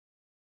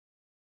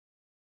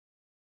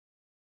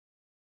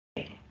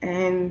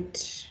And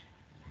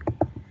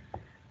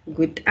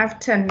good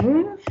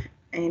afternoon,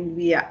 and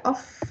we are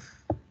off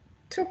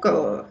to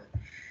go.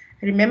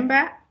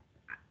 Remember,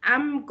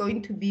 I'm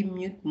going to be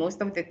mute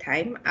most of the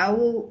time. I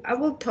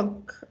will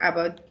talk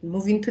about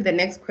moving to the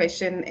next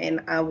question,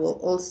 and I will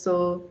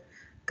also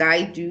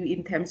guide you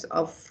in terms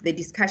of the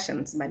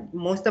discussions. But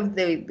most of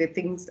the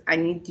things I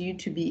need you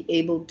to be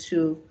able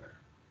to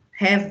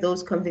have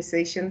those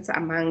conversations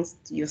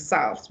amongst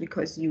yourselves,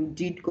 because you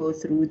did go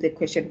through the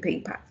question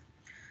paper.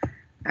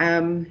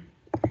 And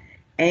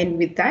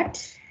with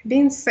that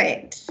being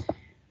said,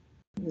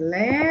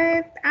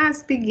 let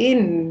us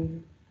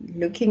begin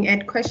looking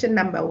at question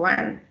number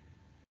 1.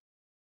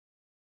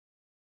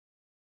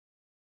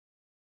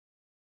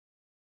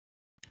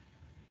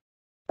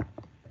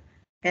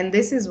 And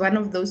this is one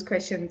of those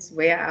questions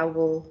where I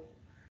will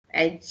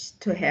urge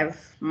to have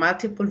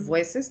multiple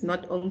voices,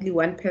 not only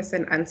one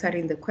person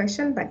answering the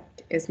question, but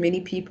as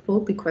many people,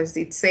 because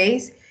it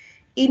says,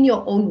 in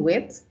your own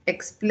words,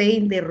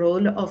 explain the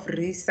role of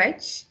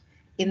research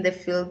in the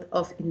field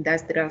of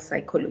industrial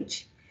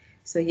psychology.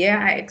 So here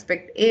I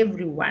expect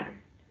everyone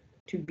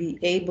to be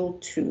able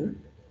to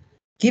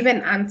give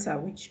an answer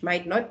which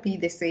might not be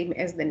the same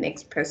as the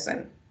next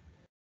person.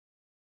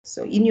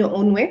 So in your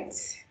own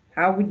words,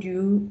 how would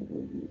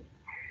you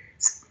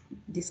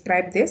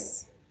describe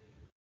this?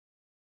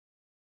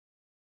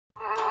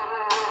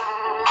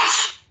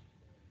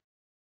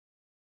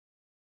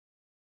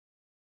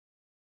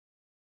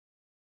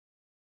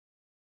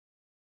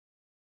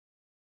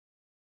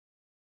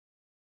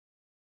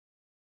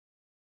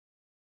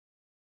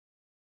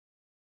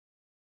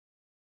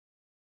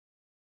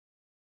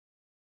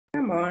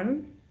 Come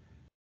on.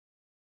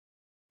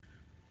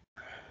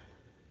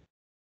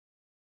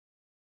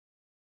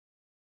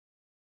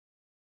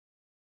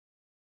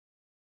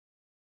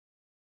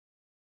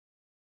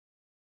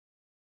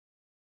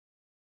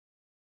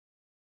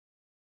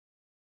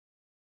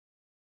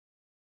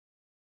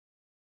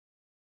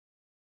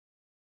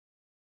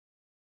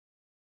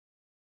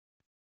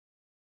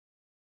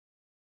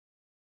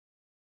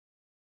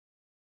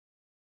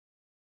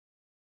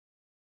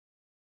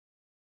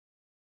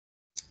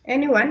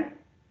 Anyone?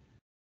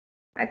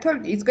 I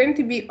told you it's going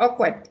to be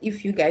awkward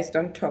if you guys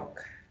don't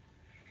talk.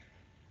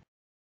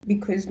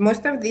 Because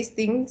most of these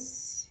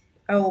things,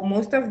 or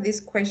most of these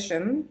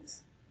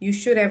questions, you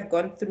should have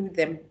gone through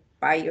them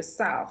by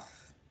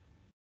yourself.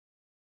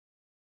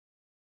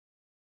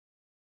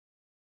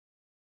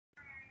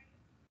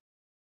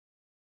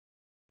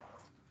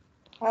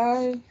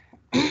 Hi.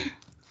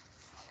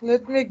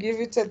 Let me give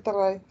it a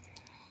try.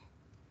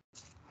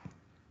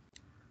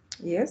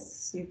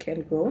 Yes, you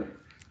can go.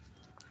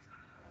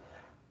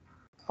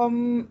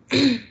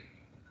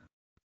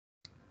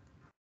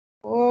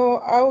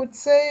 Well, I would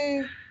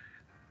say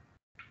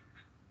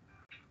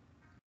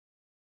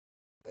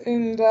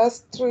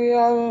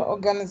industrial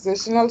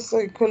organizational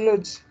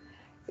psychology.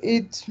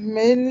 It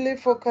mainly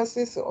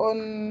focuses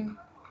on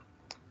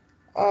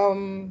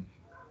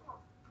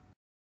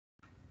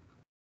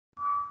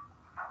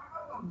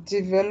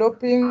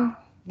developing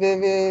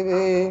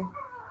the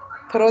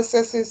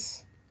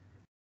processes.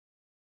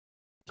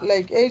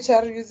 Like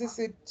HR uses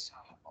it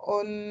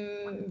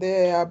on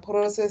their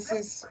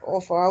processes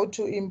of how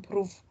to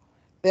improve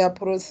their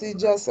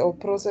procedures or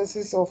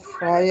processes of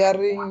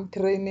hiring,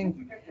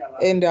 training,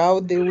 and how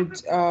they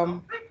would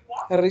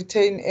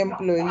retain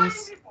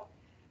employees.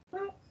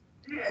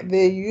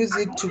 They use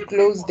it to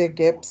close the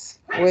gaps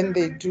when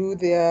they do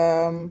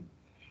their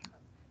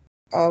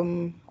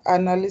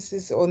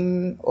analysis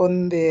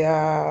on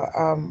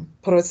their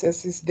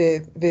processes,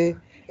 the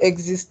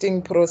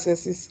existing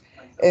processes,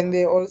 and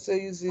they also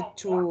use it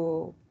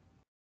to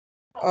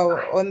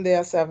on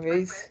their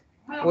surveys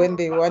when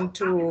they want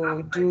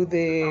to do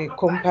the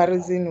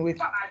comparison with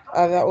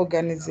other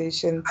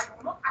organizations,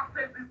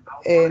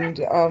 and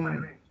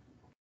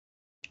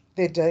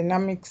the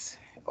dynamics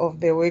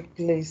of the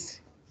workplace.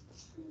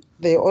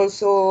 They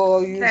also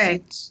use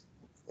it.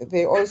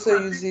 They also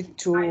use it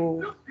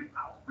to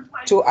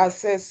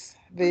assess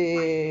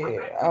the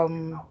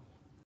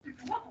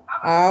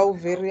how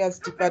various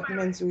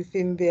departments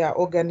within their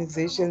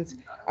organizations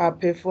are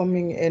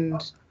performing,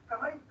 and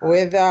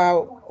whether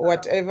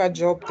whatever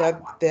job that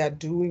they are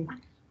doing,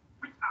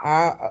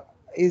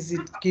 is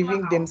it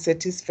giving them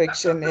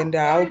satisfaction, and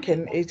how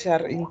can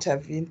HR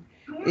intervene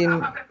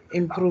in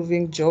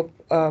improving job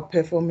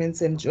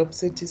performance and job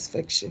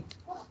satisfaction.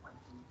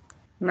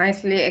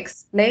 Nicely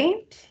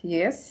explained,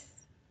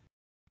 yes.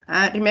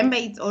 Remember,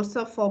 it's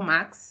also 4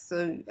 marks,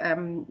 so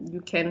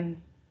you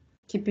can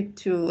keep it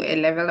to a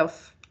level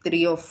of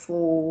 3 or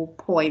 4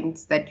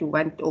 points that you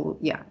want, or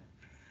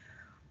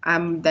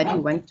that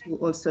you want to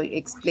also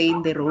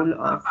explain the role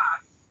of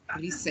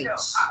research.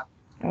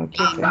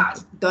 Okay, And thank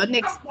you. don't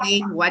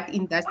explain what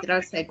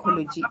industrial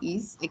psychology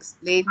is,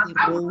 explain the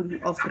role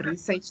of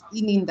research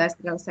in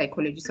industrial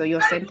psychology. So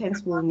your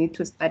sentence will need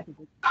to start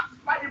with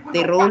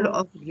the role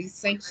of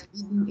research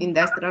in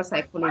industrial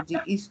psychology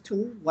is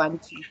 2, 1,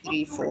 2,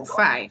 3, 4,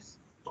 5.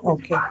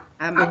 Okay.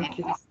 Thank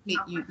you.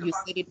 You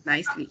said it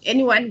nicely.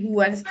 Anyone who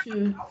wants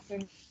to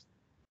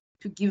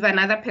give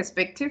another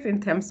perspective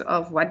in terms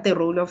of what the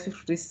role of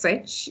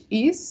research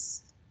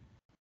is?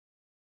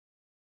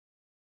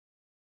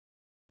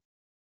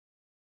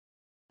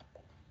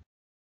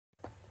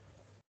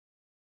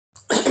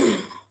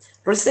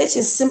 Research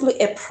is simply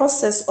a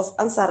process of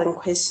answering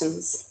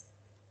questions.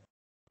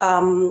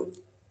 In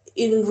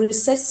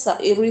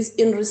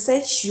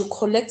research, you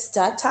collect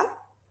data,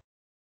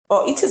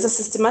 or it is a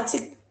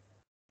systematic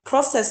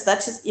process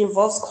that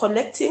involves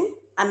collecting,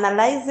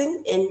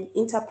 analyzing, and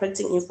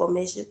interpreting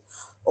information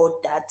or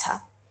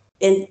data.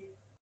 And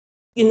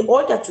in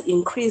order to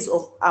increase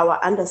of our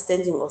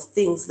understanding of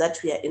things that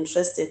we are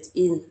interested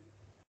in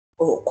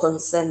or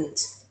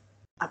concerned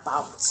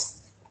about.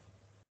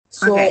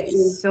 So, okay,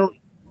 so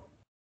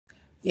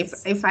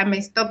if I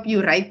may stop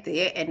you right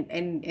there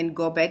and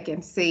go back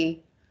and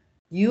say,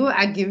 you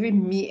are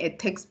giving me a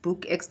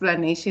textbook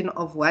explanation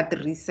of what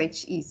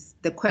research is.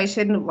 The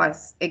question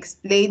was,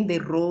 explain the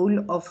role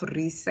of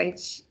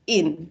research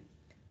in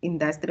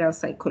industrial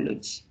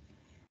psychology.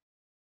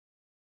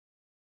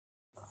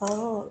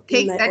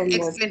 Take that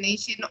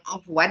explanation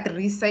of what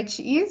research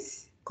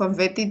is,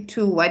 convert it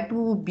to what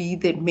will be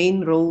the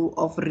main role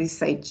of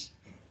research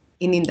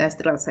in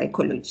industrial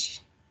psychology.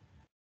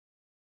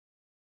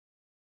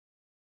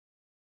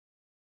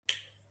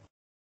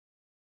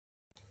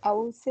 I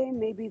would say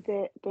maybe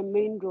the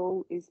main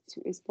role is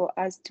for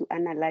us to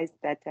analyze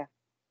data.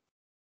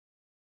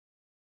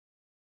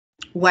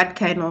 What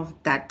kind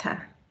of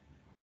data?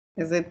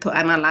 Is it to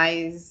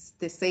analyze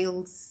the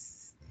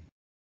sales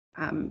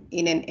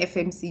in an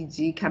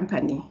FMCG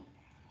company?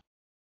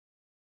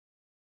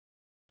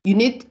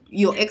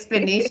 Your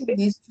explanation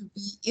needs to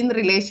be in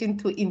relation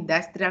to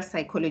industrial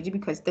psychology,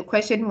 because the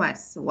question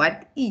was,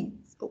 what is,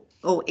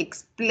 or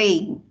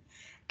explain.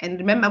 And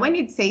remember, when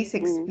it says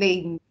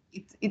explain,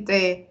 it's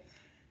a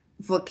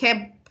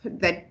vocab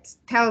that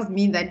tells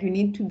me that you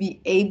need to be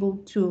able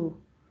to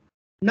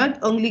not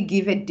only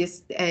give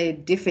a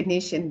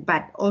definition,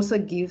 but also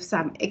give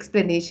some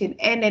explanation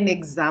and an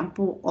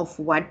example of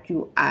what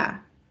you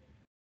are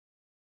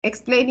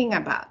explaining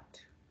about.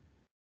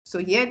 So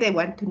here they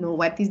want to know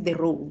what is the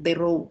role. The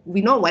role,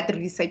 we know what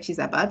research is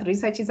about.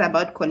 Research is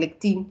about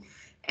collecting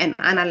and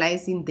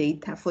analyzing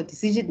data for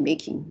decision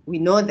making. We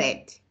know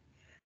that.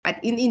 But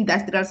in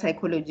industrial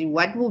psychology,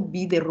 what will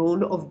be the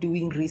role of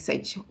doing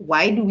research?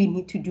 Why do we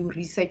need to do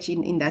research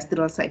in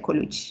industrial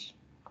psychology?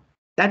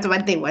 That's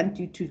what they want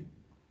you to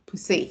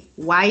say.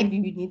 Why do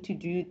you need to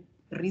do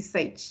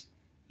research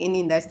in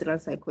industrial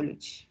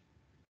psychology?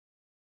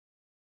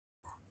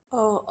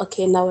 Oh,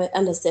 okay, now I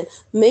understand.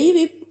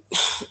 Maybe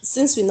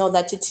since we know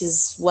that it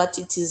is what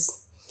it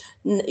is,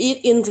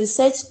 in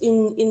research,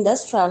 in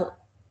industrial,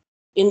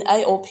 in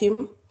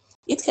IOP,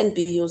 it can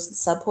be used.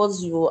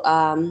 Suppose you,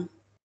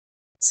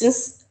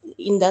 since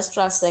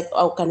industrial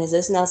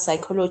organizational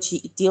psychology,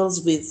 it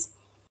deals with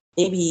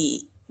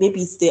maybe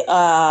it's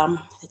the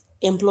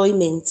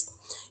employment.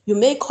 You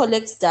may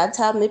collect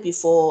data maybe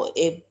for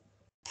a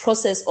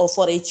process or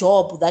for a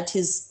job that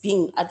is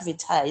being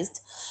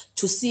advertised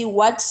to see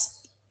what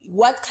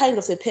kind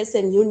of a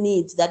person you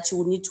need, that you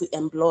will need to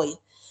employ.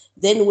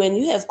 Then when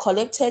you have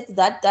collected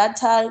that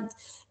data,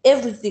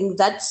 everything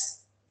that,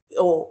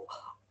 or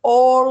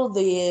all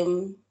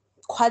the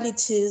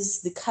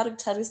qualities, the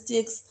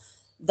characteristics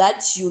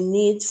that you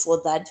need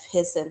for that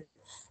person,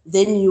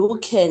 then you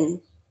can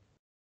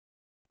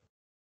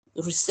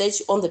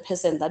research on the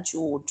person that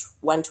you would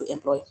want to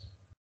employ.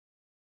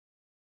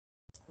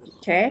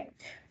 Okay,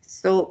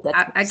 so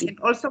I can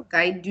also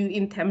guide you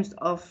in terms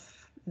of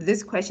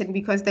this question,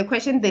 because the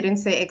question didn't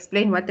say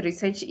explain what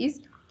research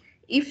is.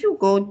 If you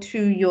go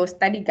to your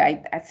study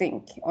guide, I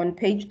think on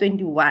page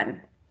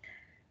 21,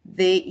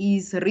 there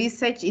is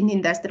research in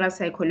industrial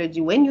psychology.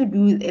 When you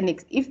do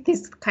if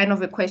this kind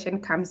of a question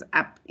comes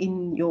up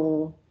in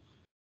your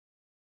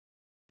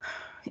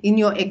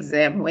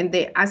exam, when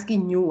they're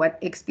asking you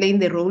explain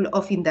the role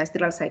of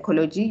industrial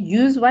psychology,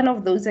 use one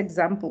of those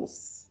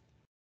examples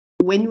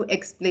when you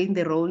explain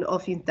the role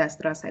of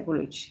industrial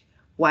psychology.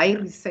 Why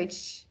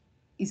research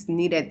is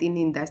needed in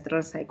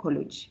industrial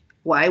psychology?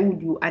 Why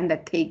would you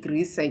undertake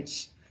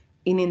research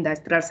in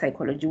industrial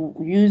psychology?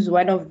 Use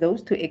one of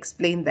those to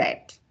explain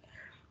that.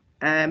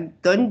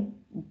 Don't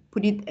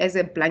put it as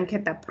a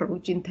blanket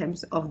approach in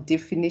terms of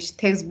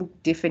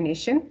textbook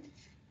definition,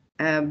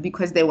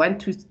 because they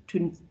want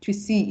to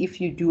see if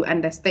you do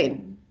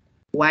understand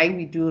why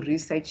we do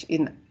research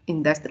in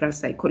industrial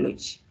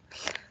psychology.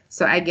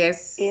 So I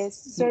guess you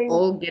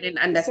all get an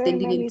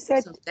understanding in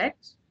terms of that.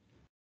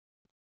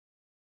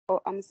 Oh,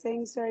 I'm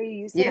saying sorry.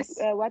 You said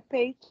what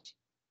page?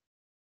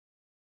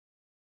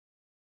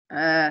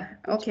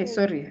 Okay,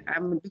 sorry.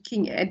 I'm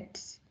looking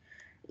at,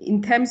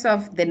 in terms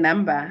of the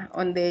number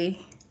on the,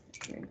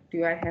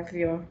 do I have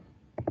your,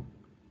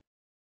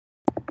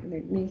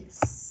 let me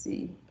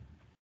see.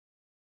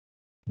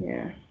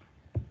 Yeah.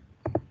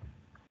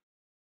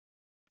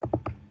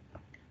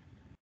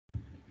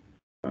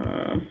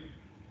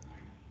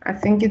 I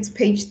think it's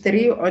page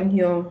 3 on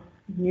your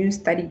new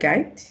study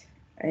guide.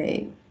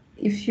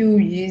 If you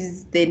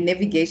use the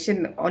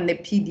navigation on a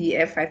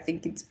PDF, I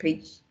think it's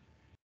page,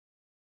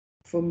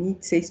 for me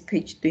it says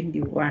page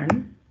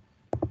 21.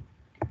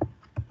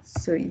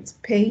 So it's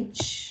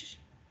page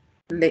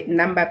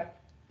number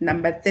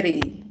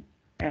 3.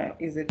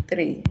 Is it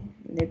 3?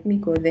 Let me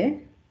go there.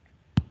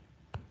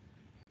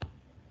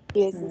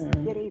 Yes, it's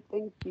 3.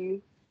 Thank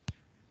you.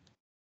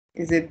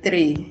 Is it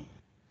 3?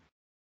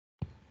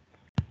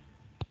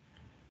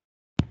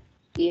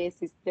 Yes,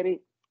 it's 3.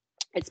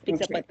 It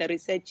speaks Okay. about the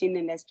research in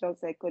industrial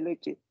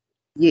psychology.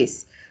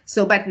 Yes.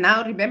 So, but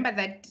now remember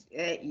that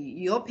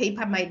your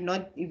paper might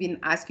not even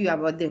ask you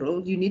about the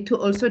role. You need to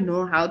also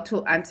know how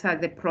to answer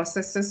the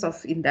processes of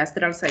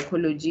industrial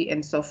psychology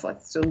and so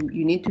forth. So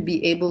you need to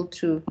be able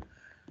to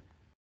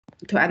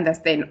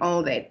understand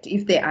all that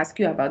if they ask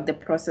you about the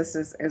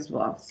processes as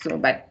well. So,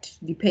 but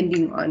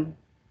depending on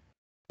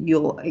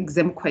your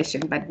exam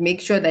question, but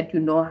make sure that you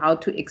know how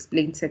to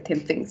explain certain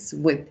things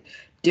with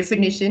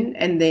definition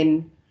and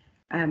then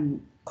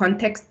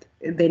context,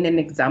 then an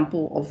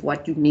example of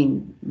what you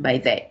mean by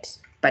that.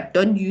 But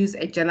don't use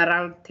a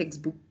general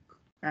textbook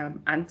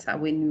answer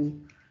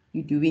when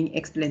you're doing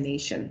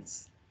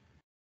explanations.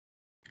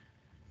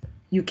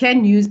 You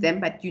can use them,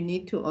 but you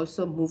need to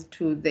also move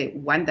to the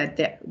one that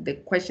the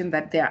question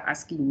that they are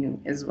asking you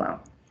as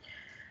well.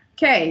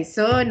 Okay,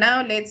 so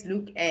now let's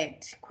look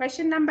at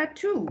question number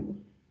 2.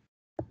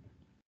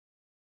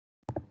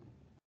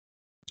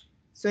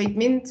 So it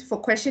means for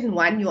question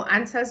 1, your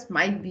answers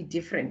might be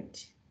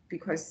different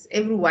because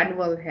everyone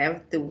will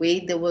have the way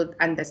they will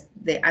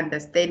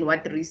understand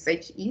what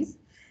research is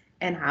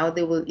and how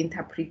they will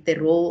interpret the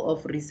role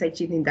of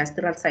research in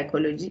industrial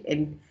psychology.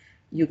 And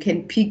you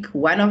can pick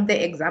one of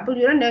the examples.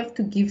 You don't have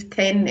to give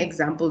 10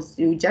 examples.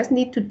 You just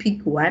need to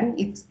pick one.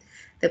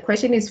 The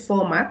question is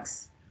 4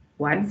 marks.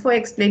 1 for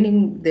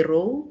explaining the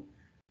role,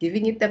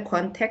 giving it the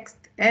context,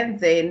 and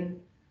then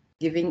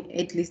giving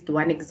at least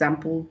one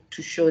example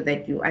to show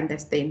that you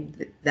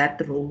understand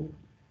that role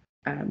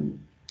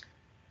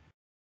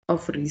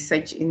of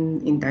research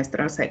in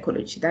industrial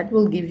psychology. That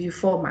will give you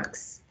 4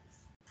 marks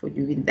for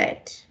doing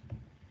that.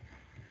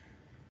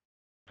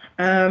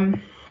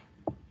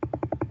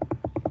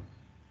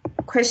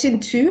 Question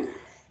 2,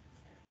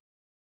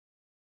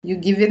 you're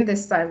given the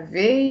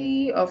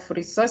survey of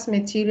resource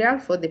material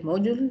for the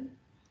module,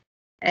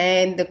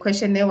 and the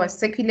questionnaire was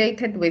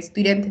circulated where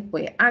students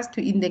were asked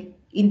to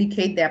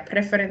indicate their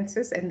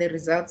preferences, and the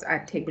results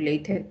are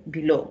tabulated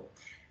below.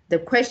 The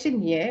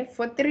question here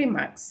for 3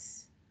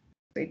 marks.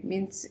 So it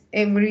means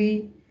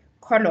every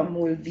column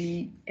will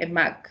be a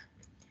mark.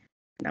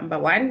 Number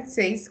 1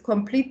 says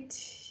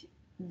complete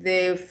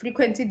the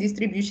frequency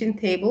distribution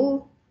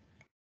table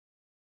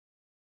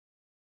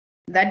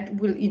that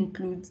will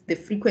include the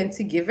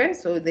frequency given.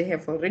 So they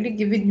have already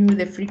given you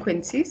the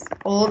frequencies.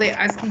 All they're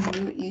asking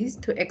you is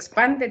to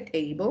expand the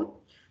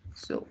table.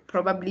 So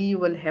probably you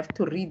will have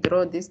to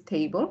redraw this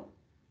table.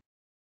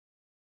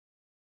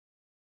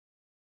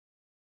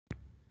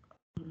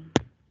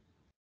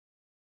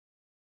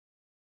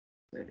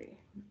 Sorry,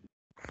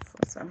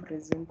 for some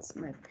reasons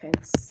my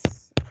pens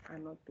are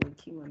not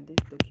working on these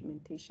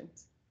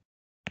documentations.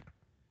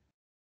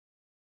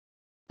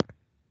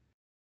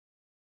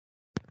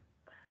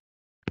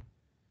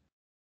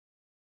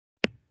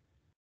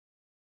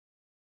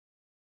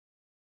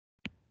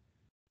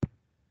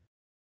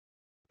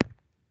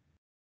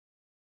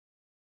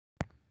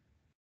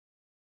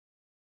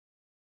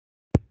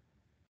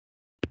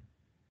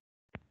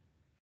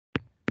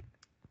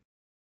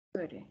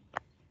 Sorry.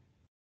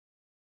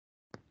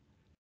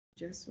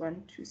 Just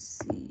want to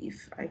see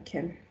if I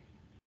can.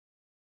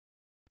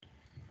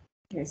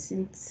 Okay,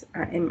 since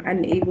I am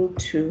unable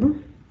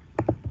to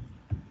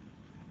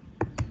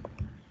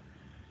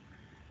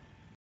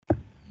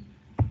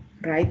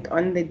write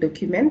on the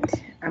document,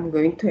 I'm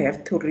going to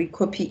have to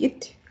recopy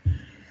it.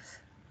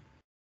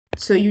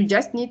 So you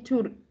just need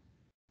to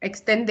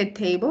extend the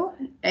table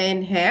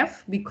and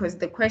have, because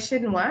the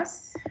question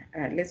was,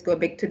 let's go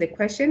back to the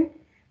question,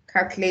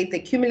 calculate the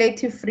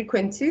cumulative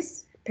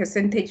frequencies,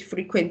 percentage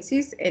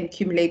frequencies, and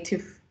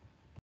cumulative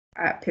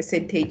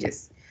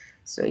percentages.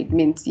 So it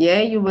means here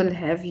you will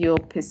have your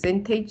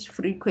percentage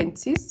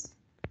frequencies,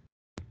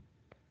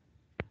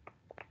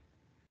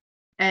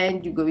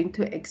 and you're going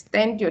to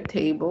extend your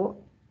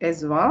table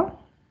as well.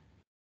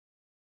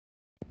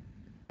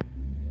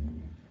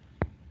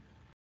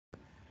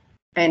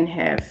 And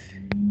have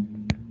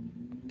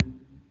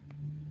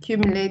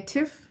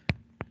cumulative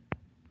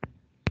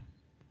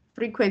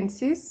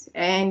frequencies,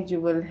 and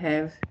you will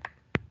have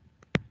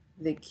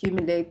the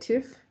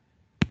cumulative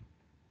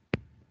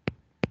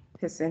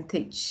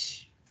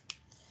percentage.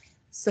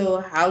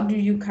 So how do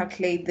you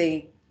calculate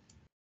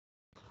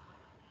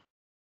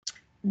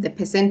the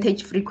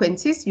percentage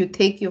frequencies? You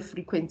take your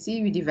frequency,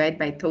 you divide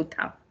by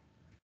total.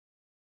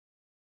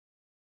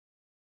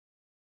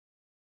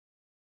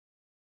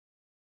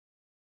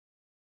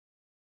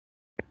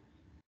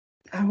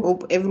 I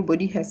hope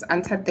everybody has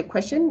answered the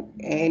question,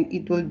 and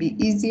it will be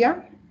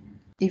easier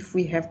if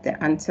we have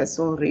the answers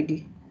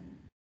already.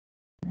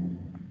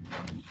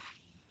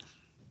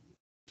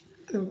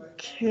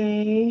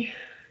 Okay.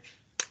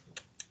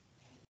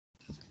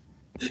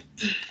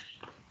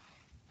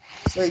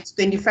 So it's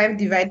 25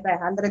 divided by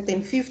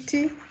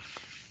 150.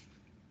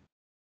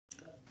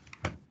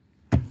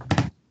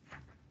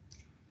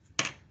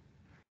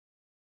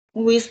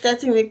 We're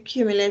starting with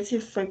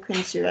cumulative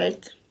frequency,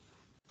 right?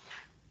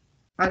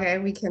 Okay,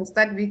 we can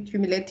start with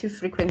cumulative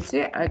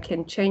frequency. I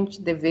can change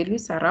the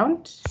values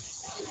around.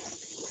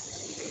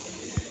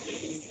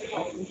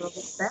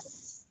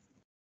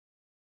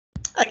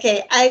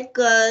 Okay, I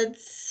got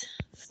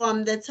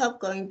from the top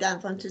going down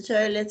from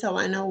tutorial letter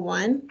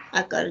 101,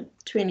 I got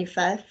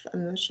 25.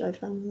 I'm not sure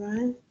if I'm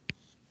right.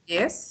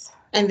 Yes.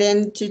 And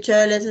then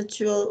tutorial letter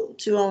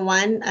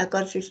 201, I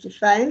got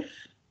 55.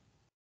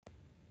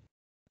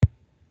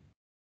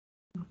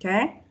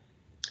 Okay.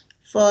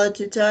 For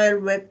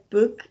tutorial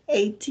workbook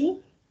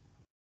 80.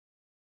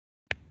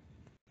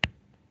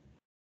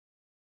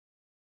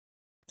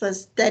 For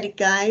study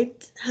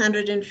guide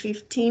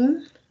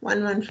 115,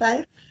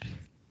 115.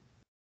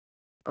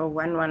 Or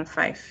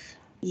 115.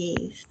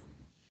 Yes.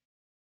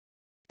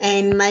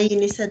 And my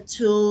UNISA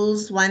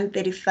tools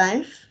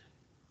 135.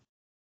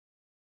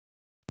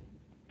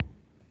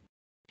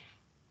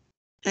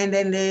 And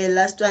then the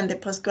last one, the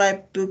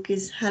prescribed book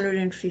is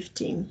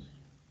 115.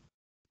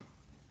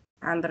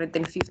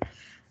 150.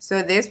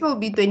 So this will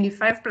be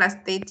 25 plus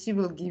 30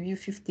 will give you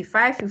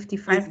 55.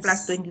 55 Yes.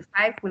 plus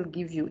 25 will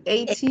give you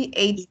 80.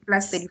 80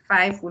 plus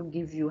 35 will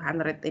give you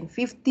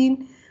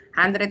 115.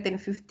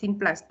 115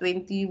 plus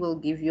 20 will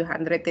give you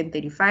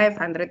 135.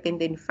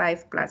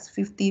 135 plus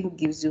 15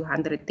 gives you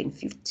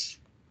 150.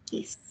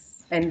 Yes.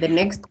 And the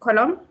next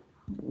column,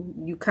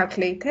 you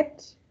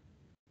calculated?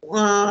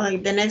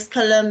 The next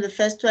column, the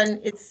first one,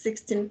 it's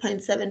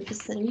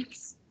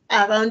 16.7%.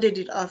 I rounded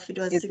it off. It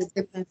was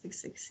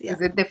 16.66. Yeah.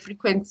 Is it the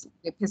frequency,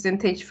 the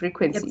percentage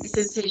frequency? The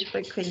percentage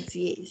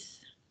frequency, yes.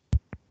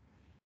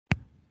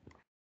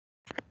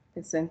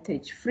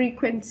 Percentage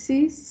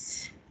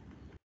frequencies.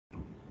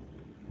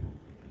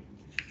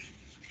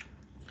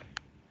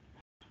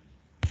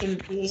 And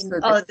then, So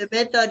the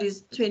method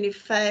is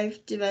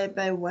 25 divided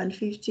by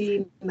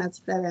 150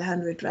 multiplied by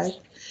 100, right?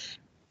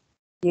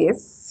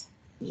 Yes.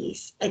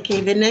 Yes.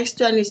 Okay, the next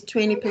one is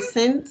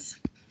 20%.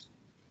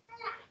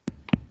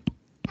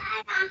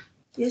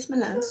 Yes, my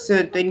love.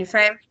 So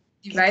 25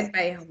 divided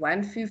by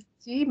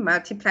 150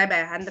 multiplied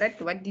by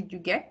 100. What did you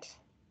get?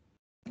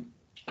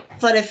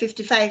 For the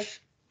 55,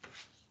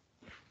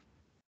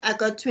 I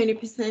got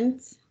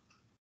 20%.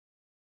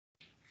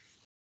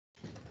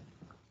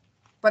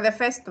 For the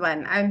first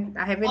one, I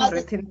haven't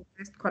written the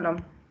first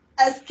column.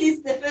 As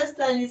kids, the first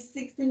one is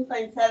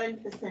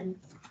 16.7%.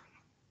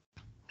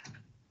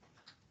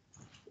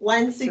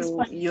 16.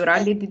 So you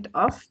rounded it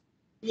off?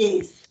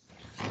 Yes,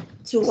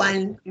 to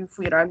 1. If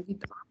we round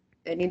it off,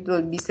 then it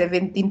will be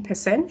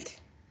 17%.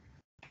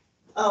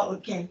 Oh,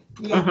 okay.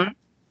 Yeah.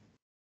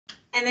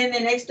 And then the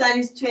next one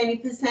is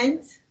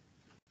 20%.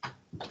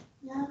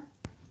 Yeah.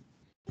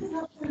 Come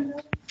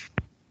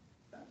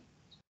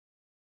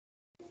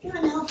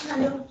on, help,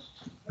 hello.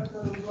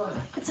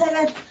 It's all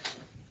right.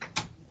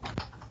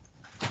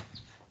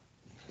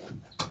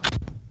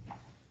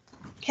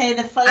 Okay,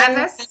 the following.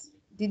 Others,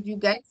 did you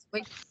guys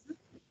wait?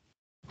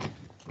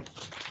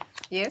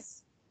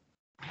 Yes.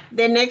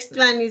 The next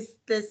one is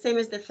the same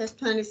as the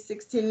first one, is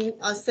 16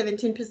 or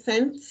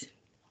 17%.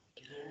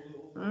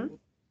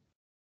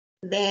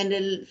 Then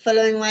the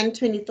following one,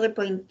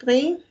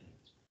 23.3.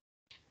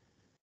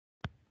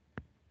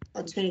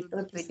 Or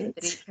 23%.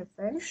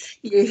 23%.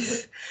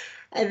 Yes.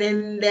 And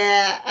then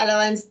the other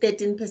one's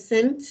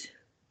 13%.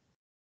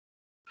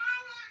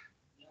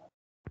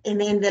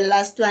 And then the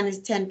last one is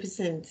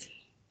 10%.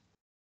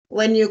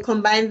 When you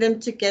combine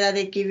them together,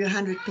 they give you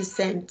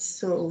 100%.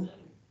 So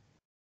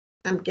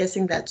I'm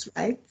guessing that's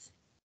right.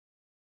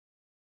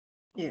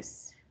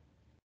 Yes.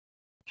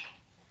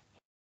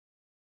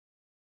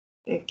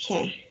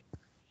 Okay.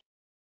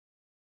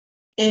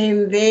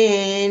 And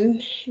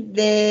then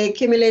the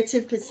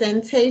cumulative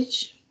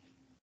percentage.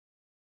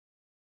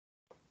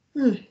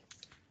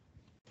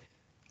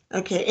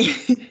 Okay.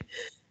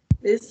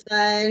 This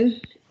one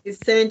is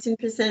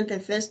 17%, the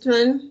first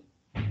one.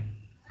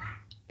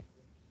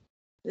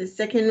 The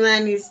second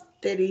one is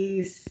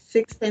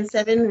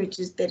 36.7, which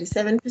is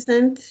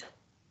 37%.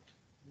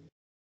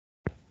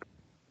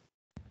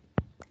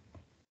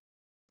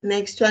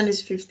 Next one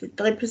is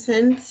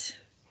 53%.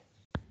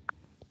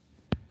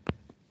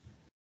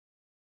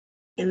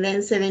 And then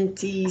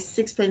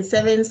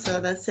 76.7, so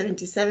that's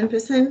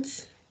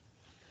 77%.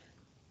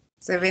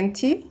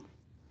 70?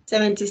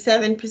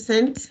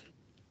 77%.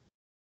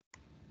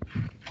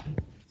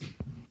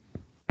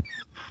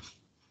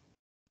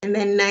 And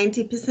then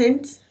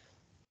 90%.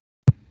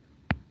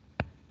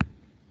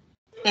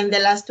 And the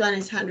last one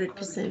is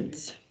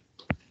 100%.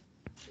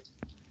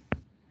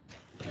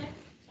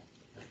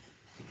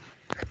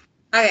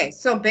 Okay,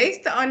 so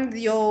based on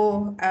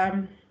your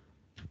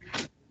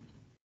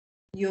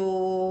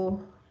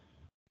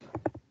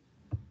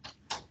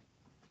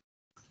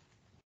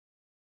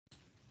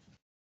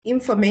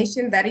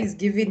information that is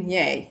given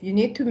here, you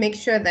need to make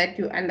sure that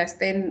you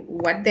understand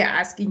what they're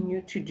asking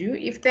you to do.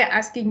 If they're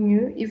asking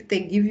you, if they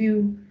give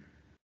you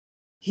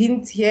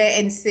hints here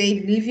and say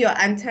leave your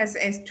answers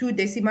as 2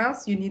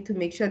 decimals, you need to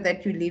make sure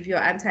that you leave your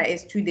answer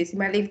as 2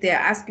 decimal. If they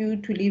ask you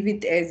to leave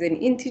it as an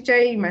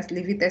integer, you must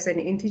leave it as an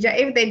integer.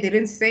 If they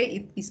didn't say,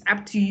 it is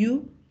up to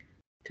you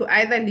to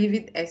either leave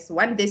it as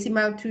 1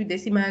 decimal, 2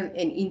 decimal,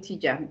 and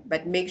integer.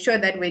 But make sure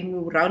that when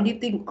you round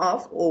it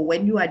off, or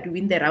when you are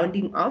doing the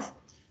rounding off,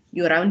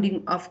 you're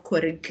rounding off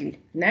correctly.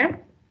 Nah?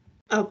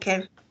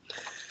 Okay.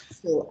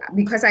 So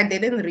because I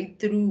didn't read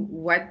through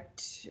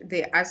what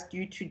they asked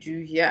you to do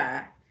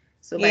here.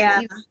 So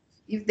but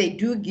if they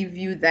do give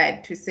you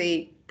that to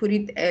say put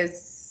it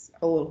as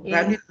or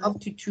round it up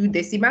to 2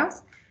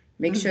 decimals,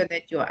 make sure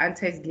that your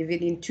answer is given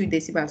in 2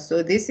 decimals.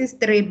 So this is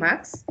 3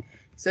 marks.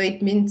 So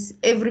it means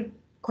every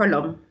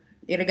column,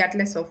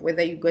 regardless of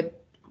whether you got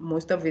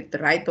most of it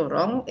right or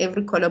wrong,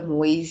 every column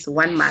weighs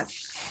 1 mark.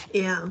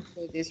 Yeah.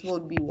 So this will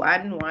be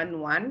 1, 1,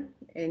 1,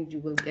 and you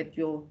will get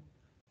your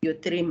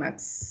 3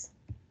 marks.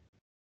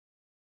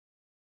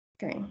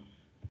 Okay.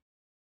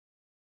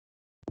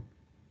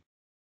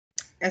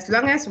 As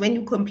long as when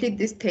you complete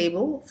this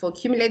table for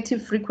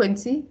cumulative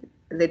frequency,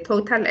 the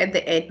total at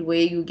the end where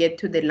you get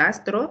to the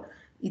last row,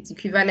 it's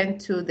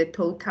equivalent to the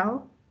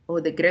total or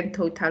the grand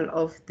total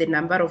of the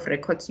number of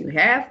records you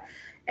have.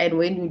 And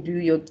when you do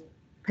your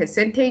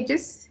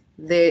percentages,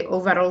 the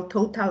overall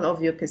total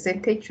of your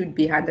percentage should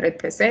be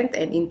 100%.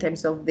 And in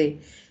terms of the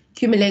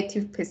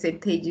cumulative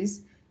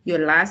percentages, your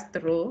last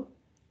row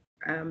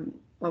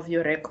of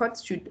your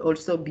records should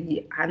also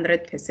be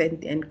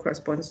 100% and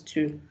corresponds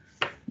to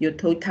your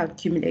total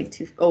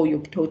cumulative or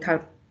your total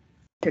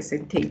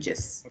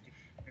percentages.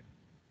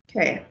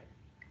 Okay,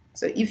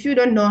 so if you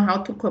don't know how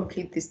to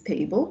complete this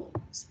table,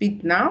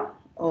 speak now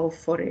or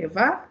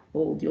forever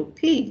hold your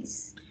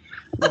peace.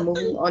 We're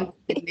moving on to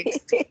the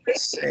next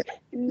question.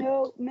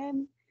 No,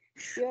 ma'am.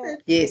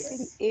 Yes. The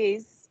thing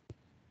is,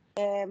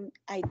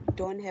 I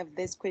don't have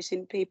this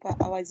question paper.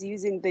 I was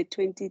using the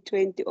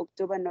 2020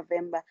 October,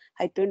 November.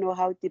 I don't know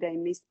how did I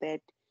miss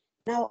that.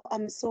 Now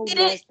I'm so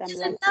lost. I'm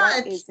like,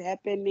 what is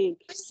happening?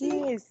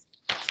 Yes.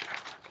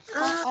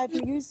 I'm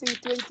using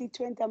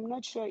 2020. I'm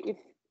not sure if.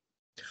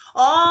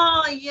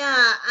 Oh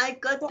yeah, I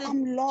got so the.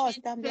 I'm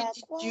lost. I'm like,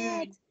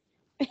 what?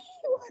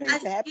 What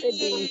is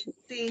happening?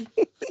 See.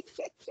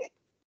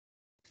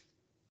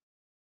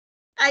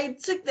 I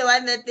took the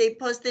one that they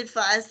posted for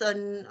us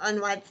on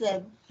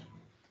WhatsApp.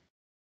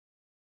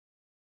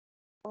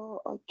 Oh,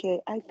 okay.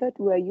 I thought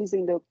we were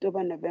using the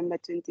October, November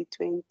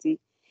 2020.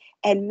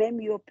 And ma'am,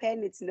 your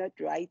pen it's not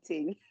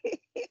writing.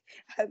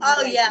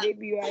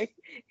 Maybe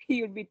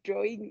you'll be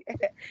drawing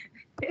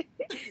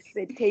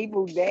the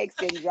table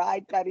next and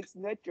write, but it's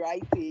not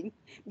writing.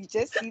 We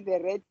just see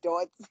the red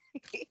dots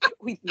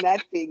with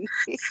nothing.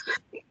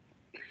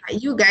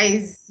 You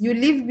guys, you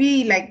leave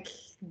me like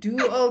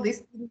do all these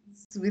things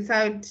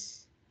without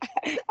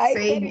I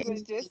saying thought it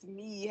was anything. just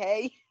me,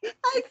 hey.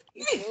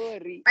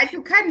 Sorry. But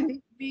you can't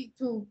leave me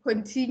to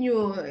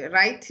continue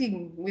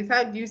writing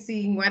without you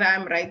seeing what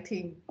I'm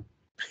writing.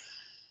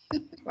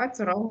 What's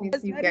wrong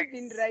with you guys? I was not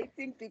even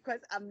writing because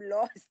I'm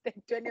lost. I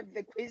don't have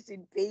the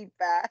question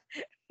paper.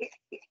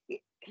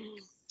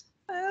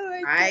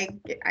 I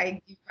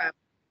give up.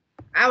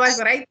 I was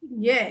writing,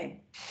 yeah.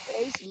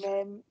 Yes,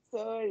 ma'am.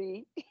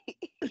 Sorry.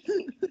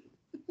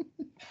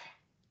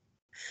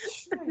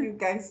 You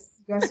guys,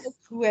 you are so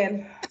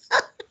cruel.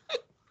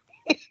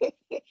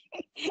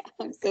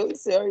 I'm so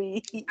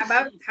sorry.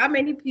 About how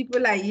many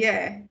people are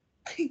here?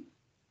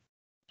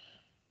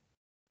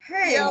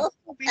 Hey, Yo,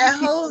 so a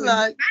whole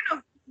lot. None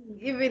of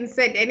you even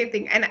said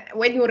anything. And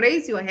when you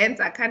raise your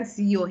hands, I can't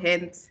see your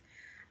hands.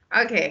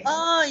 Okay.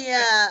 Oh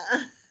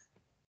yeah.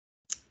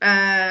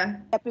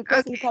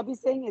 Because okay.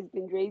 Nkabiseng has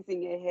been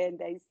raising her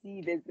hand. I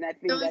see there's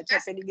nothing that's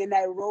happening. And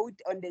I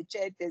wrote on the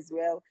chat as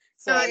well.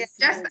 So I see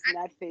there's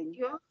nothing.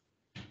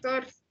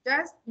 So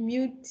just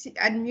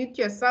unmute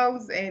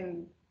yourselves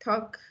and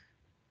talk.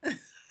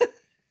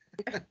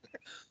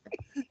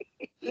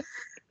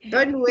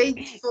 Don't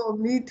wait for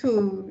me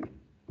to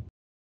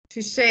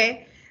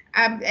share.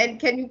 And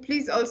can you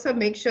please also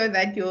make sure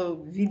that your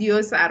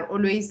videos are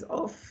always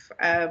off?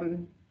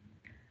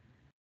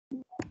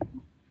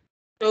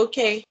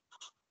 Okay.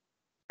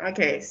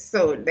 Okay,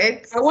 so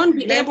let's. I won't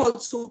be able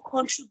to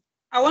contribute.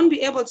 I won't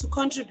be able to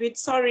contribute.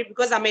 Sorry,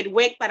 because I'm at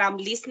work, but I'm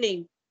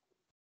listening.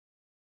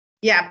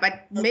 Yeah,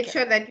 but make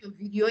sure that your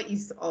video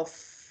is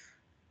off.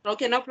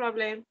 Okay, no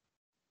problem.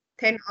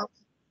 Turn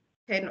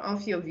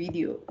off your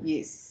video.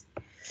 Yes.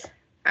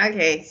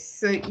 Okay,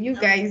 so you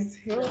guys,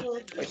 oh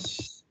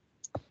gosh.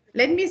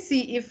 Let me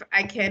see if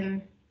I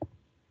can,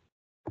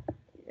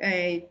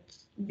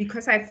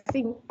 because I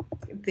think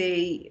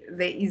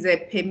there is a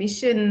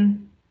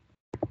permission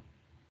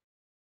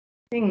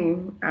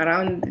thing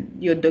around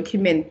your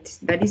document.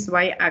 That is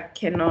why I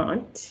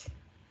cannot.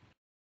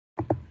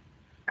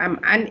 I'm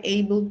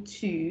unable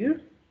to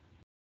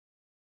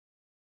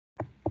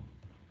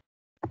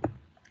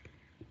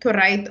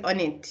write on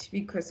it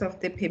because of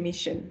the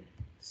permission.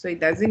 So it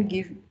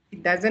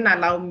doesn't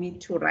allow me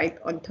to write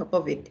on top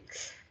of it.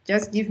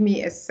 Just give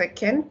me a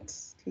second.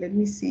 Let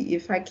me see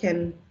if I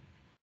can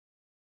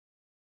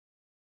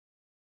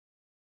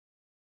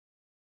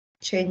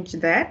change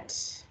that.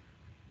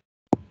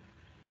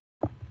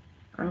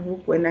 I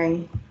hope when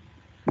I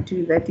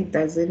do that, it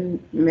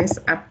doesn't mess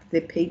up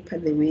the paper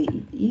the way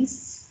it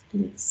is.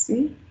 Let's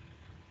see.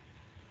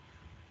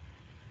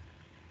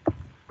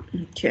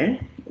 Okay,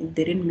 it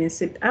didn't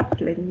mess it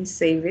up. Let me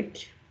save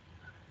it.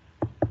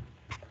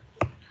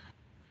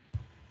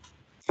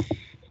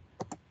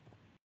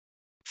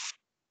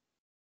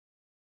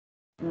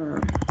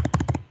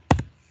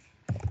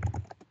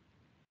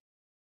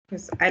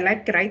 Because I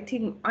like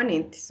writing on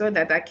it so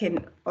that I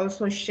can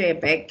also share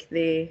back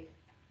the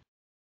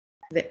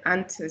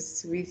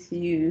answers with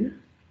you.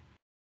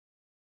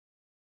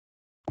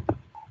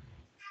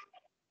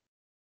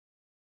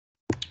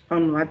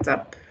 On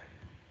WhatsApp.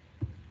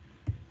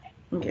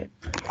 Okay.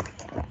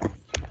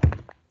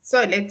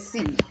 So let's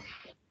see.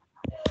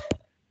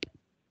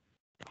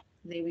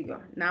 There we go.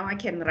 Now I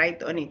can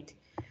write on it.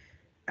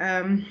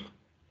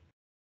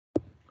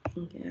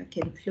 Okay, I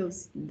can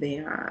close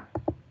their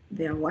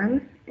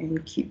one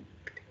and keep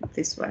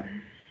this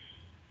one.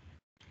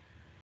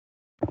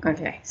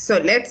 Okay, so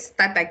let's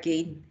start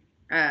again.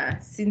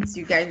 Since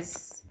you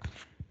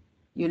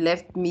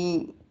left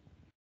me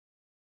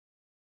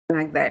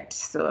like that,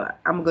 so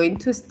I'm going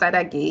to start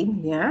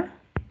again here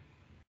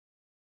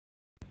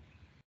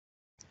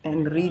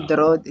and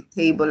redraw the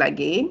table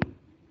again.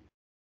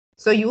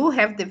 So you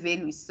have the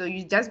values, so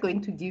you're just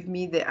going to give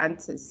me the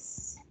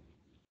answers.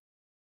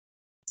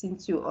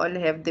 Since you all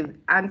have the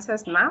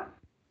answers now.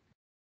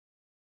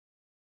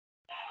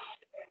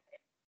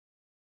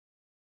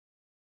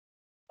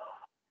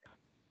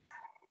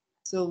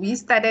 So we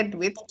started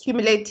with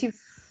cumulative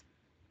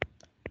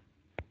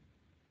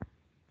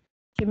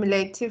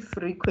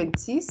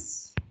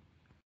frequencies,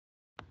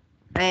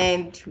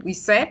 and we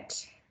said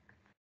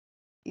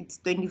it's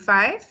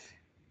 25,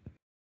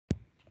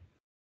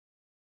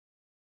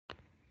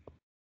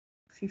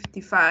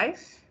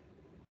 55,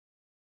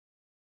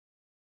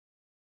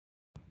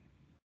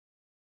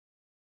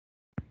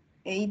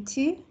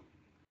 80.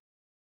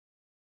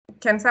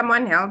 Can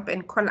someone help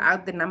and call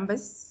out the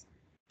numbers?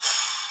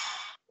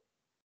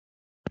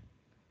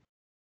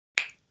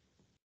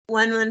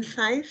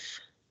 115.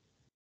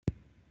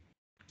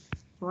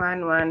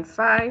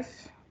 115.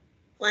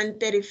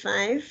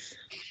 135.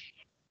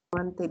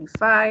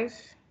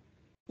 135.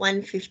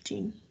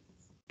 115.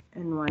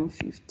 And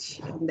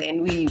 150. And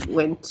then we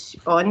went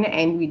on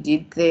and we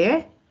did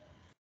the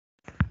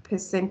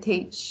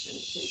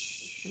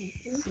percentage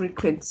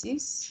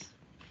frequencies.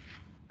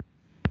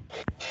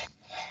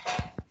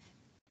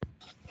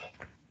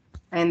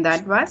 And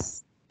that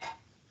was?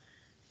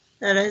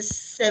 That is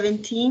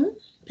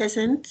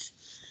 17%,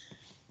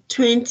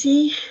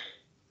 20,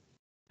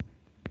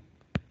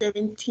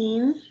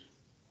 17,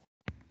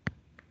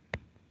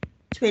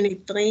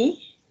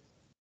 23,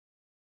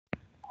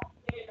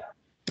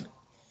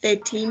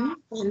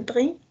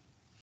 13.3,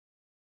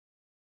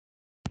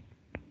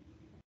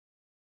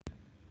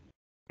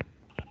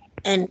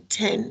 and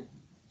 10.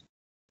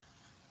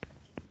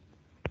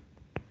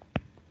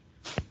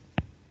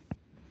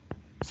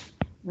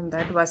 And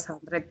that was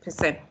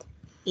 100%.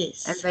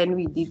 Yes. And then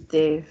we did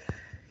the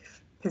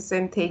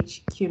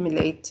percentage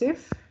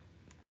cumulative.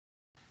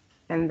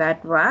 And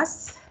that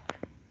was?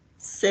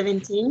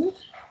 17,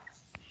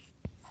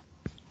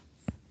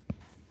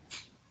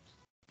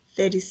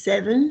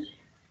 37,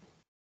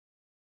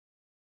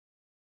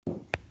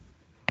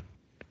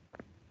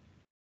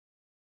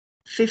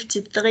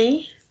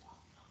 53,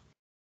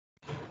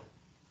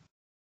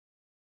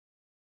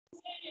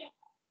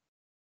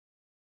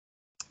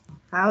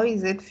 How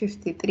is it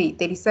 53?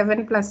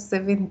 37 plus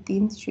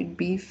 17 should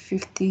be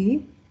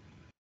 50,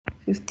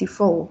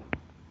 54.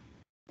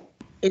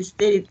 It's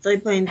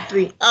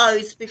 33.3. Oh,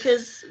 it's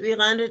because we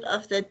rounded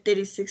off that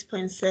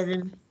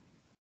 36.7.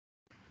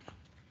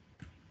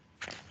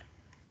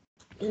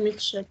 Let me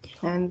check.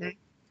 And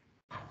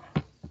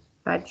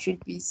that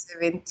should be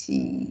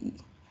 70.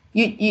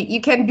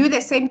 You can do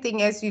the same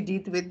thing as you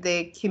did with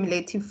the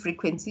cumulative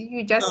frequency.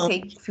 You just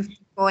take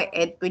 54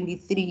 at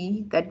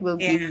 23. That will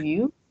give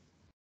you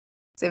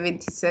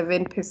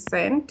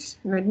 77%.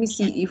 Let me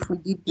see if we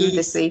did do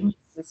the same.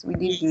 Yes, we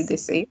did do the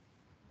same.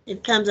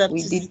 It comes up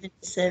we to did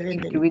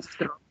 77. Do it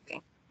wrong.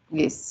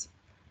 Yes.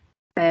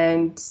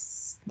 And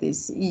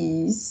this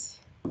is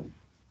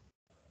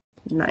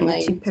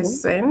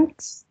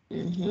 90%.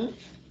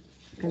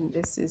 And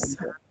this is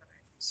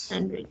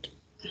 100.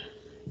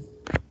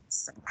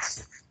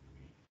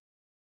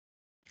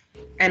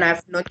 And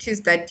I've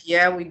noticed that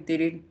here we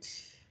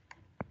didn't.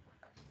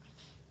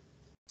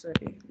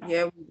 Sorry,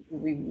 yeah,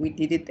 we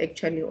did it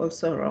actually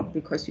also wrong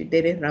because you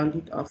didn't round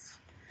it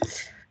off.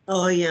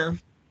 Oh, yeah.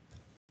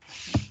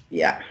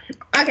 Yeah.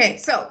 Okay,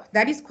 so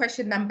that is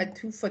question number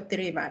 2 for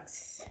 3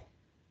 marks.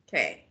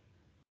 Okay.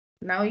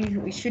 Now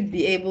we should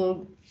be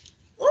able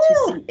to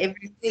see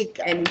everything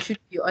and we should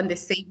be on the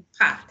same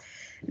path.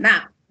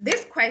 Now,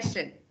 this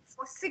question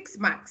for 6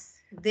 marks,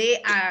 there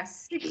are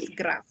 6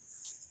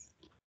 graphs.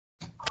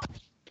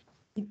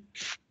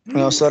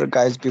 No, sorry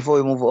guys, before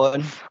we move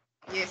on.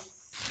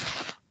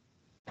 Yes.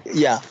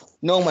 Yeah,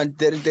 no man,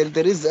 there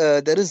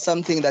is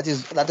something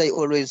that I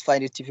always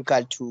find it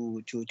difficult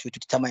to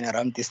determine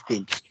around this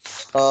thing.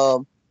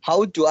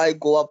 How do I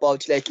go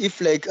about, like, if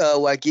like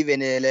we're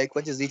given a, like,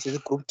 what is it, is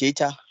it group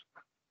data?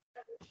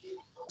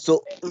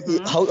 So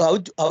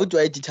how do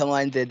I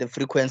determine the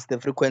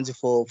frequency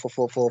for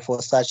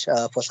such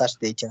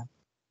data?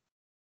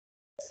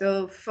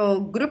 So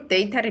for group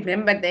data,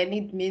 remember then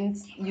it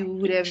means you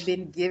would have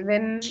been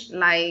given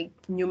like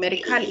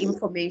numerical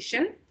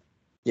information.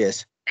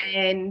 Yes.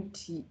 And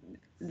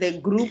the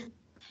group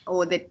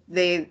or the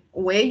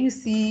where you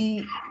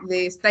see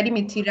the study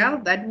material,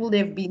 that would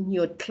have been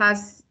your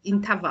class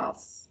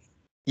intervals.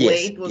 Yes.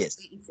 Where it was, yes.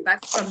 it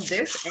starts from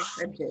this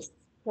and at this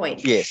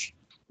point. Yes.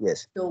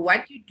 Yes. So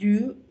what you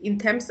do in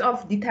terms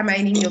of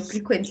determining your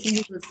frequency,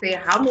 you will say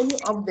how many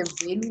of the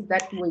values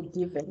that were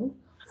given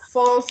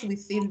falls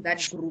within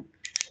that group.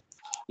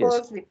 Yes.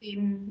 Falls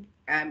within,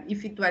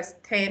 if it was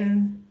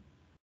 10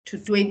 to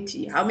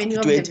 20, how many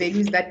of the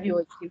values that you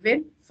were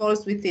given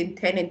falls within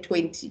 10 and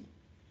 20?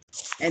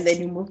 And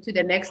then you move to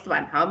the next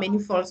one. How many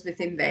falls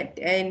within that?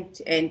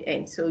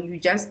 And so you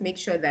just make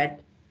sure that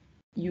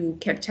you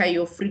capture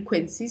your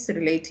frequencies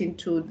relating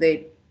to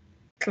the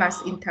class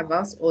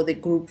intervals or the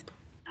group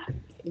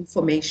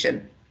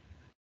information.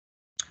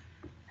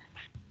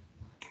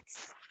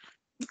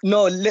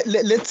 No,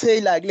 let's say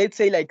like it's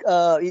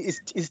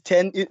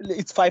 10,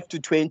 it's 5 to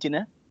 20,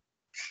 né?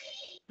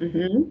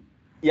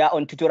 Yeah,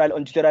 on tutorial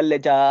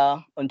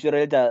letter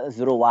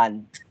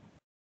 01.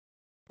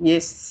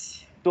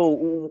 Yes.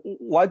 So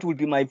what would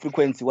be my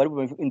frequency? What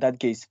would be in that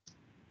case?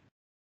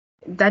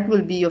 That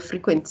will be your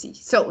frequency.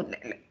 So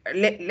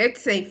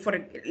let's say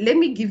let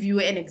me give you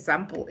an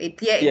example, a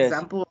clear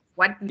example of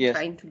what we're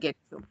trying to get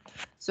to.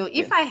 So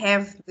if I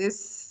have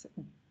this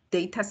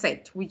data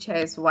set, which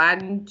has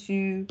 1,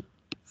 2,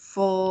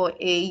 4,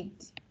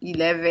 8,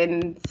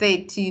 11,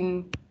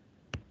 13,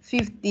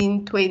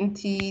 15,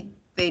 20,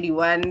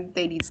 31,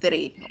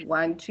 33,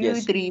 1, 2,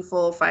 3,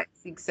 4, 5,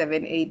 6,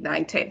 7, 8,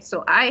 9, 10.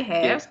 So I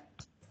have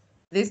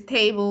this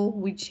table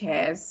which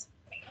has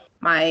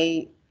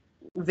my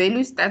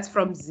value starts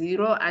from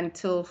 0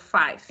 until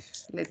 5,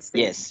 let's say.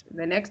 Yes.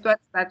 The next one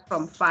starts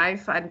from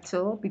 5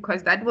 until,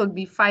 because that will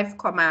be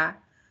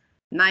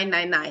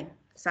 5,999,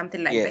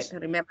 something like that.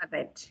 Remember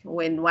that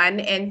when one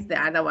ends,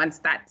 the other one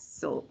starts.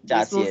 So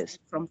this will start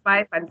from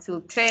 5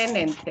 until 10,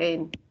 and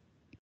 10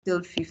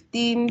 till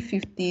 15,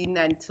 15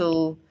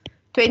 until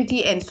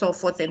 20, and so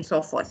forth and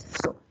so forth.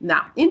 So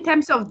now, in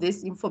terms of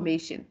this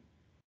information,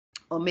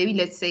 or maybe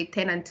let's say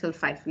 10 until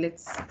 5,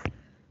 let's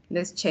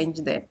change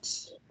that.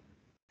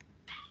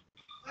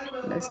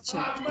 Let's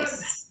change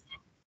this.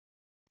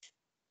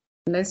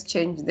 Let's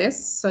change this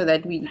so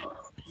that we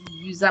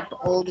use up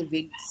all the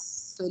values.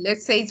 So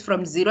let's say it's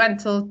from 0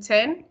 until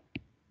 10,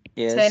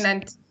 10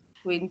 until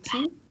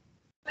 20,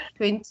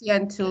 20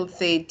 until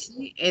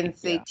 30, and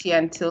 30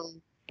 until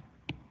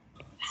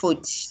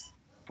 40.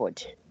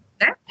 40.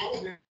 Okay?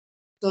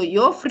 So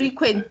your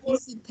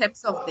frequencies in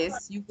terms of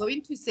this, you're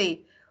going to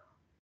say,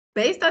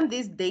 based on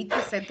this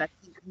data set that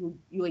you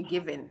were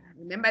given,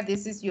 remember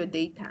this is your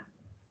data.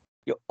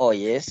 Oh,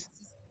 yes.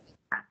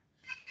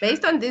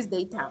 Based on this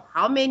data,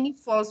 how many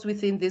falls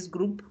within this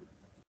group?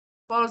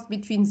 Falls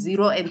between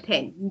 0 and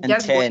 10. You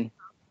just 10.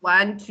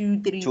 1,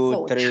 2, 3,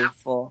 4. 2, 3,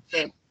 4.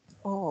 Them.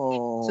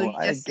 Oh, so you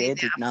I just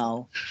get it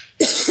now.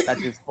 That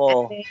is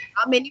 4.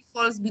 How many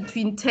falls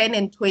between 10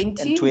 and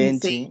 20? And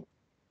 20.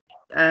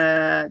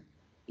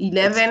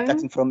 11.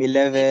 Starting from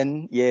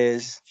 11,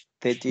 yes.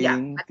 13. Yeah,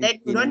 but then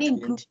we don't 20.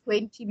 include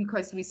 20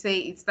 because we say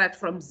it starts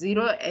from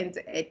 0 and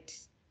at,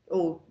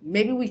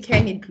 maybe we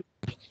can include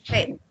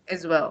 10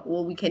 as well,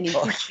 or we can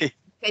include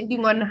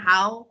depending on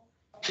how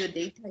your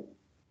data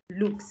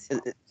looks. So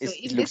it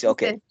in looks this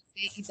okay.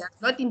 instance, it does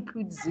not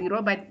include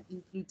 0, but it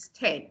includes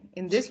 10.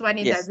 In this one,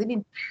 it Yes. doesn't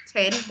include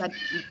 10, but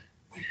it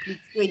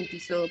includes 20.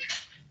 So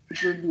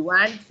it will be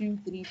 1, 2,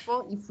 3,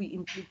 4. If we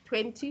include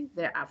 20,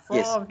 there are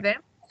 4 of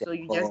them. So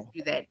you just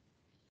do that.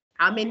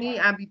 How many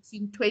are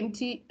between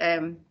 20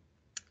 and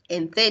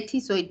 30?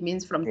 So it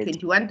means from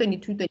 21,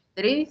 22,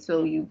 23.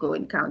 So you go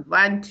and count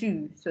 1,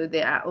 2. So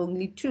there are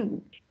only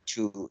 2.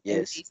 2,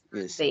 yes,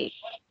 yes. There.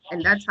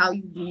 And that's how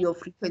you do your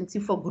frequency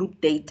for group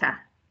data.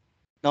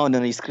 No,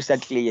 it's crystal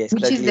clear, yes.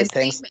 Which is the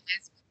Thanks. same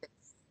as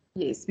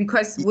yes,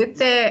 because with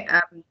the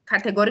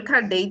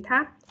categorical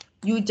data,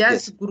 you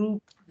just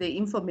group the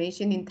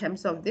information in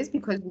terms of this,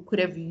 because we could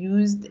have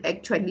used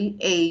actually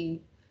a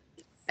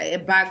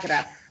bar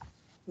graph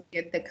to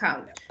get the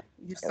count.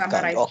 You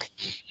summarize.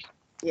 Okay.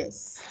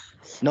 Yes.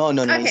 No,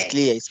 Okay. it's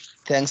clear.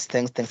 Thanks,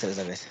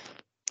 Elizabeth.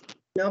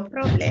 No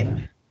problem.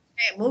 Okay,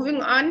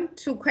 moving on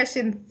to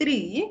question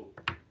 3.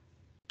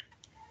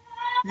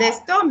 The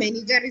store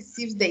manager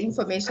receives the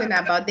information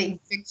about the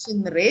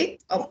infection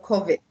rate of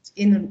COVID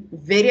in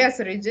various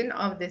regions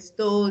of the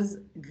stores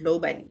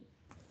globally.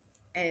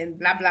 And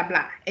blah, blah,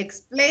 blah.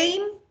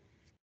 Explain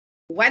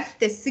what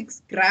the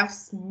 6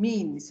 graphs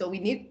mean. So we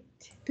need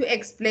to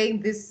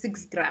explain this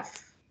 6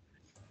 graph.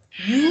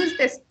 Use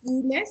the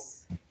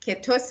skewness,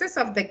 kurtosis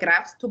of the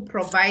graphs to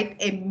provide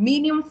a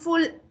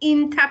meaningful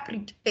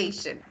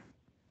interpretation.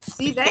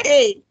 See that?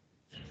 Hey.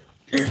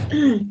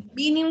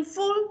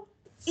 Meaningful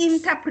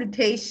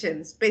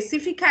interpretation,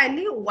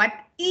 specifically what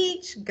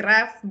each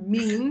graph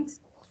means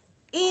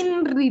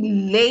in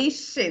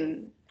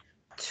relation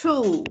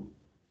to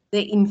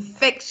the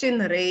infection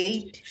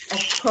rate of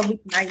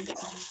COVID-19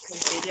 for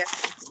various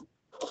reasons.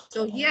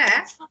 So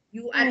here,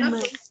 you are not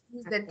going to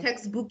use the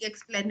textbook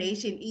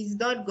explanation. It's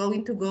not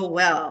going to go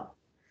well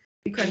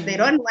because they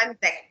don't want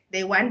that.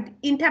 They want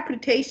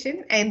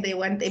interpretation, and they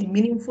want a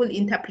meaningful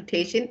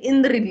interpretation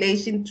in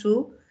relation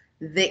to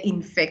the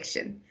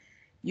infection.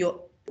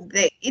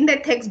 In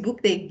the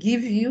textbook, they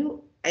give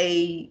you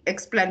a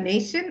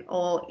explanation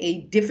or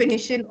a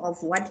definition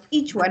of what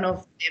each one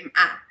of them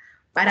are,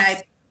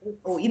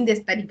 or in the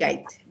study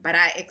guide. But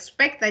I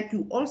expect that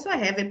you also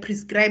have a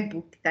prescribed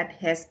book that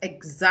has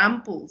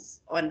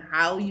examples on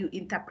how you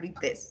interpret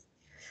this.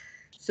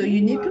 So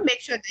you need to make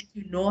sure that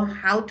you know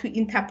how to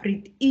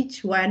interpret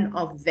each one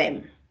of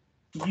them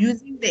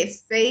using the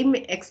same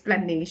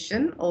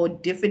explanation or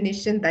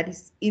definition that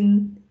is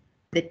in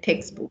the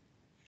textbook.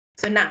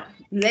 So now,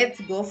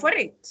 let's go for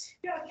it.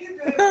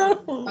 I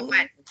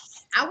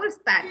will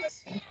start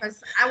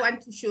because I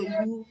want to show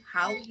you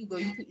how you're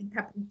going to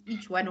interpret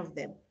each one of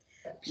them.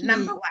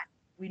 Number 1,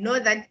 we know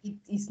that it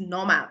is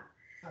normal.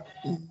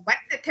 What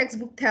the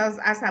textbook tells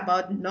us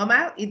about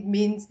normal, it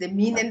means the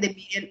mean and the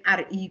median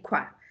are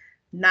equal.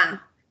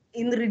 Now,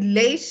 in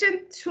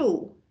relation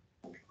to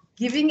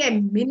giving a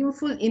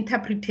meaningful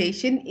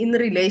interpretation in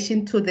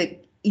relation to the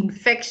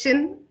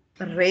infection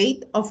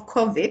rate of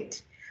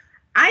COVID,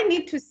 I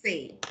need to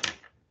say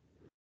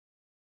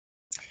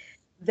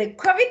the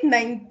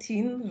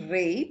COVID-19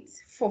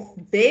 rates for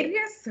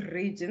various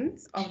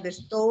regions of the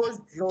stores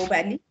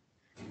globally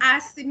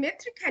are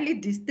symmetrically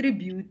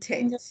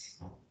distributed,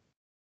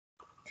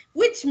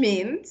 which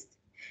means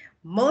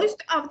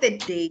most of the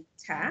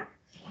data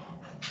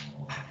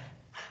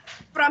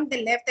from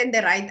the left and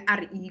the right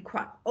are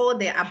equal, or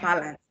they are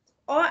balanced.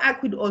 Or I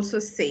could also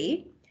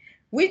say,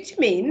 which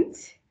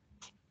means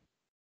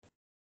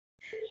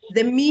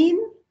the mean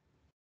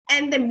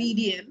and the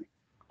median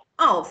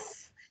of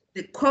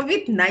the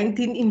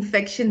COVID-19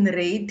 infection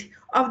rate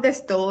of the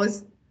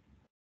stores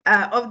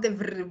of the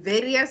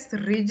various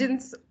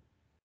regions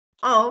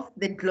of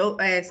the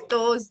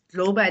stores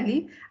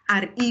globally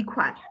are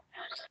equal.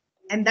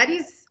 And that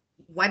is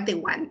what they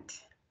want.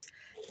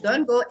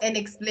 Don't go and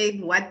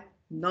explain what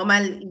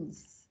normal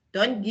is.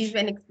 Don't give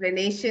an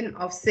explanation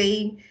of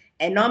saying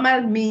a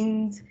normal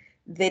means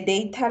the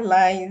data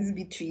lies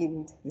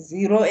between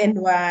 0 and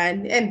 1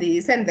 and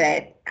this and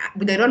that.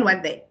 They don't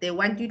want that. They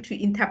want you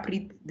to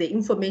interpret the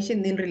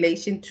information in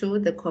relation to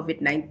the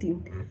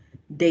COVID-19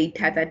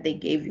 data that they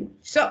gave you.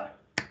 So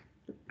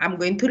I'm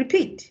going to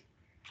repeat.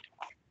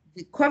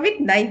 The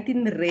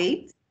COVID-19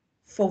 rates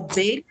for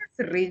various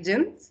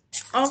regions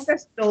of the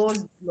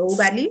stores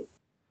globally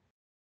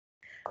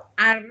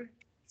are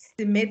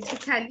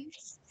symmetrically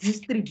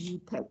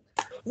distributed,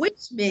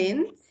 which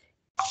means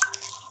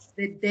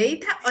the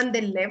data on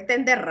the left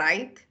and the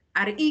right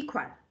are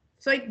equal.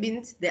 So it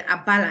means they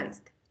are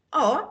balanced.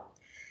 Or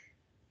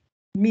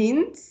it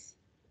means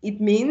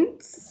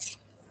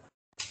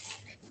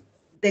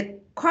the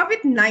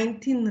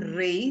COVID-19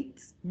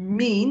 rates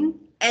mean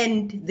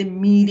and the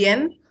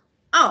median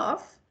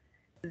of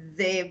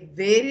the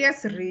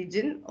various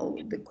region, or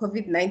the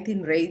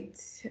COVID-19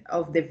 rates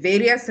of the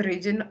various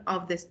region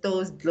of the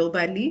stores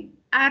globally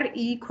are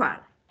equal.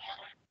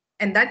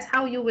 And that's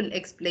how you will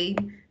explain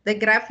the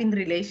graph in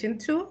relation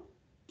to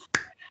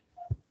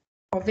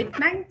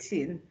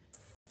COVID-19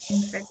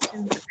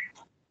 infection.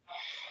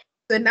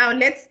 So now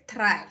let's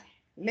try.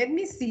 Let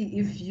me see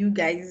if you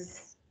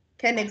guys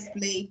can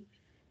explain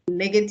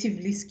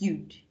negatively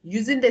skewed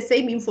using the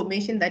same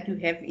information that you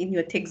have in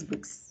your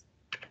textbooks.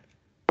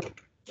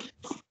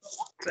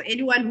 So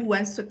anyone who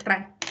wants to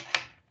try.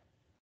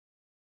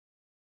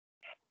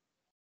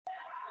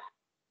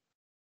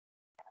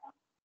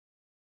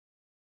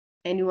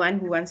 Anyone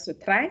who wants to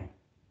try?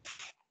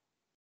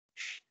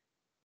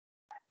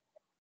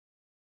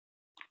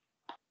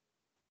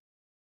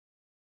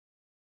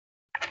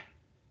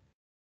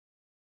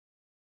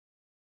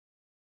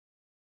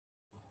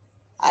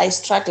 I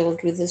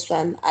struggled with this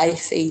one. I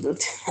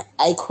failed.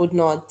 I could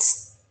not.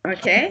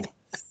 Okay.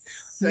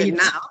 So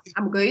now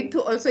I'm going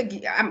to also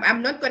give,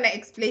 I'm not going to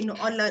explain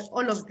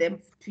all of them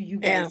to you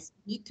guys.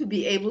 You need to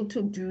be able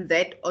to do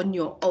that on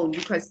your own,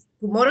 because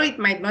tomorrow it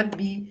might not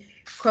be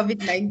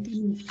COVID-19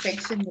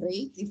 infection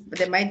rate.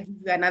 They might give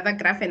you another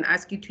graph and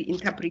ask you to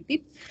interpret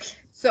it.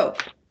 So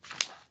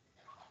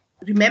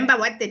remember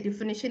what the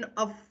definition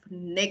of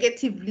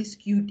negatively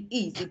skewed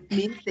is. It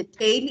means the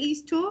tail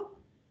is to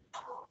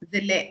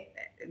the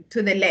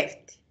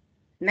left.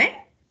 Né?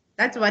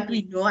 That's what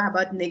we know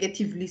about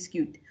negatively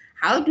skewed.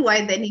 How do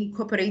I then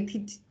incorporate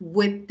it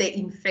with the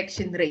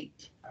infection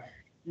rate?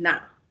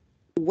 Now,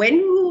 when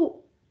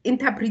you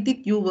interpret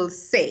it, you will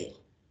say,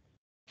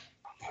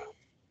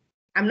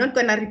 I'm not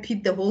going to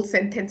repeat the whole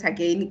sentence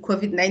again,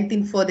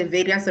 COVID-19 for the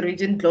various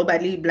regions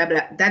globally, blah,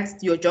 blah.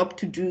 That's your job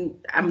to do.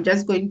 I'm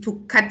just going to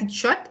cut it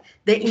short.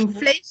 The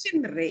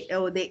inflation rate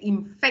or the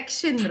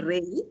infection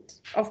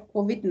rate of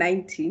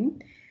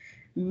COVID-19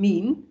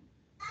 mean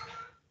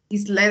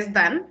is less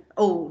than,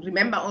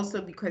 remember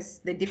also because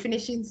the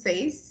definition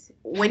says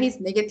when it's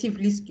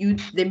negatively skewed,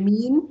 the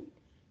mean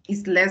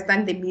is less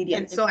than the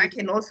median. So I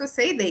can also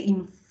say the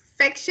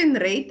infection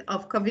rate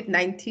of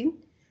COVID-19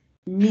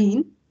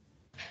 mean,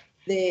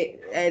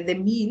 the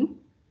mean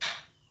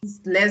is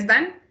less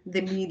than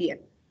the median.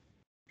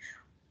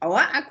 Or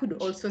I could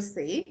also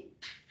say,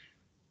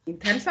 in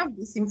terms of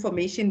this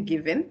information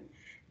given,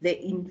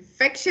 the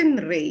infection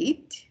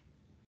rate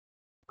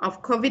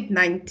of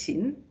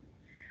COVID-19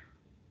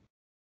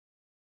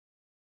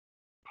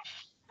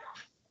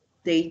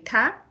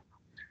 data,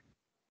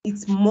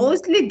 it's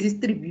mostly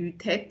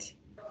distributed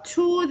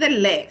to the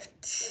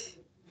left,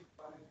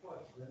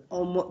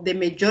 or the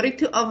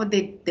majority of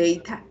the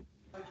data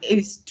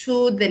is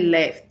to the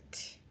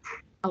left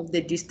of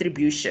the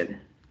distribution.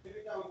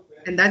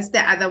 And that's the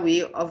other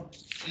way of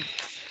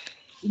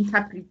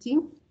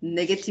interpreting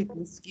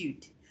negatively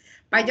skewed.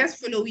 By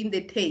just following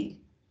the tail,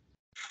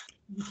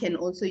 you can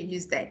also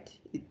use that.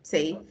 It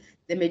say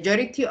the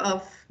majority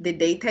of the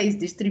data is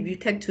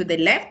distributed to the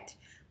left,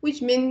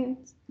 which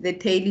means the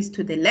tail is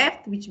to the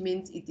left, which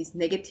means it is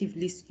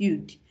negatively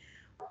skewed.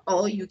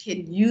 Or you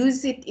can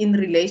use it in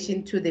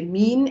relation to the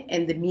mean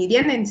and the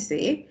median and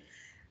say,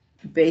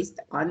 based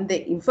on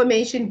the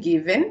information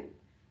given,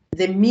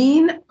 the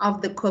mean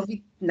of the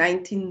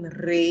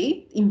COVID-19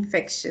 rate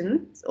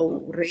infections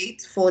or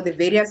rates for the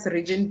various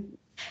regions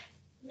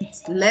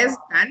is less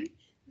than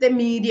the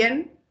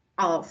median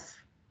of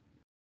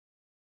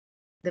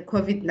the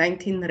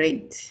COVID-19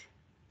 rate,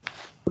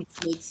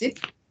 which makes it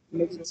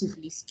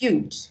negatively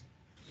skewed.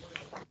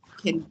 You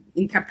can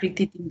interpret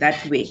it in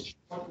that way.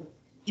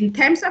 In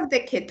terms of the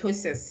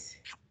ketosis,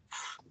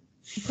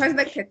 because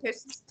the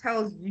ketosis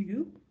tells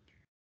you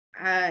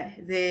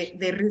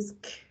the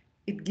risk,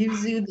 it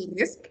gives you the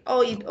risk,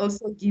 or it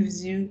also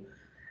gives you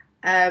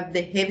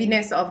the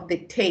heaviness of the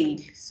tail.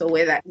 So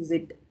whether is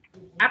it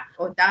up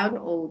or down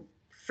or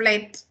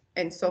flat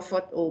and so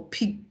forth, or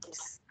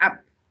peaks up.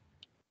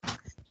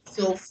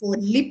 So for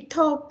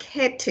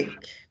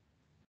liptoketic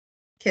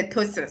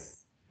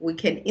ketosis, we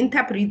can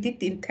interpret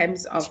it in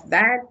terms of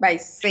that by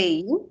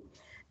saying,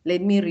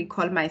 let me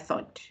recall my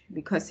thought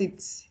because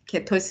it's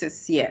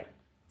ketosis here.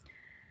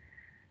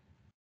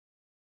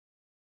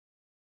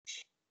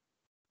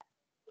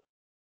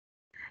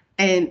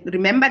 And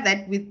remember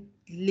that with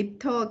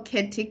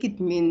liptoketic, it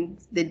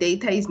means the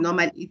data is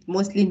normal, it's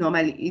mostly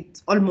normal,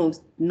 it's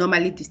almost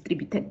normally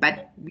distributed.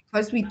 But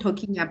because we're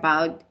talking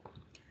about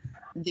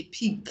the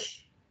peak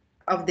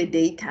of the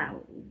data,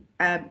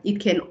 it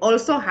can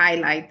also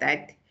highlight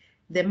that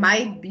there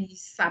might be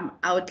some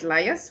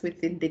outliers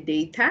within the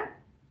data.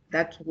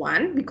 That's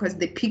one, because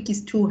the peak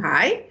is too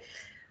high.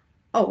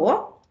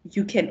 Or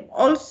you can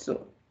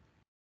also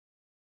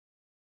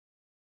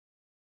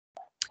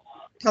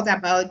talk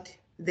about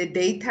the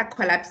data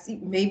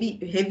collapsing, maybe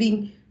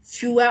having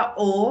fewer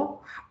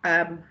or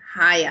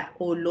higher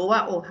or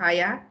lower or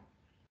higher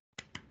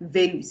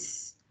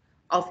values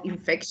of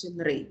infection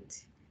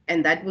rate,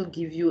 and that will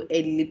give you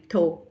a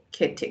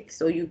liptoketic.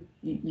 So you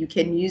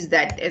can use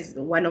that as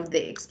one of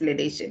the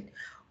explanation.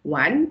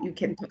 One, you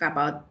can talk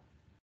about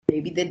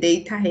maybe the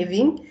data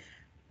having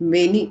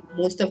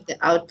most of the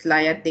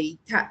outlier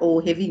data,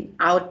 or having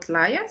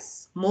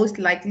outliers, most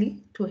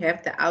likely to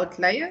have the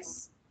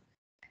outliers,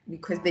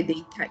 because the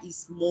data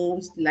is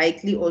most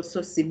likely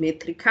also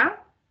symmetrical.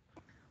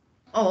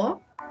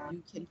 Or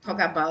you can talk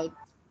about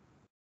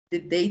the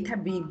data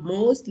being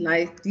most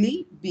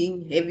likely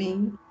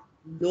having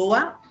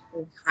lower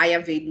or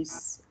higher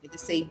values at the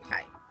same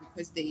time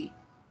because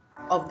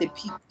of the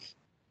peak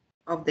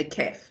of the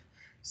curve.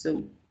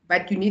 So,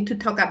 but you need to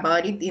talk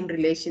about it in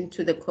relation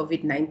to the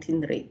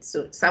COVID-19 rate.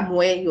 So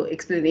somewhere your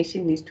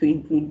explanation needs to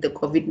include the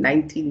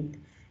COVID-19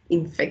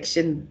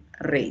 infection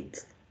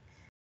rate.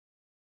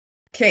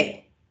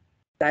 Okay,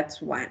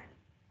 that's one.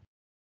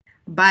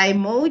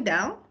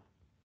 Bimodal.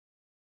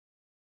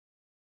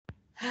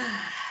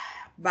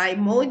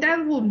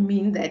 Bimodal will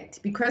mean that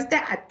because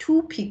there are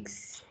two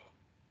peaks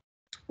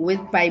with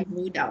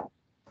bimodal,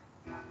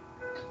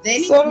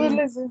 then Sorry, it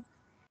means, Lizzie.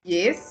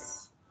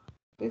 yes.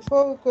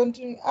 Before we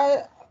continue,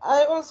 I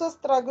also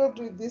struggled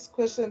with this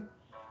question,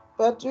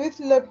 but with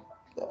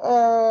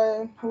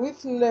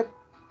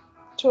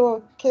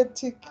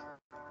leptoketic,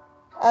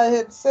 I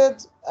had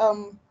said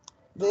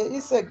there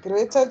is a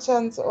greater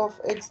chance of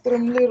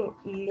extremely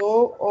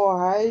low or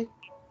high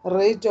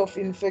rate of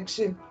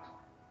infection.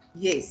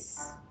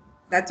 Yes,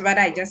 that's what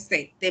I just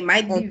said. There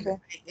might be Okay.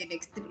 an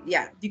extreme,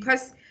 yeah,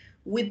 because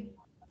with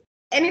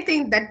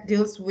anything that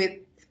deals with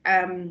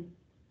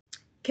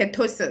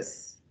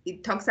ketosis,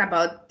 it talks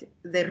about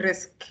the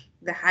risk,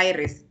 the high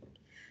risk.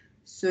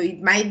 So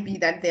it might be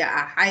that there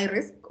are high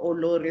risk or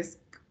low risk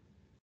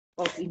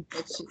of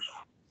infection.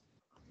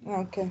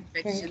 Okay,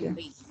 thank you.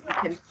 Rates. You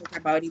can talk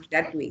about it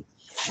that way.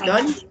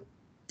 Don't.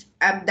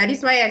 That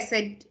is why I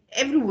said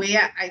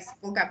everywhere I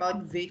spoke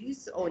about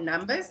values or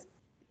numbers,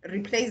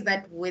 replace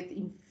that with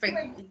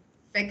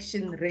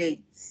infection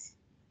rates.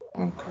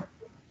 Okay.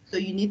 So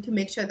you need to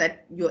make sure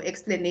that your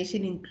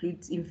explanation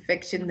includes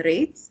infection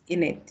rates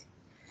in it.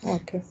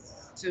 Okay.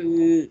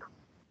 So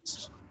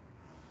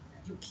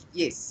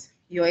yes,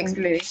 your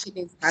explanation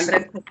is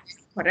 100%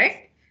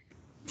 correct.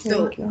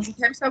 So in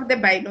terms of the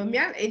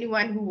binomial,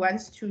 anyone who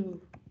wants to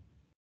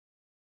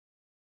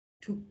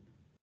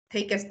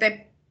take a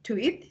step to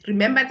it,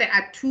 remember there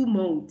are two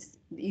modes.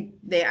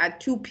 There are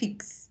two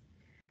peaks.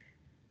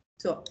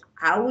 So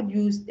how would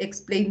you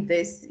explain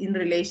this in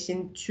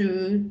relation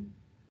to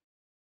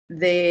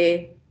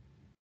the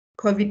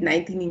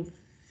COVID-19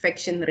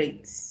 infection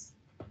rates?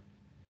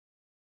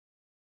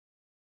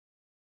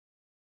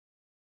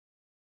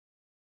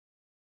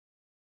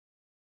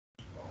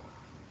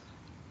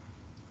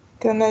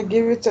 Can I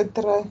give it a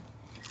try?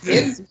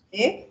 Yes,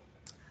 okay.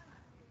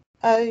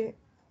 I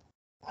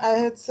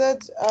had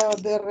said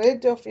the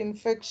rate of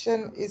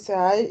infection is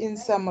high in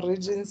some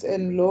regions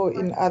and low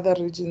in other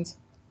regions.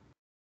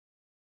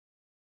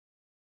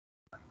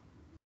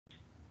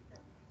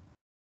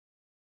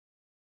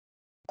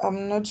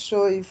 I'm not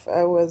sure if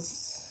I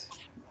was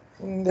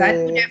in That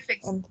would the...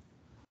 affect,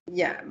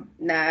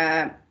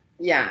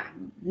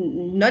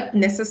 not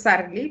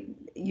necessarily.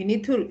 You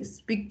need to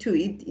speak to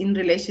it in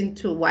relation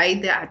to why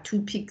there are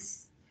two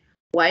peaks.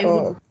 Why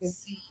would you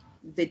see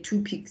the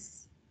two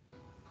peaks?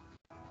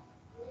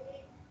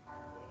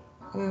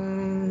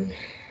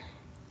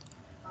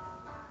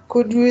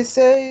 Could we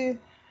say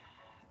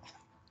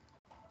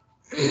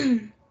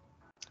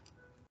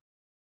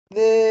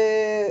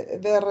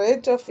the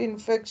rate of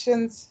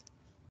infections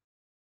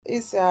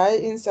is high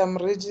in some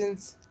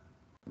regions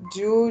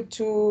due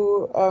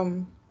to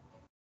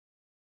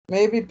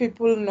maybe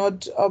people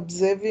not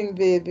observing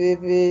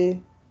the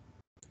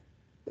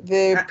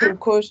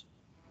precaution?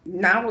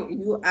 Now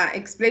you are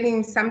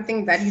explaining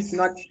something that is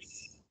not,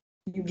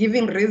 you're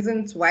giving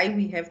reasons why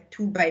we have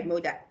two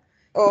bimodal.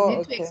 You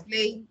need to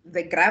explain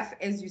the graph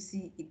as you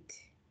see it.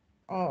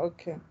 Oh,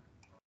 okay.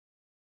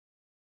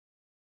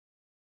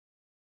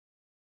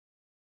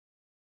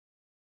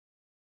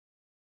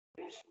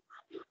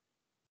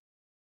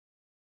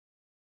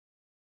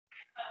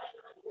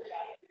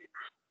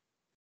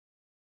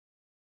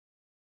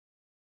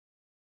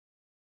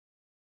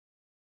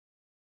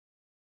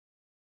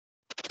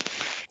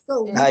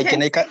 So we Hi,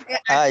 can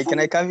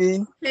I come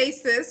in?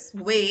 Places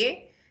where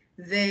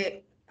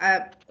the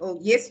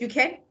yes, you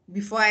can.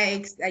 Before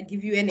I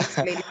give you an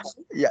explanation.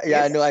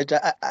 No,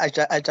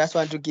 I just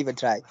want to give a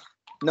try.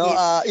 No,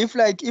 yes.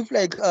 if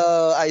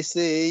I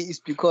say it's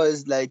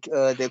because like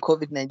the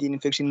COVID-19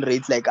 infection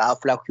rates like are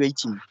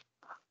fluctuating.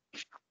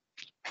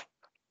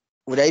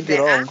 Would I be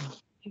wrong?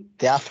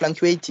 They are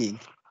fluctuating.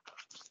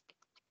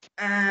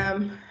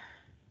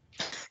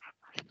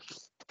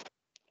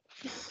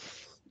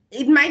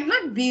 It might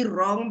not be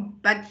wrong,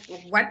 but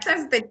what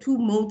does the two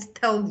modes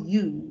tell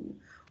you?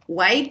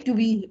 Why do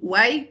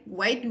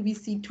we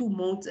see two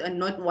modes and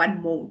not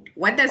one mode?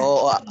 What does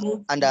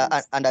under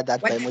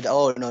that bimodal?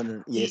 Oh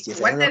no. Yes.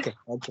 What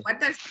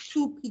does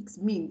two peaks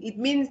mean? It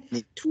means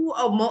two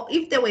or more.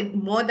 If there were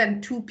more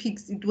than two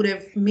peaks, it would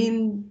have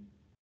mean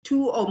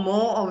two or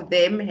more of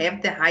them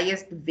have the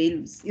highest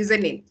values,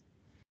 isn't it?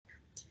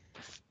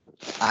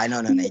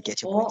 No, I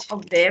get you. All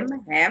of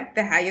them have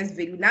the highest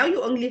value. Now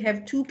you only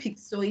have two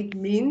peaks, so it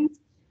means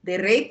the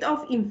rate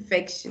of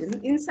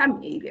infection in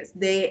some areas,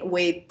 there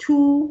were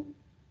two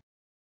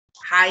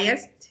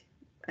highest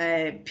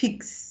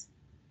peaks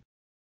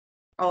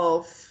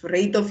of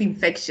rate of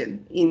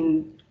infection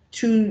in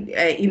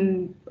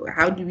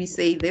how do we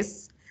say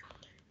this?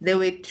 There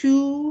were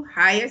two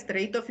highest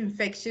rate of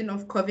infection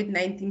of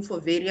COVID-19 for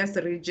various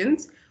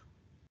regions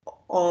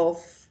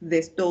of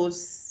the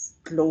stores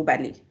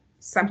globally.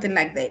 Something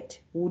like that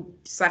would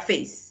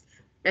suffice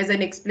as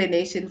an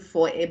explanation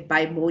for a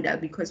bimodal,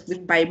 because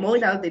with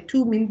bimodal, the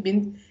two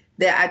means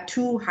there are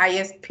two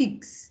highest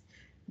peaks.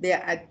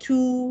 There are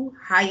two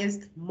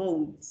highest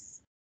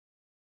modes.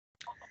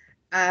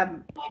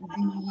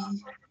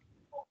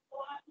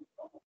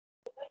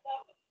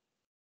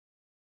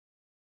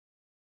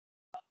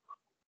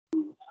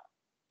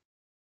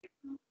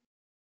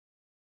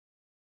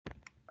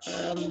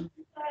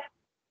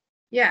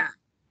 Yeah,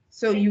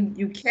 so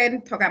you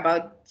can talk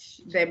about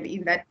them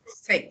in that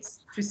sense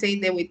to say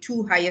there were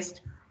two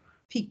highest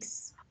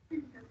peaks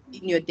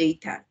in your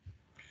data.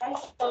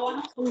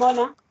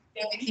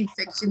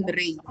 Infection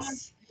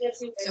rates.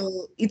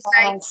 So it's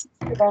like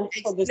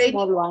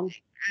explaining.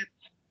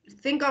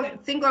 Think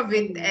of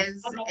it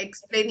as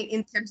explaining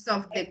in terms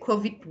of the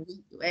COVID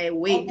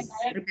waves.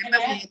 Remember,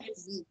 we had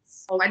waves.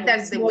 What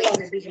does the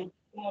wave mean?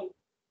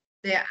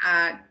 There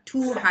are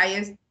two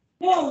highest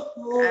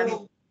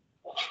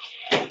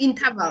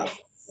intervals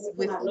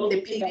within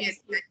the period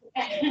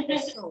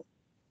that so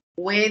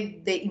where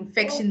the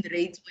infection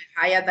rates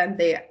were higher than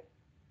the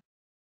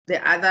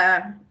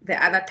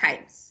other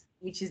times.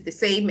 which is the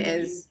same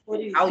as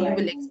how you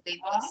will explain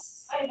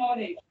this.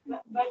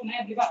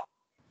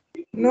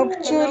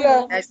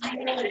 Noctula.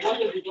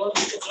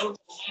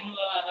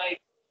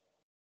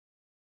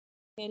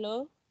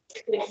 Hello.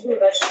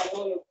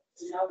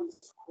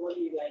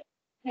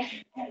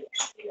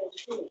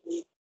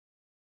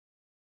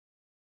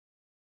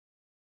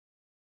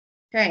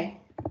 Okay,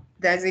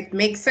 does it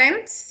make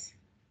sense?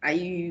 Are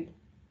you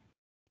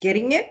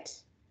getting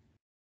it?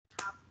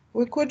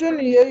 We couldn't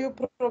hear you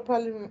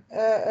properly,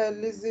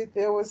 Lizzie.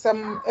 There were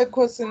some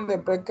echoes in the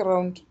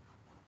background.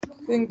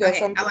 I think there are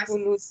some people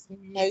whose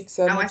mics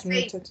are not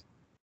muted.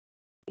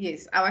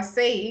 Yes, I was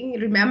saying,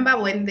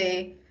 remember when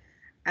they,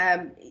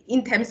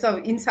 in terms of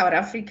in South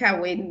Africa,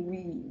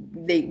 when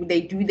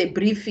they do the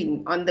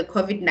briefing on the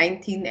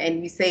COVID-19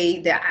 and we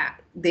say there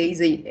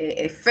is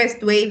a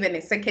first wave and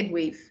a second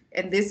wave,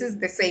 and this is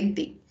the same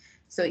thing.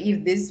 So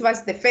if this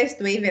was the first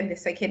wave and the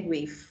second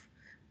wave,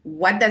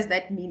 what does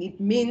that mean? It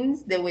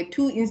means there were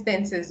two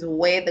instances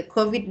where the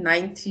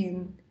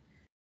COVID-19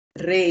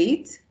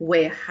 rates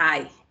were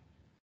high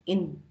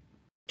in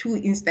two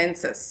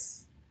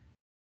instances.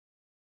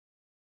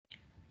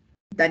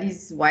 That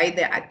is why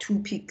there are two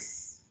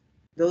peaks.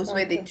 Those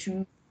were the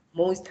two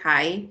most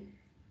high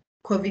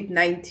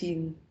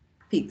COVID-19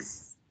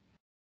 peaks.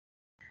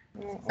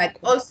 But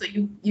also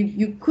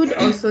you could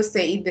also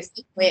say it the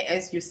same way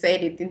as you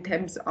said it in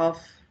terms of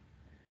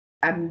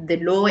the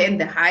low and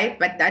the high,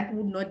 but that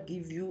would not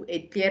give you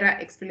a clearer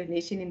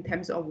explanation in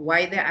terms of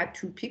why there are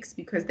two peaks,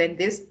 because then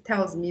this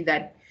tells me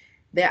that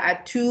there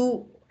are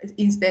two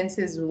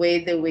instances where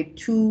there were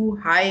too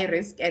high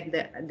risk and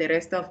the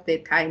rest of the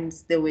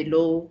times there were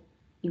low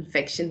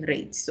infection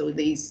rates. So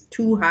there is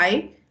too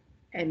high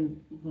and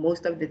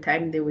most of the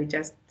time they were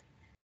just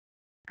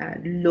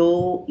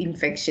low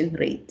infection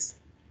rates.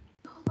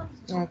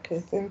 Okay,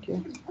 thank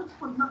you.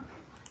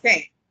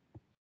 Okay.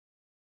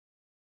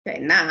 Okay,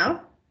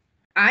 now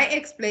I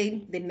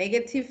explained the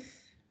negative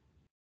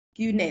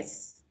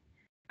skewness.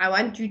 I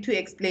want you to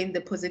explain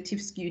the positive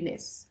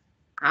skewness.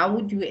 How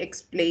would you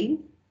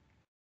explain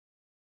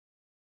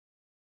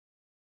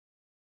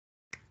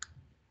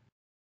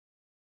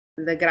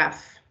the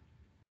graph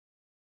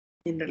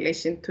in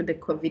relation to the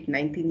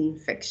COVID-19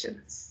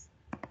 infections?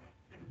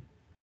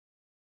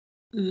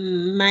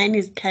 Mine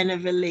is kind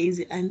of a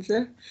lazy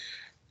answer.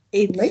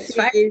 It That's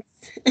says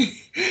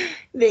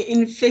the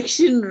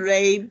infection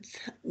rate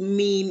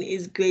mean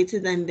is greater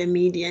than the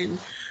median.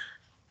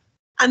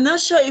 I'm not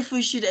sure if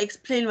we should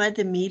explain what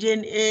the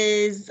median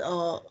is,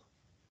 or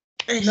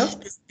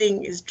this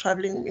thing is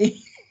troubling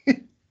me.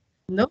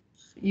 No,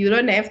 you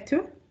don't have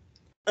to.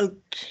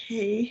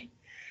 Okay.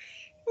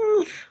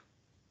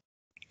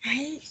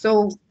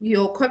 So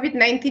your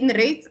COVID-19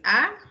 rates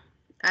are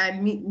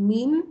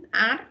mean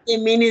are? The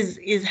mean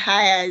is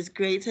higher, is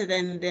greater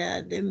than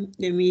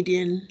the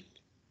median.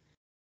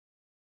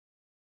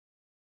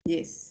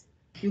 Yes,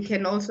 you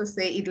can also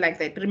say it like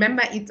that.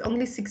 Remember, it's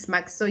only 6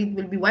 marks, so it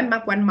will be 1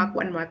 mark, 1 mark,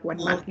 1 mark, 1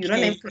 mark. You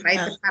don't have to write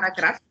a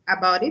paragraph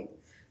about it.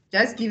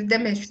 Just give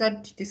them a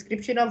short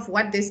description of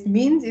what this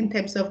means in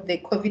terms of the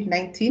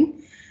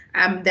COVID-19.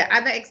 The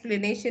other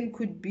explanation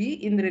could be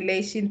in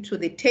relation to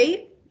the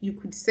tail. You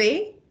could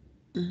say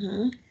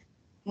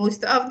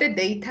most of the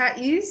data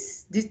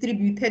is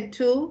distributed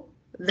to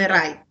the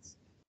right.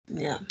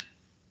 Yeah.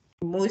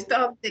 Most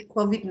of the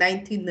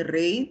COVID-19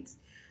 rates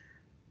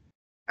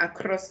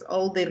across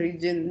all the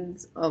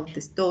regions of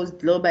the stores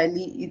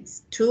globally,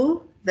 it's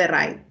to the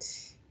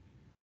right,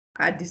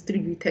 are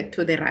distributed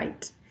to the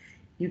right.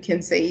 You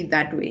can say it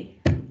that way.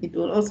 It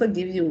will also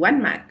give you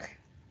 1 mark.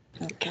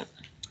 Okay.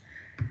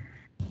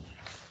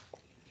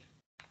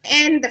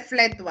 And the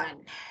flat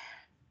one.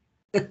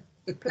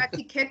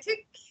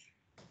 Platykatic.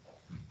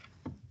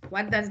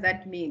 What does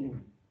that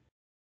mean?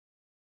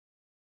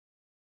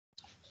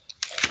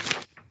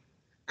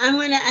 I'm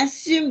going to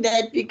assume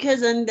that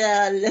because on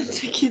the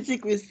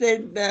left we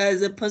said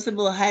there's a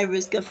possible high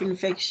risk of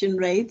infection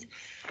rate.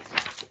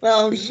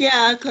 Well,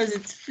 here, because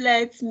it's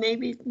flat,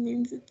 maybe it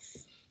means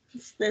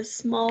it's the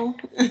small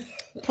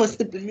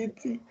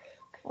possibility,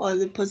 or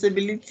the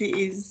possibility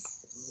is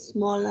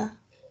smaller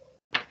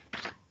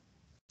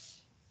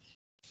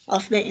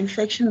of the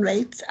infection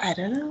rates. I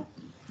don't know.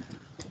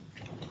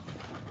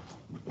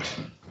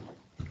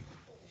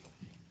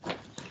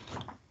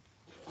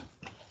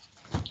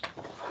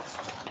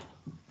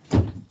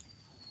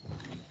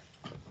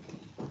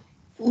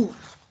 Ooh.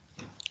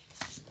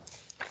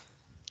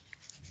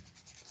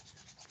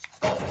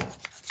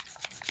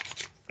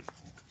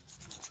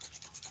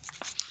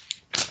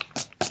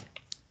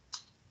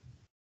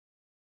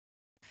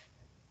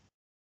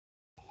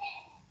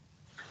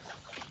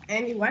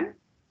 Anyone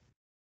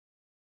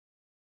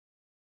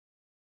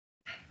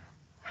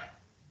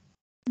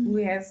who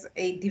has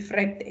a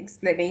different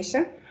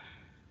explanation?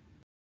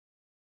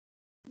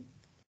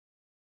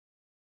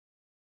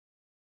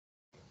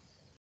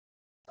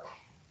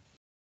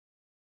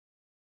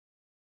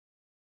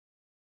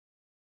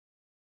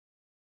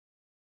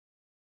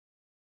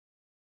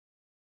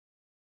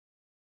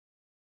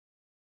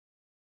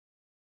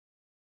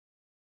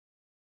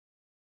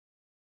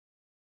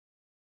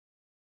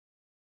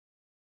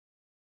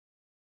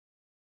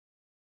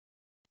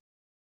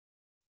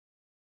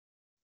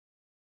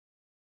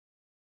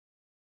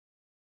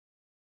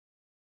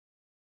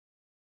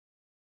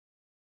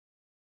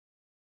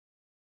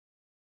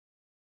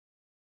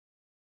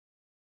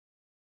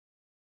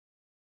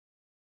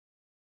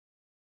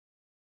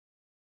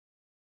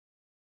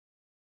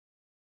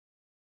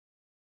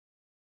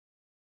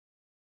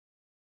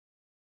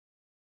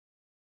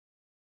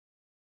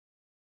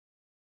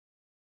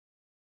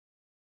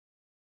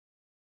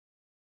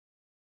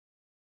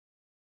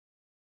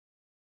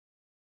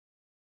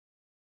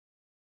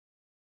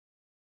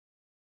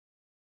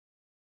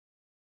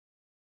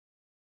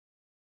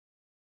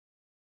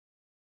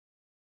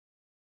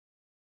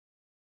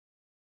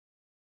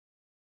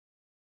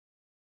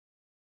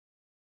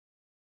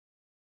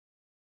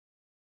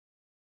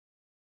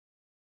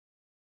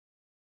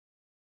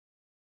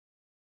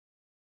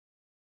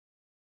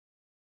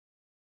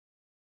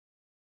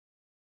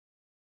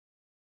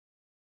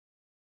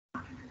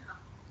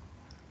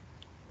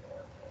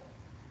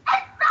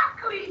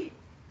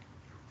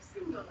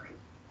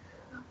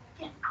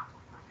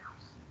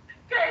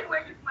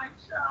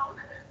 So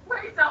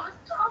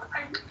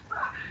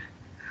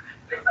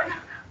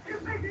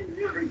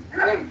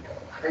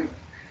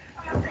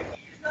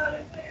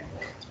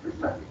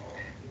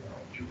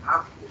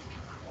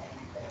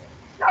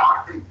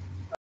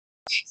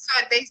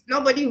there's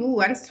nobody who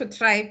wants to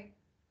try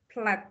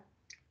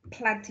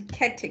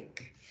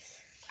platicatic.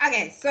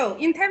 Okay, so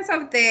in terms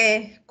of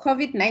the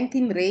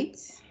COVID-19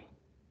 rates,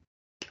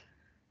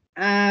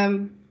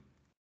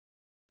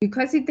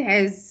 because it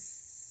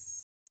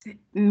has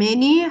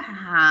many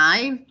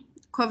high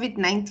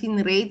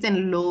COVID-19 rates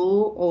and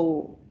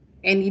low,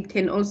 and it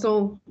can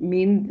also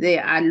mean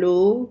there are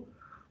low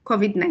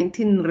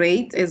COVID-19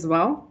 rates as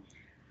well.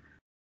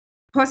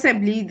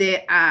 Possibly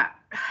there are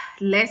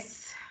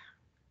less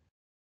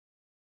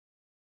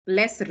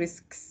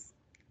risks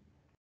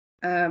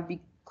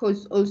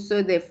because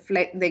also the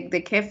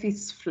curve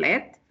is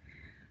flat.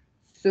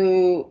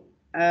 So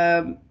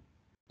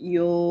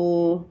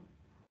your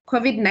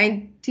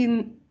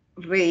COVID-19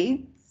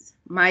 rates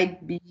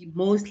might be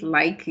most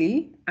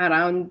likely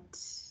around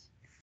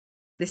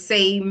the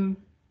same,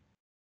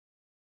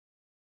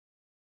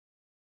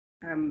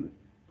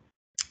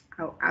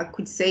 I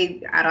could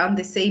say around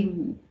the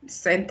same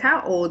center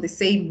or the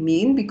same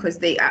mean, because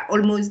they are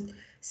almost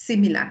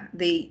similar.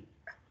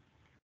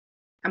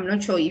 I'm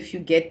not sure if you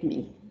get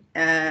me.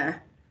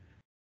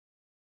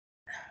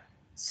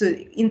 So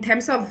in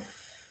terms of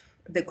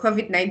the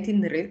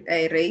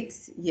COVID-19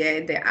 rates, yeah,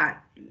 there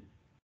are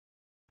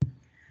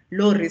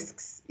low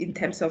risks in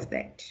terms of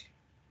that.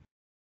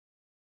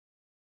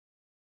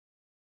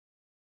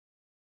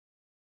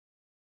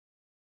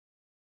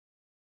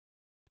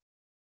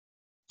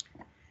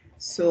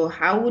 So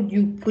how would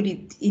you put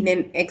it in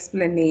an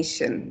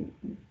explanation?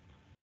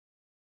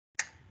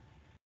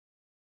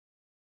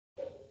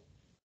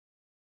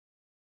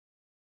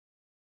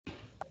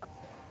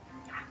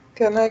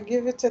 Can I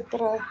give it a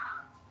try?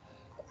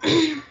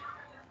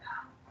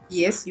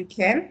 Yes, you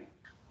can.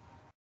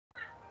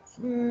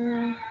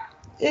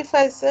 If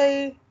I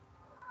say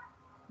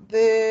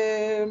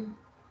the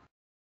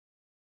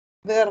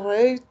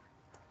rate,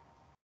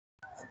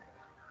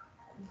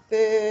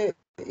 the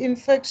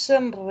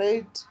infection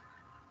rate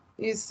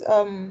is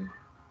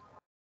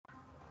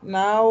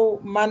now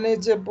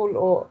manageable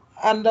or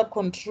under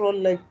control,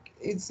 like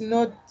it's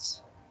not,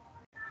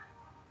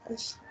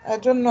 I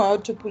don't know how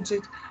to put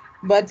it,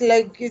 but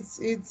like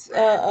it's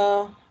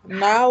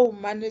now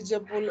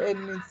manageable,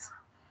 and it's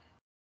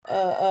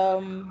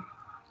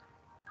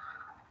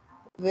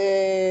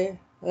the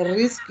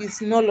risk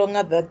is no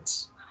longer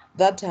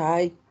that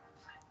high,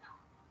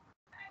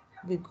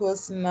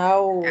 because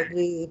now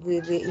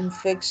the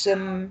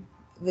infection,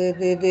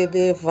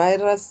 the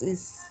virus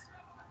is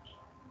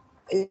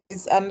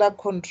under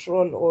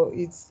control, or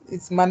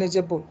it's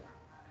manageable.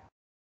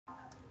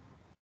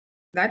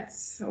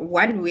 That's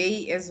one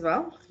way as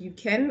well. You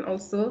can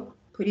also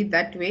put it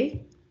that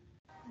way.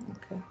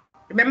 Okay.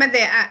 Remember,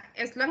 there are,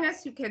 as long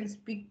as you can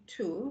speak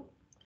to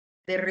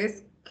the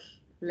risk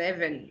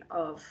level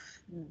of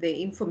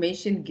the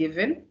information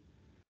given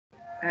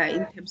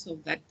in terms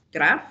of that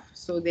graph,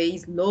 so there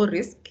is low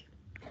risk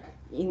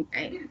in,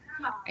 and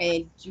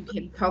you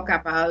can talk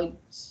about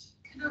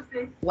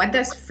what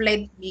does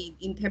flat mean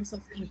in terms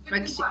of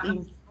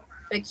infection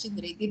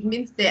rate. It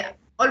means they're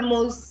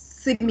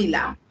almost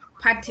similar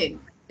pattern.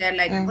 They're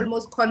like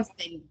almost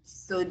constant.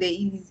 So there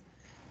is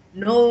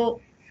no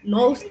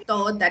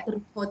store that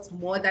reports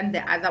more than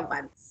the other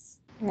ones.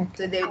 Okay.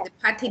 So the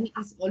pattern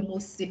is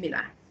almost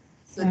similar.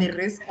 So the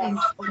risk is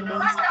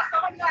almost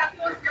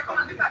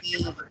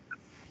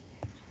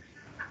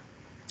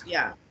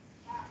yeah.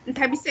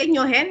 Ntabiseng,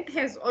 your hand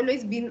has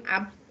always been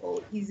up,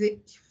 or is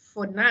it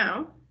for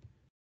now?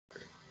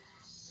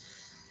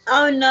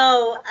 Oh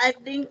no, I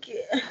think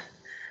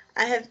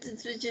I have to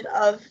switch it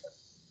off.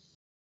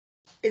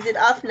 Is it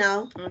off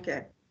now?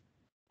 Okay.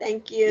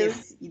 Thank you.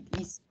 Yes, it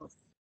is off.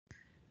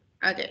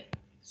 Okay,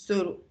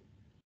 so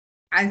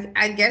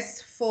I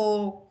guess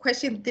for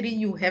question 3,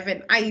 you have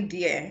an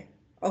idea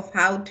of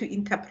how to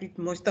interpret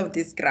most of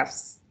these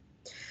graphs.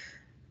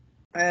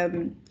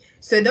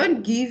 So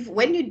don't give,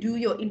 when you do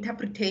your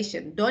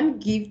interpretation, don't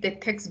give the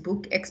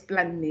textbook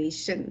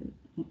explanation.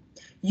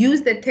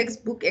 Use the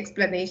textbook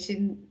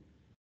explanation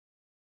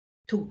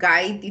to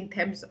guide in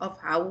terms of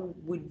how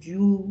would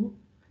you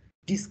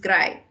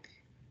describe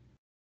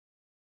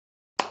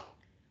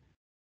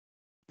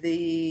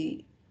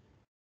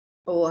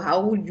or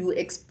how would you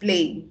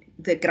explain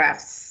the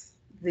graphs,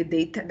 the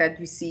data that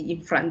you see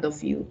in front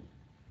of you.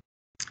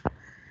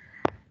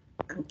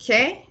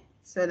 Okay,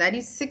 so that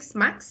is 6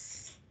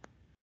 marks.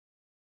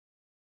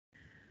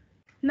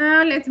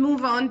 Now let's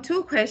move on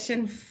to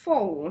question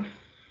 4.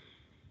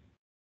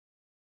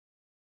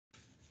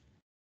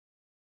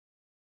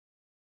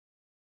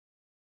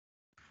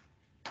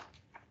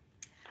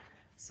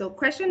 So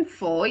question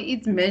 4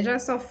 is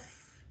measures of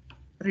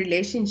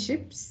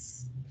relationships.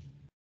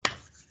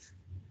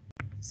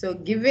 So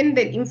given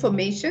the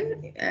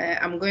information,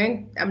 I'm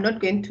not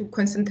going to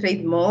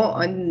concentrate more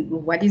on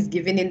what is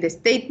given in the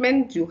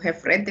statement. You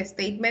have read the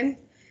statement.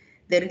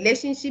 The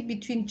relationship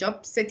between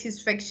job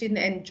satisfaction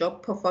and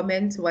job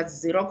performance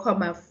was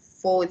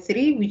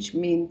 0.43, which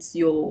means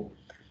your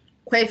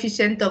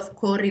coefficient of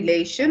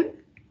correlation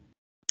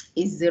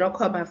is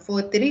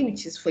 0.43,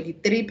 which is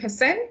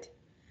 43%.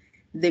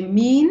 The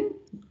mean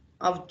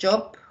of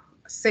job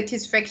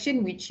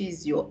satisfaction, which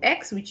is your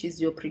X, which is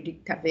your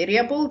predictor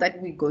variable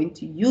that we're going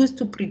to use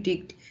to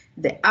predict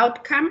the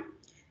outcome,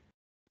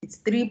 it's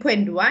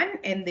 3.1,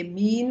 and the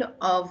mean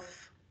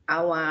of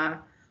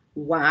our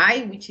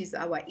Y, which is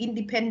our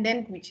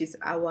independent, which is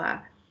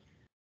our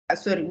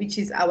which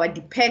is our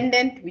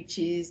dependent, which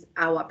is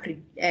our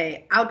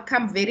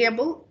outcome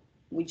variable,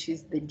 which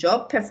is the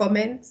job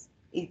performance,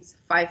 it's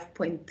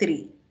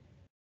 5.3.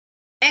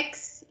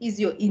 X is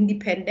your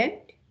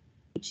independent,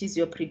 which is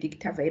your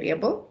predictor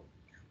variable.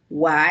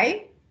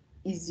 Y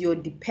is your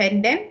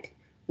dependent,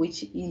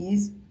 which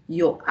is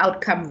your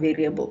outcome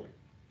variable.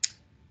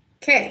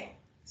 Okay,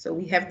 so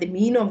we have the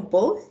mean of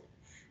both.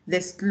 The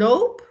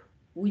slope,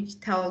 which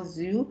tells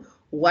you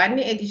one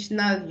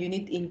additional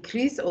unit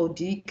increase or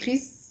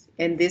decrease,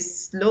 and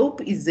this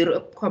slope is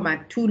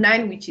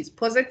 0.29, which is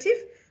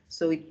positive.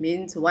 So it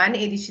means one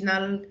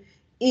additional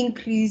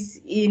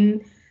increase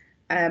in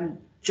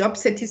job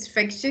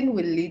satisfaction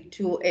will lead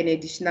to an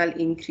additional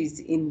increase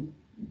in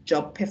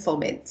job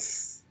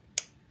performance.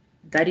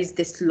 That is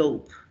the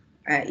slope.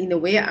 In a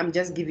way, I'm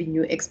just giving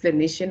you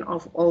explanation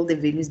of all the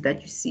values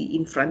that you see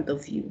in front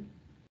of you.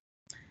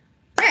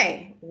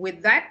 Okay,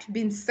 with that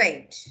being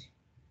said,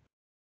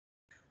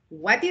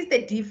 what is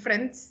the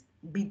difference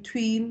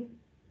between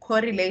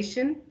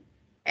correlation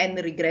and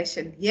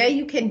regression? Here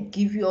you can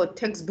give your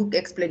textbook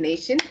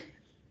explanation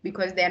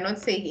because they are not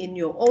saying in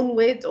your own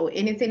words or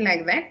anything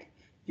like that.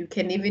 You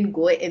can even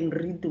go and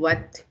read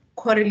what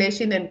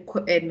correlation and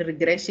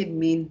regression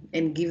mean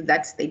and give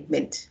that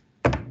statement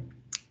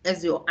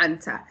as your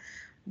answer.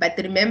 But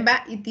remember,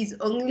 it is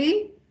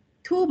only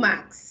 2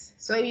 marks.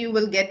 So you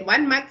will get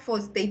 1 mark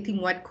for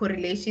stating what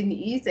correlation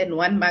is and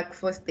 1 mark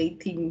for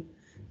stating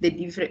the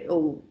different,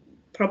 or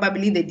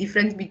probably the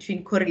difference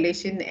between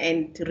correlation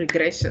and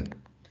regression,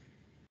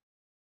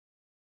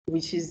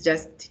 which is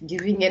just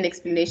giving an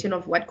explanation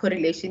of what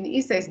correlation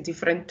is as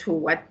different to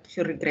what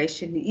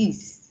regression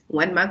is.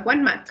 1 mark,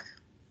 1 mark.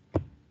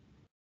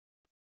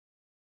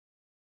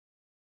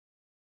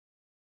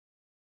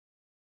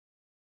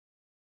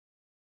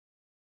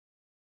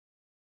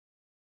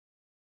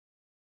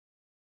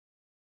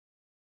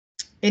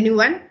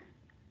 Anyone?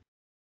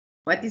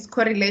 What is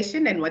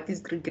correlation and what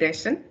is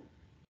regression?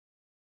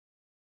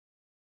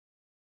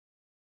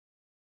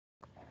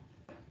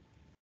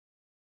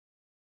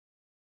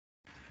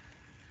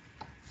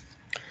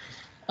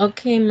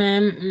 Okay,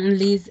 ma'am,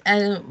 Liz,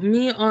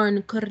 me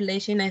on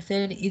correlation, I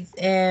said it's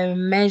a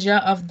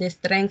measure of the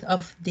strength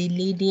of the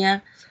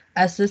linear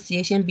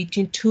association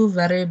between two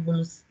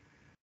variables.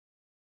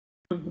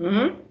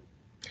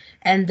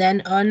 And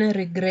then on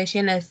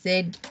regression, I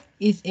said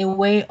it's a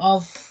way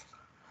of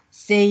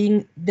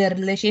saying the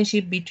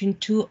relationship between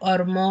two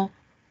or more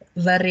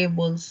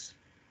variables.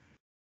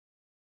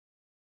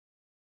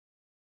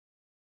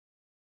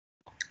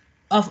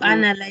 Of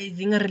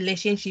analyzing a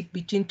relationship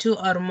between two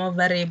or more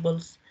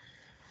variables.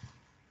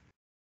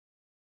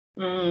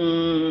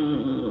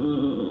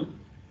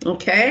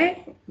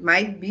 Okay,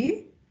 might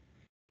be.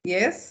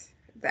 Yes,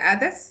 the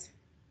others?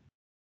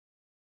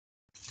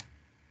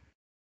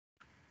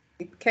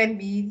 It can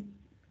be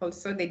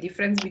also the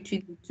difference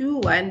between the two.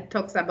 One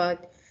talks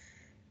about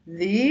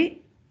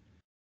the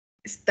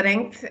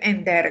strength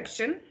and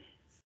direction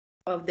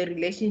of the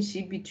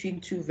relationship between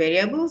two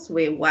variables,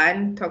 where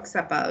one talks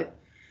about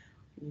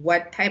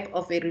what type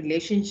of a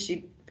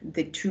relationship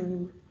the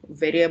two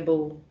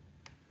variable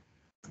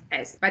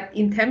has. But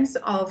in terms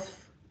of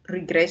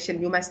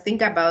regression, you must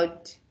think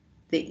about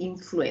the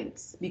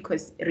influence,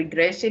 because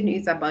regression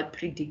is about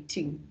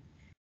predicting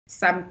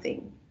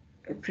something,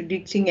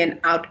 predicting an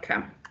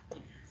outcome,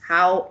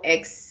 how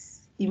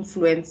X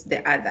influenced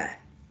the other.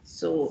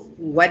 So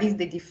what is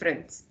the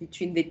difference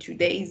between the two?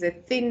 There is a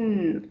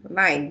thin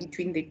line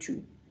between the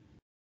two.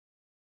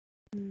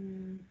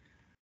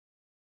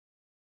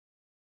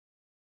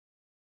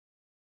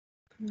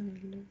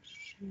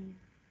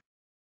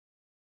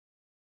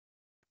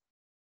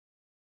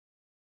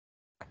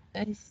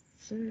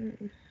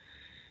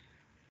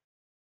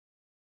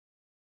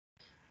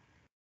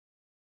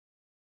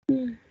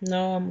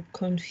 No, I'm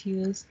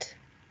confused.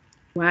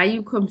 Why are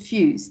you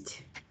confused?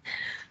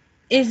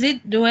 Is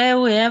it where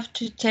we have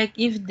to check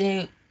if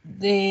the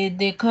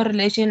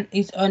correlation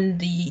is on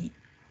the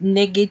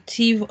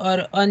negative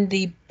or on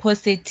the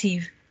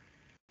positive?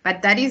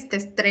 But that is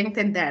the strength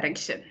and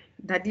direction.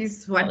 That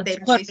is what the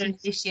correlation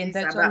is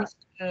that's about.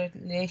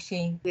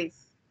 Correlation.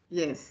 Yes,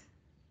 yes.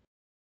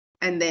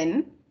 And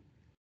then,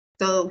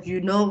 so you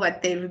know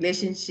what the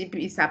relationship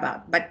is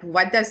about. But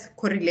what does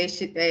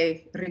correlation,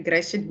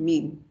 regression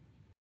mean?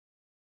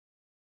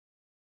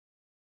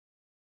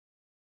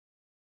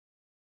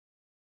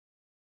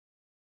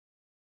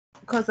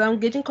 Because I'm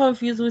getting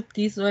confused with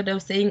this word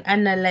of saying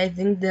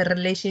analyzing the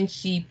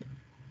relationship.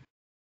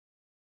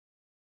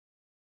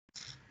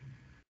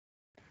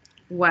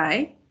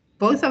 Why?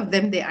 Both of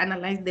them, they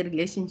analyze the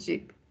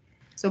relationship.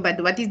 So,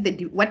 but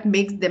what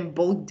makes them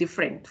both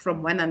different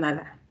from one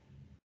another?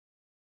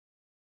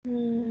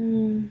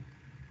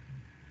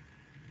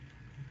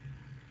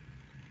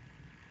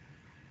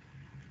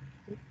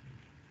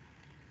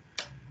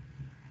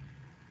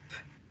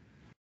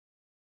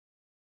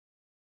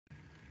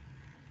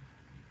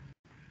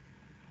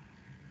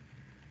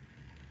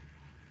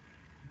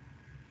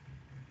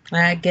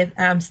 I guess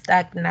I'm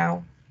stuck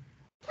now.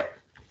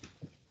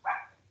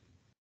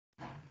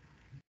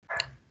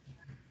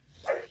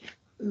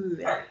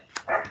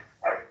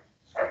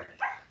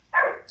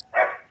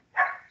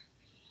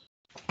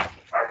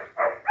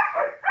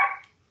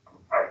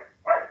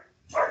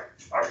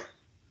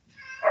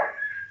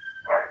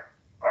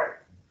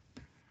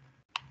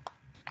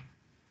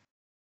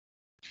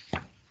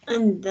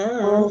 And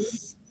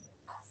thus,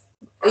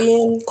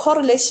 in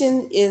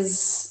correlation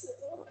is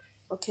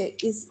okay.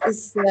 Is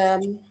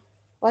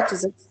what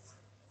is it?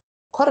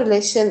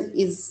 Correlation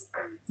is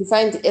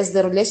defined as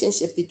the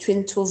relationship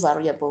between two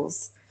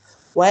variables,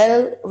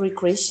 while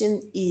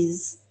regression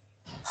is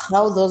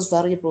how those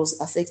variables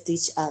affect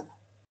each other.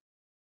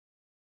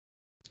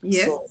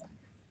 Yes. So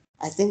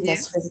I think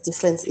that's where the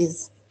difference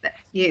is.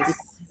 Yes.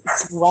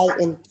 It's Y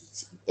and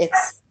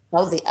X,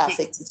 how they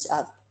affect each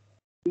other.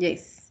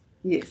 Yes.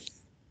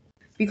 Yes.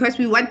 Because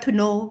we want to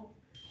know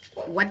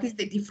what is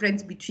the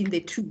difference between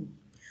the two.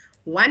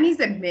 One is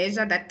a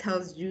measure that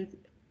tells you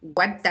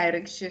what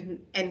direction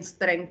and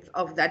strength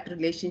of that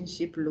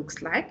relationship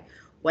looks like,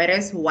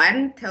 whereas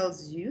one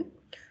tells you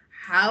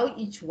how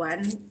each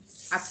one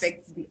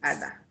affects the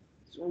other.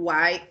 So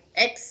why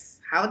X,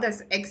 how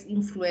does X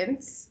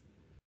influence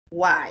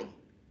Y?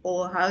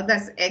 Or how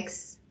does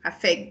X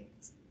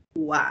affect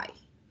Y?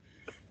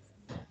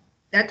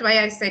 That's why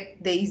I said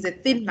there is a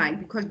thin line,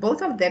 because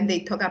both of them, they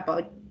talk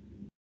about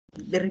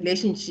the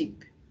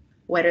relationship,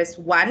 whereas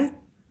one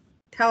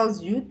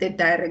tells you the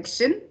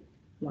direction,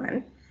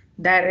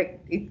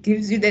 it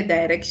gives you the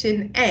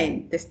direction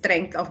and the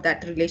strength of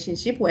that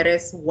relationship,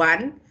 whereas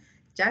one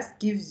just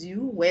gives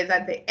you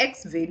whether the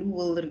X value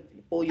will,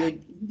 or your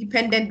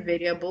independent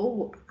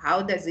variable,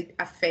 how does it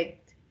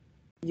affect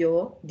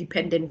your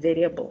dependent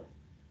variable,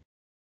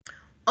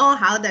 or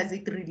how does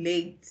it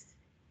relate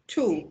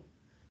to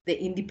the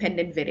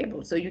independent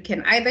variable. So you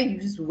can either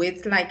use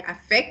words like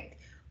affect,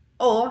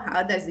 or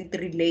how does it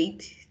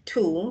relate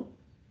to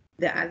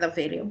the other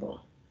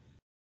variable.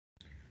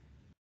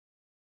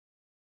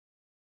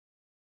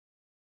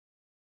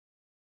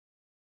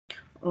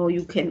 Or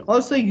you can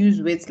also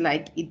use words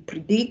like it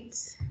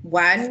predicts.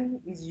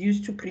 One is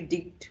used to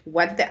predict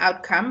what the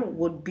outcome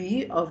would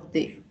be of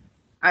the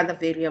other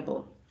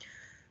variable.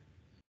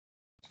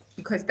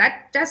 Because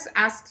that just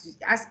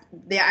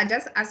they are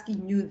just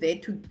asking you there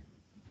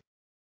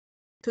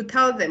to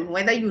tell them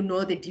whether you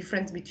know the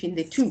difference between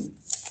the two.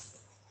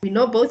 We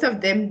know both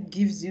of them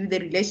gives you the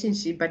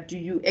relationship, but do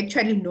you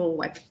actually know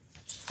what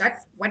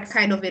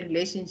kind of a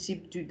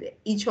relationship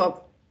each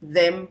of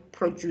them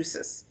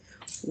produces?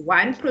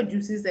 One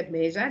produces a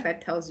measure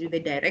that tells you the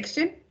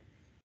direction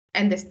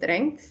and the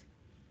strength,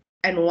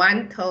 and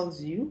one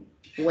tells you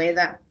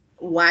whether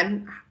how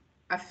one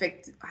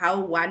affects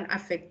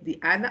the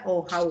other,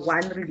 or how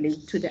one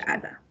relates to the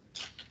other.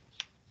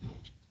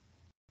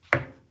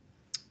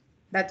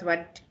 That's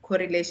what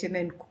correlation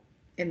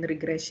and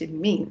regression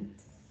mean.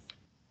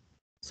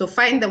 So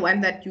find the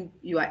one that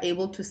you are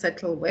able to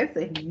settle with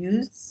and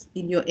use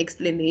in your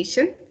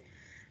explanation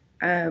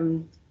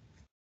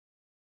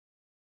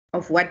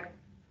of what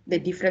the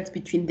difference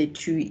between the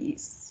two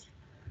is.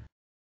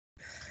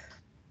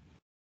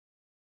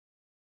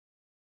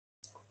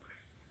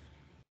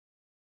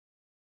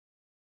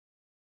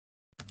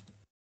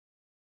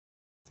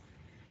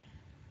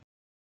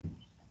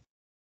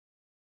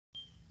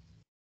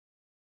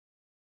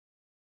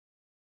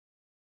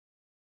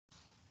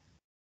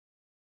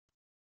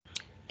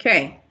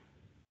 Okay.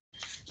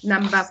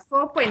 Number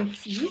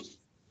 4.2.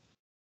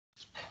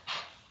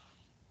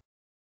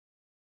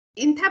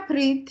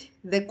 Interpret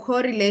the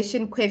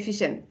correlation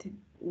coefficient.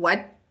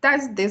 What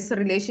does this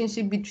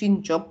relationship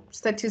between job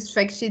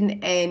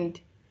satisfaction and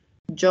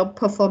job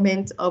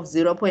performance of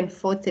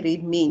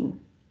 0.43 mean?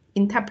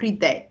 Interpret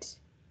that.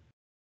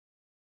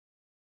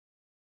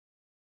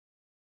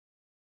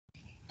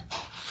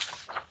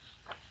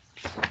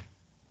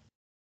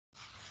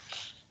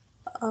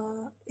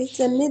 It's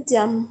a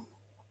medium.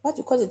 What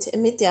do you call it? A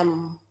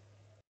medium.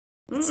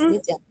 It's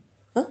medium.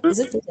 Huh? Is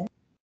it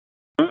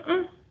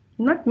medium?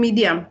 Not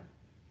medium.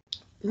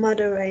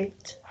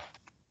 Moderate.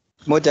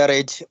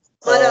 Moderate.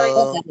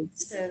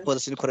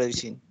 Position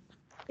correlation.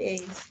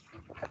 Yes.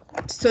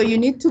 So you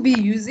need to be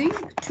using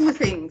two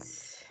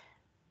things: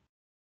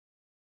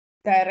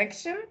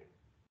 direction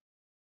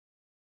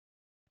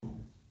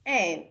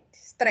and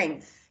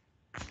strength.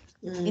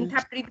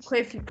 Interpret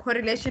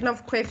correlation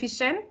of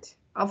coefficient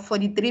of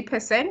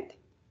 43%.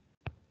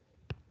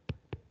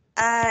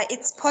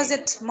 It's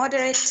positive,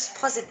 moderate,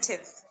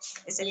 positive.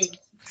 Is it?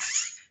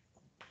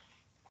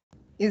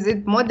 Is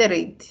it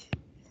moderate?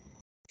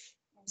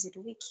 Is it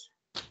weak?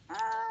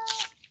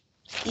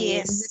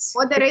 Yes. Is it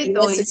moderate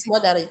or Yes, it's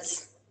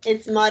moderate.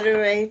 It's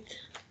moderate.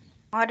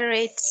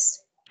 Moderate.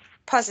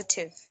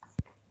 Positive.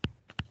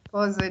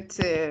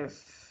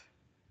 Positive.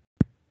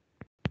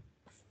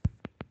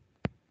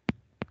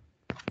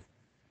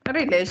 A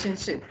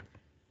relationship.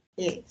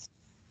 Yes.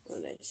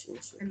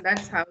 Relationship. And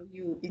that's how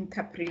you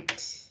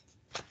interpret.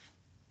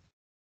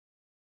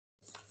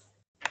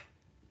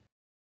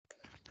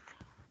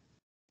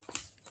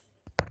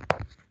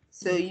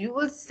 So you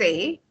will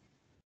say,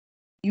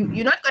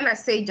 you're not going to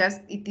say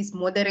just it is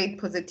moderate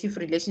positive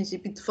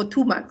relationship. It's for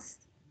 2 marks.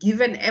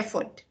 Given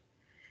effort.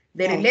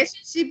 The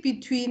relationship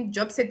between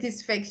job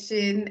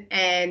satisfaction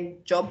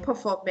and job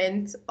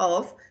performance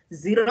of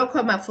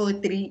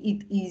 0.43,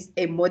 it is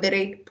a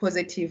moderate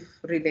positive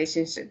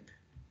relationship.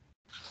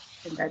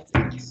 And that's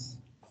it.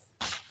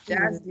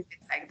 Just leave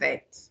it like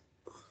that.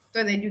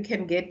 So that you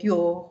can get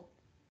your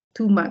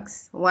 2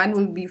 marks. One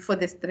will be for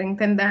the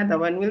strength and the other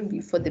one will be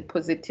for the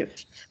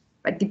positive.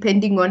 But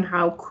depending on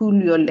how cool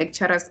your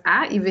lecturers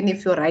are, even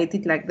if you write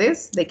it like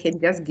this, they can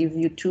just give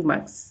you 2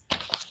 marks.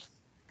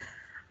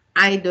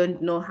 I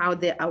don't know how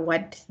they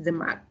award the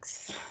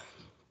marks.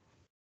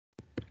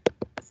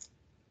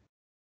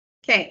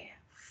 Okay,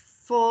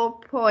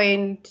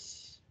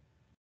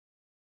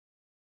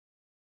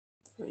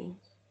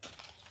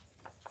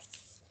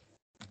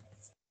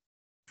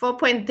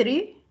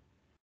 4.3.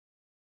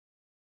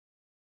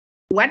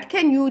 What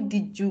can you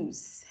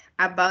deduce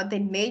about the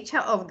nature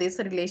of this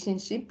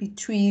relationship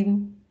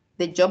between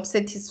the job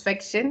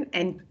satisfaction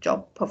and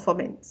job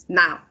performance?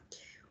 Now,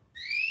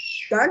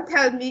 don't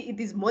tell me it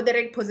is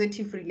moderate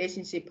positive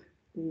relationship.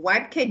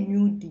 What can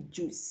you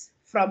deduce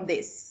from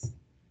this?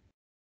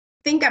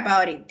 Think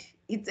about it.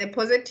 It's a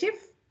positive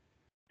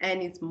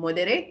and it's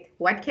moderate.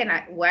 What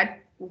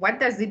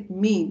does it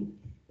mean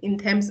in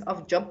terms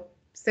of job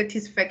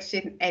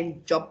satisfaction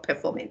and job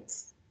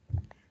performance?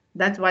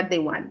 That's what they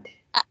want.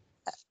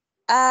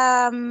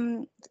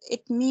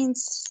 It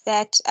means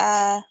that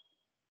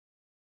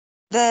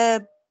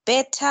the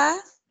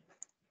better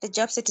the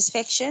job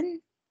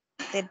satisfaction,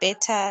 the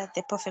better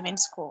the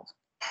performance score.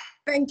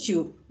 Thank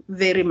you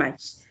very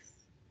much.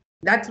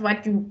 That's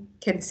what you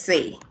can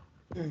say.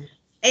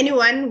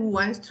 Anyone who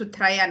wants to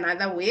try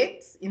another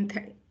word,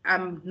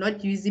 I'm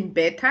not using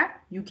better,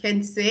 you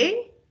can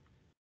say?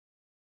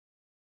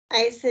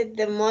 I said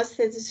the more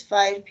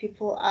satisfied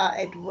people are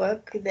at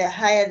work, the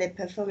higher the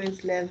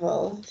performance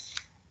levels.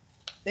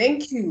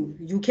 Thank you.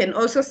 You can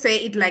also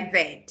say it like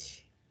that.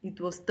 It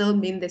will still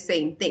mean the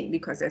same thing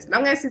because as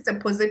long as it's a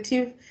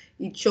positive,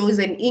 it shows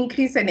an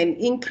increase and an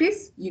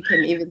increase. You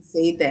can even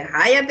say the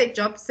higher the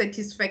job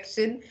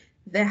satisfaction,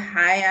 the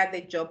higher the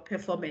job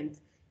performance.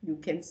 You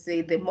can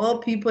say the more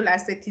people are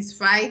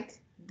satisfied,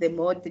 the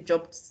more the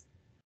job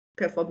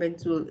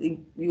performance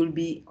will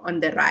be on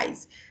the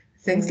rise.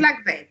 Things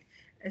like that.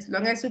 As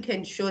long as you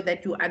can show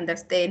that you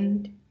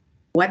understand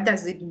what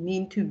does it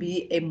mean to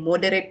be a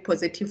moderate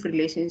positive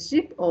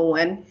relationship or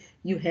when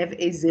you have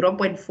a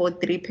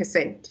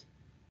 0.43%,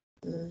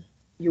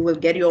 you will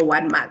get your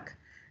 1 mark.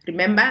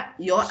 Remember,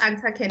 your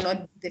answer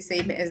cannot be the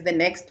same as the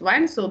next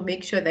one, so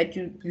make sure that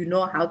you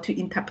know how to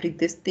interpret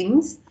these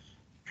things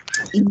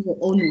in your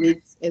own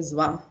ways as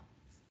well.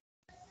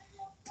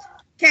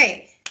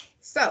 Okay,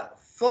 so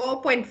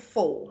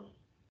 4.4.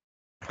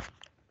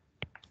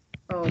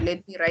 Oh,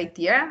 let me write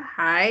here,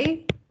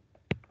 high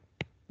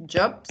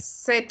job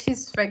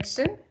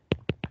satisfaction.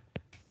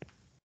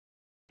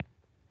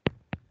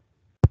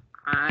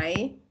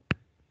 High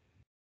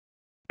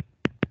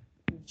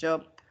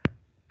job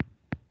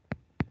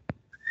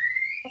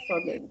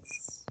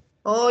performance.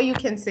 Or you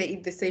can say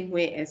it the same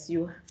way as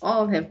you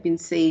all have been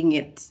saying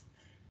it.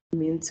 It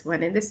means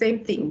one and the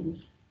same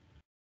thing.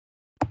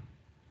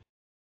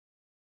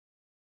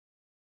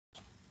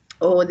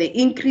 Or the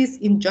increase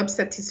in job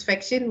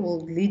satisfaction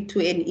will lead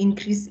to an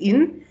increase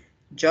in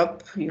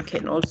job. You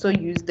can also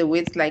use the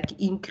words like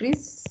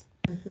increase.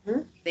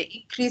 The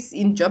increase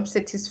in job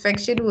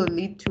satisfaction will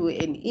lead to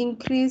an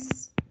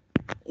increase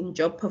in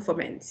job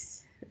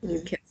performance.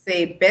 You can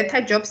say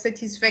better job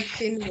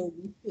satisfaction will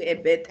lead to a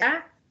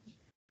better.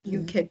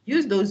 You can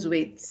use those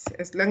words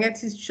as long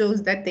as it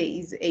shows that there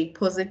is a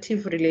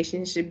positive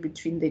relationship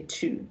between the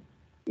two.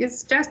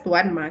 It's just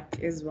 1 mark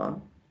as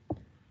well.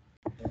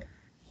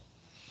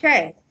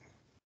 Okay.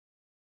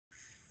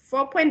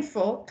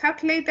 4.4,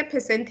 calculate the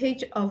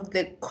percentage of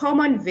the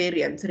common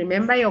variance.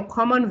 Remember, your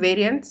common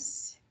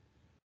variance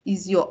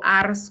is your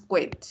R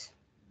squared.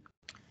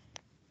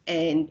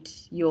 And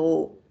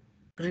your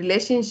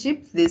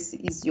relationship, this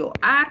is your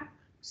R,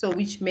 so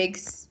which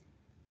makes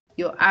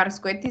your R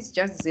squared is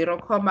just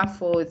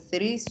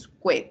 0.43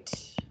 squared.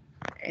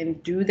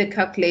 And do the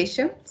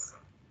calculations.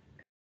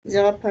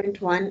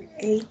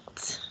 0.18.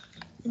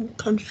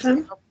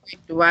 Confirm.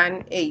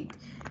 0.18.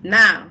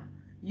 Now,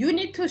 you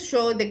need to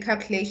show the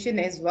calculation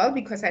as well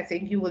because I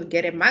think you will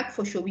get a mark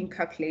for showing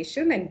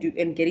calculation and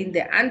getting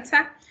the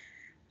answer.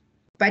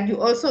 But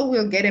you also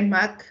will get a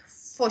mark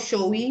for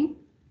showing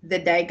the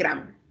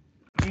diagram.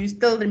 Do you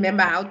still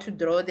remember how to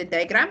draw the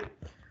diagram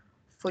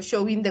for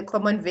showing the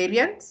common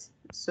variance?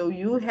 So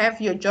you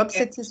have your job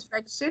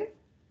satisfaction,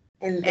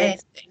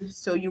 and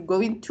so you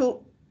go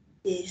into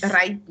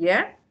right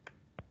here,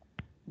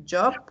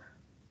 job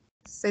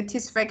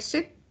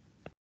satisfaction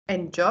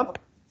and job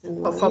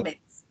performance.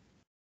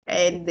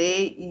 And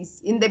there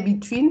is in the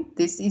between,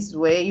 this is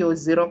where your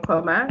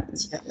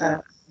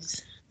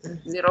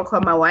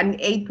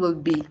 0.18 will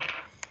be.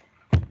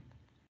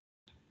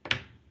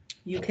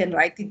 You can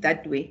write it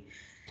that way.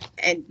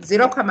 And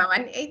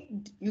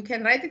 0.18, you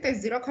can write it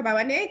as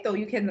 0.18, or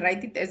you can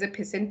write it as a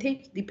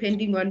percentage,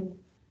 depending on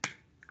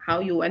how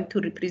you want to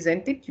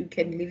represent it. You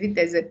can leave it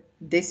as a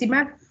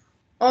decimal,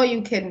 or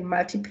you can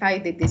multiply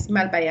the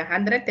decimal by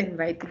 100 and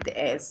write it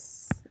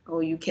as,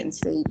 or you can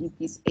say it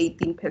is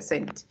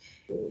 18%.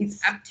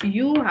 It's up to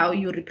you how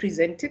you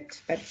represent it,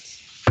 but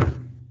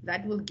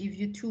that will give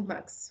you 2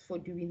 marks for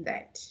doing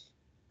that.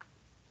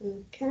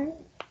 Okay.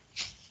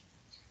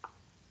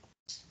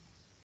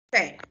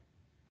 Okay.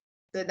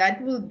 So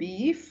that will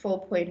be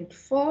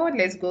 4.4.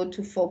 Let's go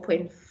to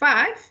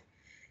 4.5.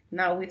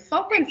 Now with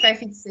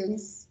 4.5, it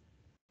says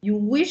you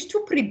wish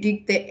to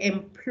predict the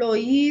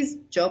employee's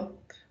job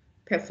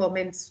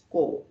performance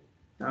score.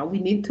 Now we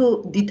need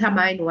to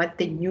determine what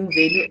the new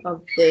value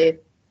of the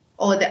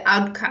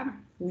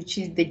outcome, which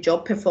is the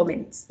job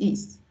performance,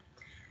 is.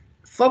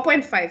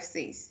 4.5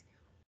 says,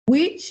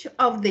 which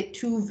of the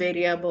 2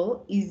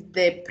 variables is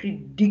the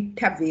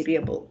predictor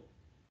variable?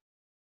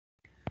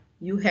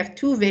 You have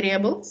 2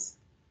 variables,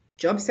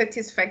 job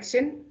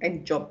satisfaction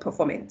and job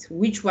performance.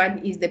 Which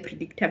one is the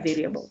predictor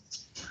variable?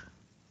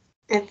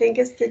 I think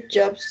it's the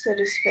job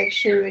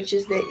satisfaction, which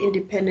is the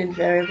independent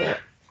variable.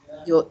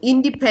 Your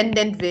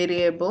independent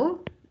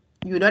variable,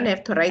 you don't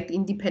have to write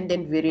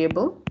independent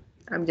variable.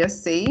 I'm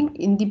just saying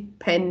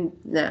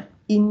independent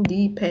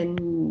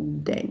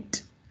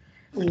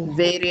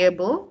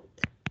variable,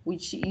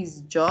 which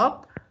is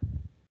job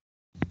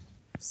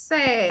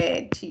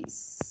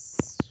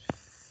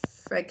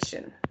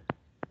satisfaction.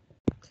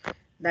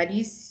 That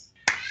is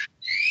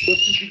your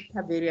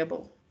predictor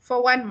variable.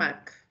 For 1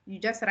 mark, you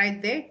just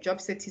write there job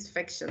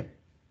satisfaction.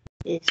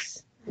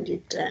 Yes,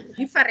 indeed done.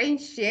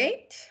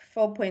 Differentiate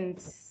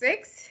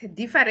 4.6.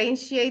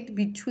 Differentiate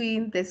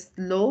between the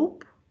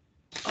slope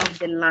of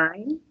the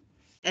line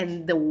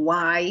and the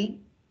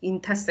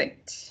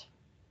y-intercept.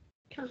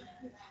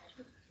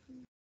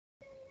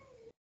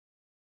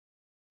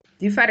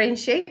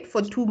 Differentiate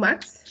for 2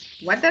 marks.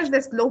 What does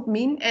the slope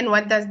mean and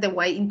what does the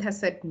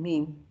y-intercept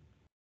mean?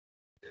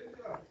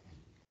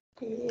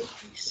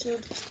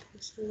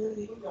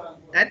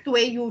 That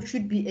way you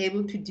should be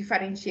able to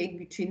differentiate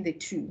between the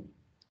 2.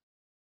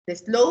 The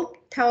slope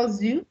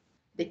tells you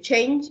the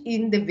change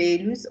in the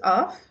values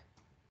of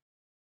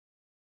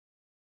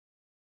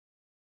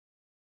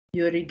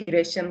your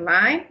regression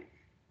line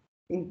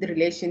in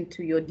relation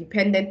to your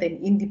dependent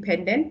and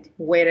independent,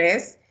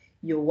 whereas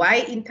your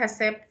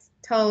y-intercept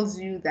tells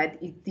you that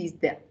it is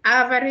the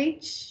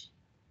average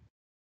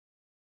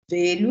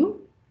value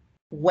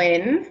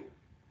when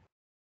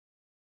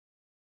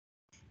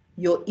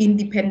your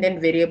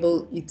independent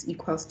variable is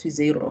equals to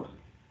 0.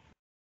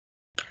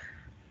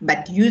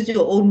 But use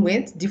your own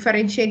words,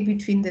 differentiate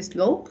between the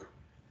slope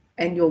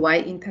and your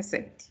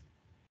y-intercept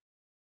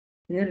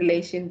in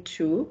relation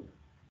to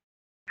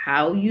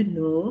how you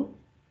know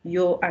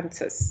your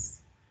answers.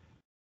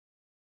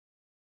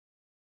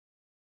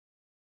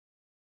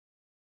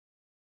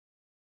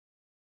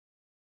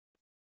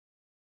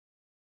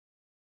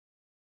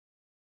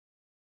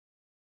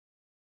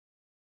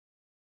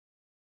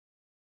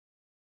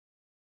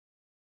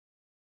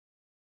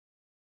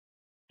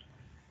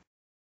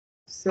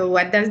 So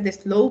what does the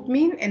slope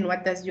mean and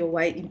what does your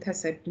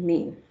y-intercept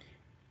mean?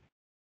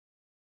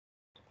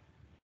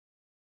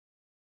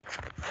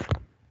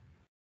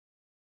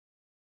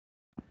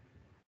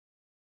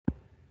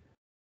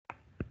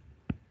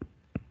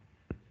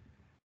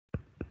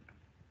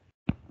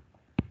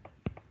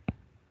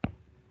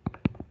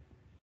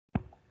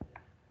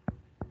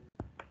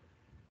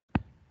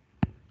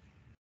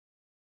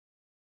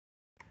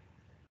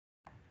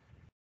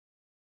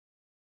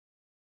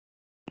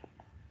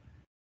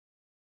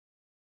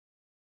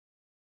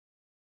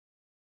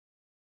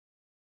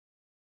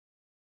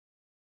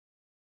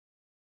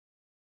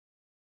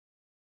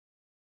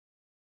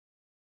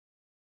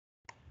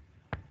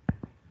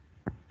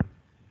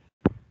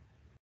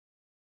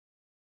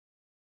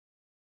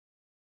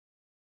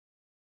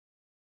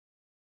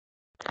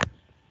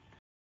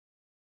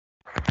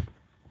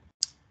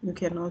 You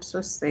can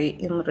also say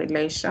in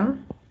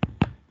relation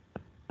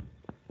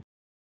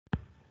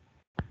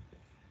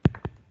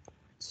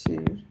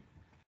to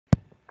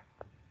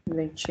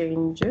the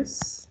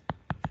changes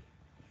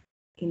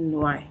in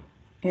y,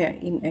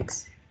 in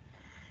x.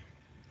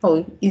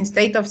 Oh,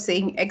 instead of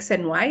saying x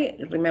and y,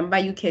 remember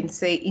you can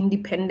say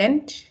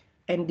independent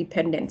and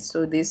dependent.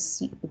 So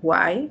this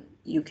y,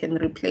 you can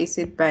replace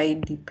it by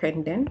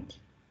dependent.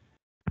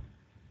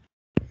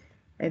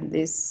 And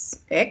this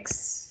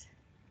x,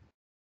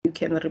 you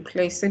can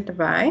replace it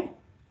by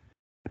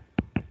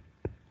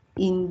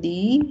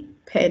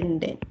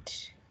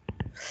independent.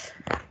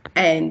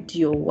 And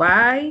your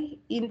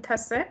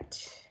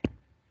y-intercept,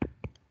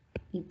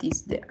 it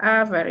is the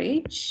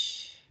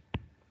average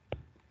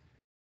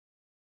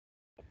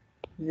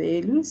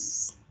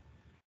values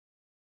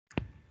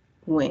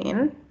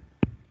when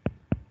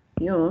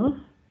your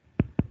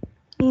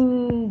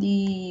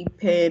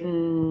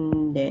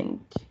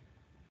independent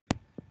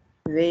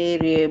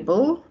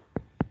variable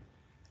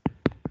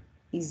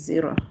is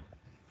 0.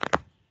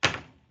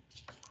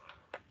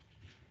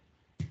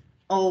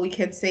 Or we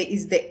can say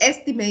is the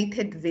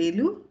estimated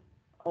value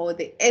or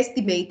the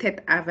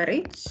estimated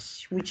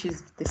average, which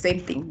is the same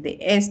thing.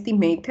 The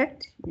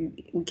estimated,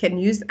 you can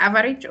use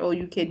average or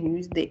you can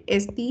use the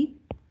estimated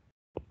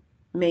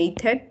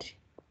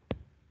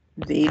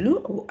value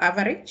or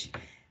average,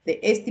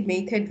 the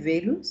estimated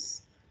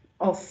values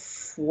of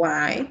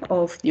y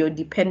of your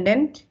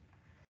dependent.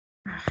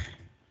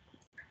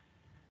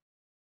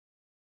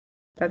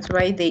 That's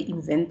why they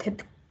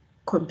invented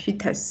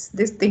computers.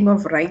 This thing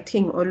of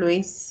writing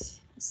always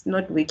is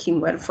not working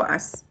well for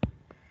us.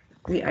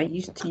 We are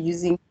used to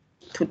using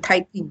to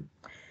typing.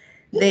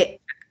 The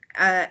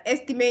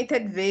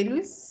estimated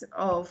values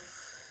of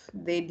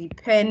the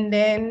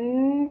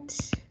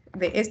dependent,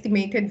 the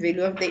estimated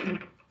value of the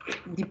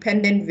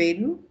dependent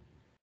value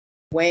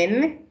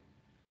when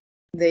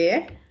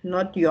they're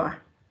not your,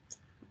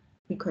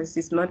 because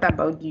it's not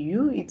about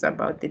you, it's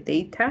about the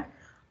data.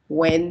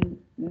 When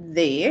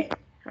they,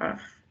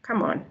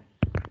 come on,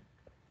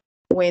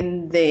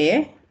 when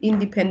the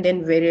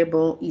independent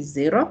variable is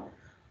 0,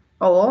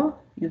 or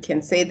you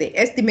can say the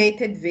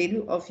estimated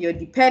value of your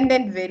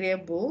dependent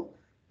variable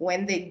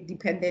when the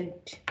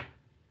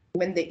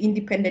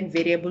independent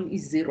variable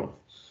is 0.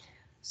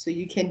 So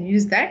you can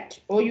use that,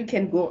 or you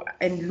can go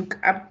and look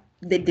up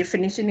the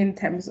definition in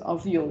terms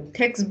of your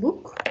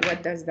textbook.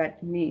 What does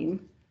that mean?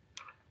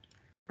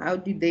 How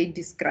do they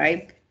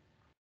describe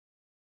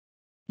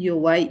your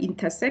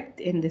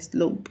y-intercept and the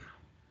slope?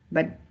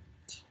 But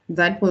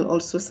that will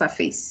also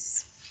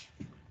suffice.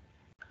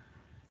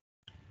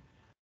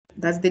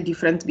 That's the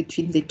difference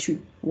between the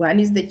two. One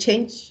is the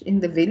change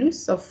in the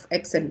values of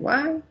x and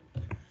y,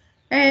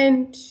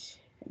 and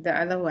the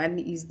other one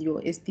is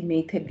your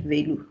estimated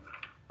value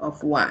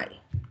of y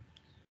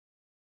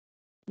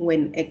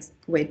when x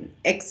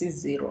is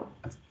 0.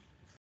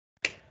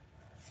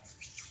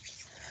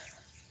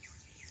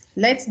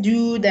 Let's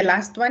do the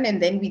last one,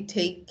 and then we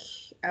take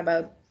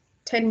about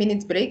 10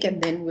 minutes break, and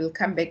then we'll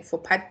come back for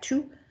part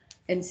 2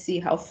 and see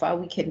how far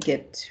we can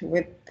get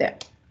with the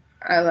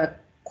other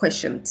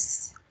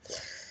questions.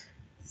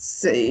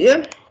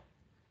 So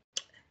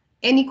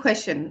any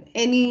question,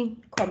 any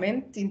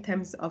comment in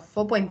terms of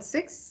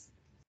 4.6?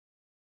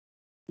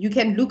 You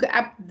can look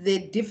up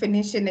the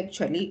definition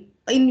actually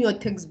in your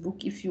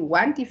textbook if you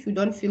want. If you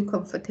don't feel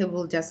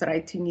comfortable just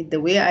writing it the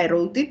way I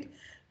wrote it,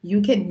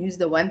 you can use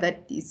the one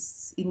that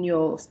is in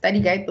your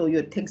study guide or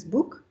your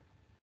textbook.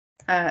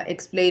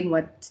 Explain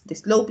what the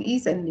slope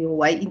is and your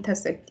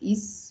y-intercept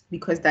is,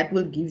 because that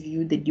will give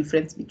you the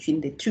difference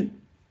between the two.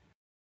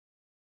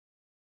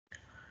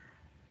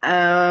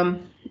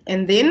 And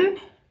then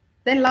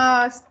the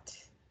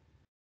last,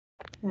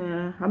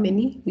 how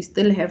many? We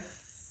still have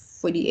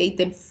 48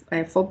 and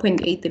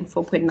 4.8 and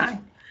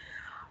 4.9.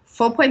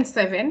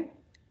 4.7,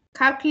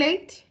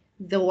 calculate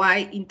the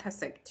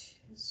y-intercept.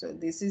 So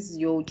this is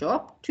your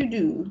job to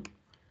do.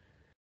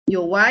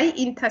 Your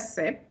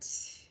y-intercept,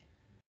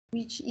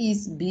 which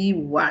is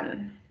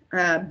B1,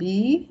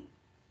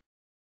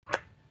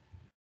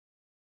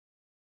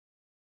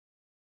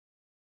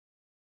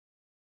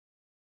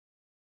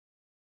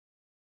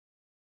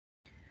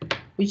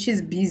 which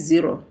is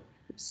B0.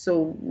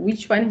 So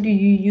which one do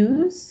you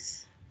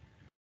use?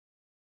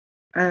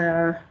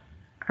 I'm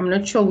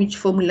not sure which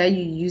formula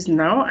you use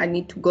now. I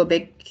need to go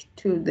back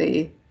to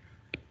the,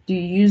 do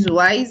you use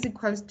y is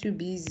equals to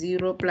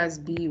B0 plus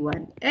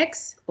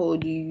B1x, or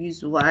do you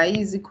use y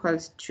is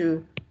equals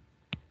to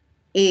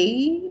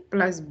A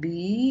plus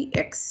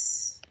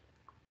BX?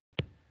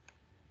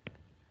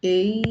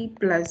 A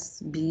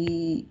plus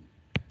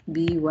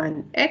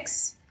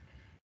B1x,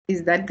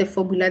 is that the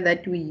formula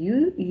that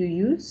you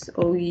use,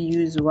 or we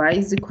use y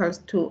is equals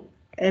to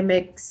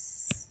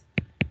mx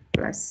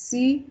plus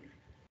c,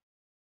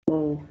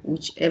 or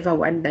whichever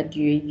one that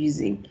you're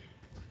using?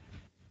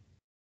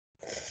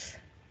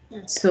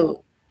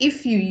 So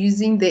if you're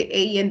using the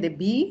A and the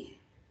B,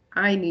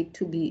 I need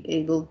to be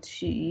able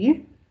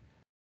to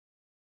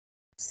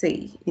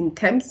say in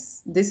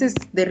terms, this is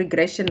the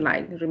regression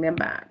line.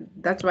 Remember,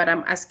 that's what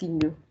I'm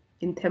asking you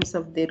in terms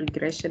of the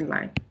regression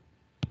line.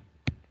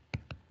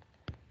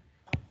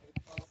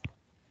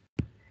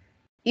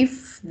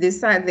 If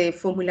these are the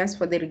formulas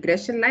for the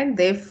regression line,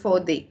 therefore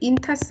the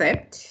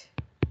intercept,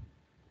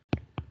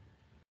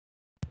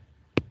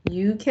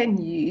 you can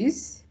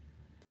use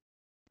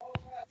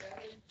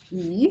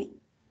E,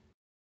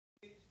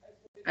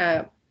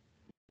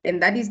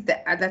 and that is the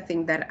other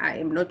thing that I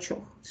am not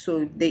sure.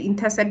 So the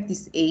intercept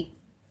is A,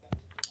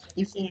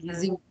 if you're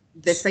using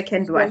the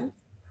second one.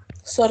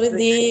 Sorry,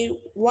 the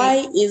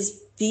y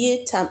is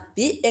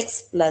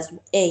bx plus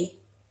a.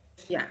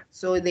 Yeah,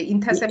 so the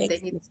intercept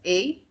then is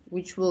A,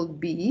 which will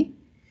be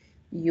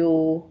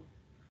your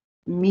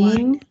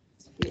mean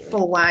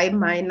for y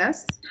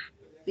minus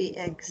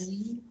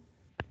bx.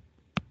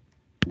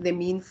 The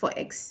mean for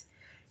x.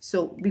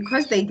 So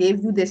because they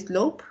gave you the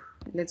slope,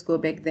 let's go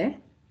back there.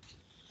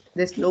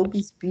 The slope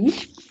is b.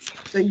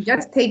 So you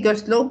just take your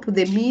slope,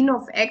 the mean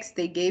of x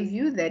they gave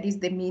you, that is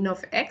the mean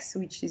of x,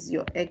 which is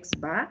your x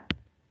bar.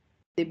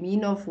 The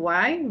mean of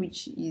y,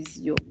 which is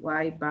your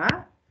y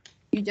bar.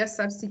 You just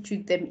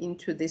substitute them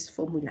into this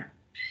formula.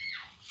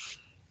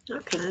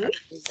 Okay.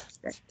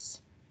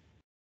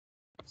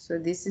 So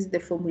this is the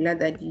formula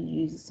that you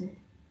use.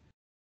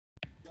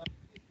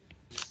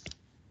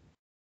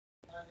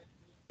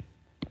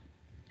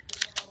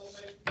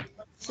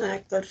 So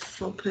I got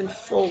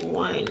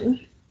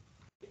 4.41.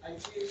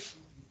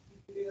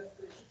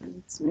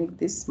 Let's make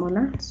this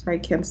smaller so I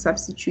can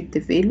substitute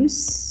the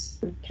values.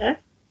 Okay.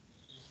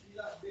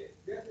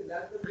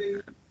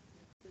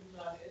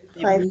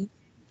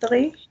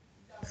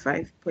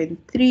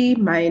 5.3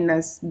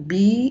 minus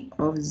b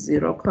of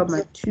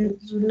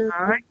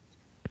 0.25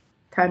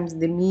 times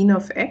the mean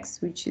of x,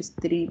 which is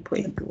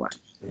 3.1.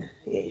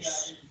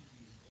 Yes.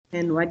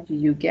 And what do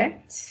you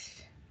get?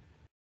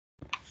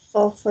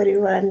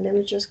 441. Let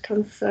me just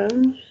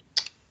confirm.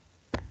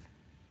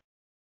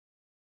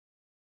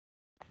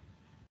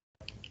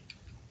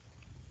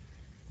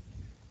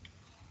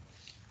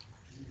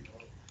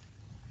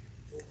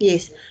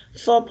 Yes,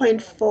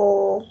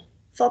 4.4.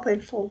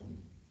 4.4.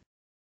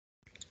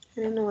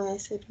 I don't know why I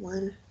said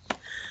 1.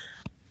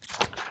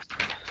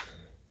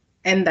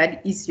 And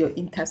that is your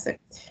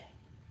intercept.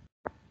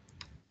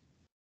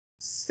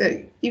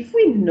 So if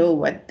we know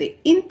what the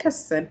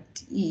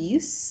intercept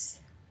is,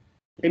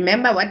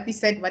 remember what we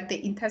said what the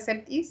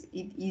intercept is?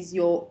 It is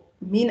your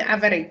mean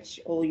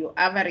average or your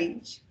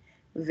average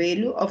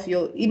value of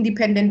your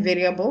independent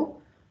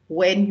variable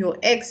when your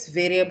x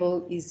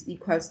variable is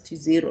equals to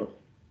 0.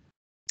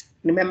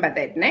 Remember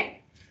that,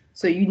 ne?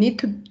 So you need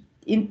to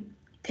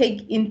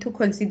take into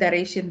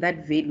consideration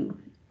that value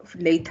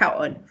later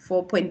on,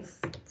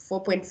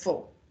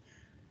 4.4.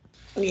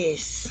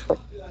 Yes.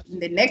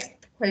 The next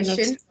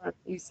question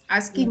is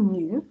asking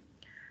you,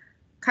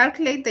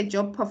 calculate the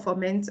job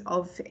performance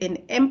of an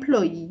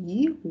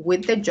employee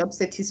with the job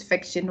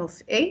satisfaction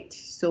of 8.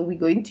 So we're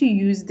going to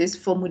use this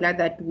formula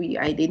that we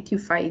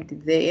identified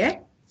there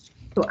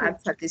to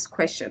answer this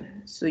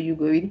question. So you're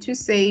going to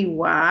say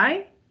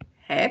y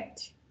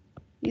hat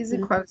is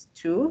equals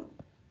to,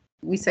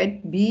 we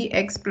said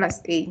bx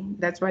plus a.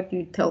 That's what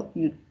you told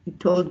me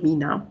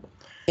now.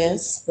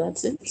 Yes,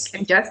 that's it. You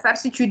can just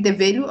substitute the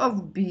value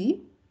of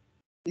b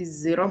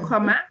is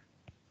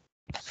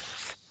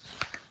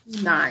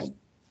 0.9.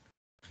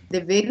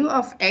 The value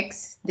of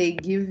x, they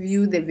give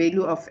you the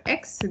value of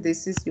x. So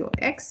this is your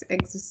x.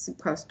 X is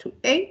equals to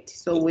 8.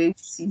 So where you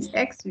see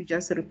x, you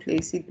just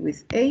replace it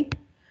with 8.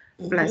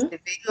 Plus the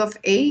value of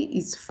a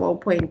is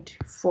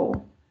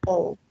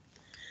 4.4.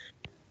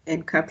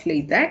 And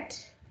calculate that.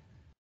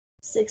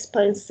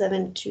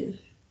 6.72.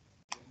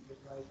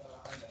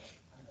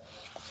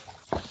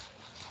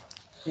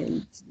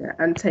 And the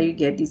answer you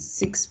get is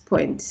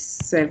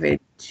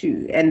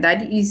 6.72. And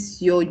that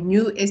is your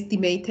new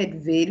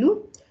estimated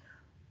value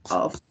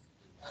of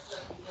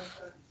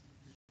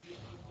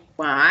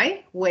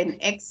y when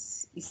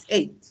x is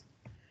 8.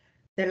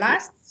 The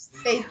last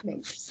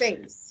statement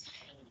says,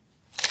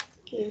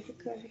 give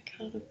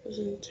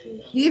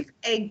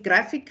a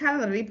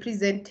graphical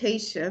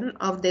representation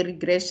of the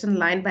regression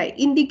line by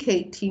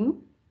indicating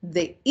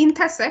the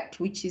intercept,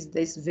 which is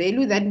this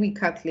value that we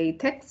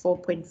calculated,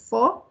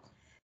 4.4,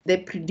 the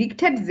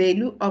predicted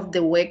value of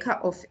the worker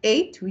of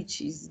 8,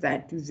 which is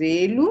that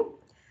value,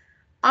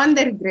 on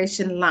the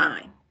regression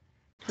line.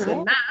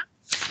 So now,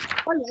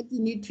 all that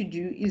you need to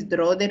do is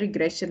draw the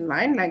regression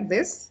line like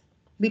this.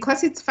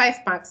 Because it's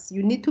 5 marks,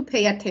 you need to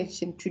pay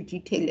attention to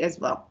detail as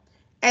well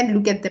and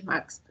look at the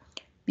marks.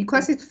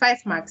 Because it's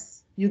 5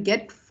 marks, you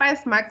get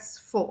 5 marks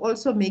for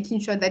also making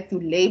sure that you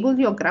label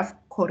your graph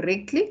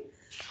correctly.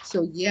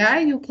 So yeah,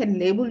 you can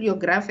label your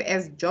graph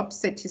as job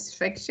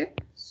satisfaction.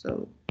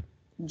 So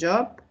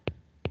job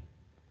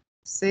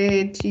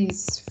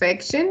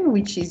satisfaction,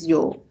 which is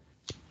your,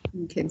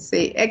 you can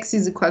say x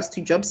is equals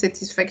to job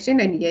satisfaction,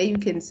 and here you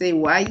can say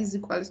y is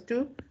equals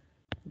to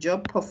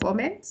job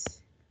performance.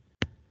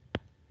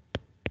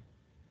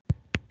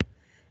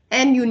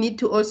 And you need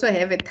to also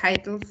have a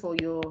title for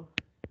your,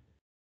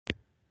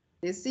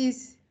 this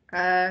is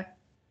the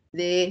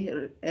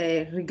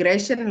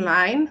regression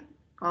line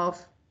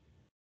of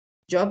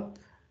job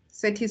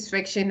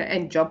satisfaction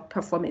and job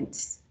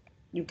performance.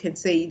 You can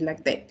say it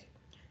like that.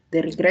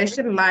 The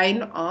regression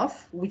line of,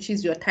 which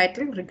is your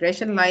title,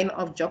 regression line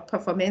of job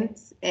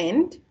performance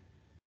and,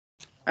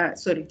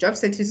 job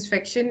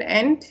satisfaction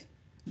and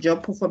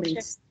job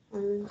performance.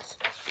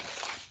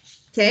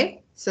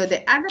 Okay, so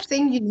the other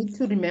thing you need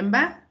to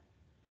remember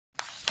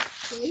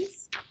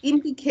is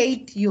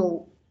indicate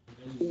your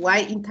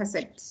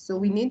y-intercept. So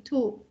we need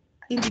to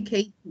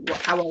indicate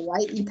our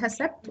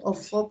y-intercept of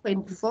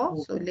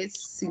 4.4. So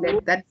let's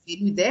select that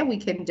value there. We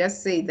can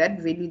just say that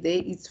value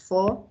there is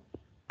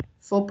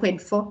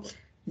 4.4.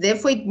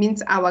 Therefore, it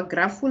means our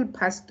graph will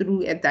pass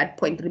through at that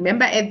point.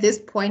 Remember, at this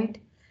point,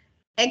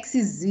 x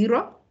is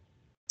 0.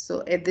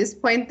 So at this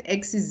point,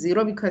 x is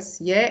 0 because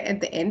here at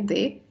the end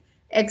there,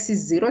 x is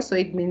 0. So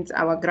it means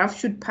our graph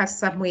should pass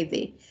somewhere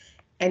there.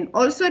 And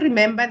also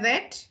remember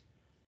that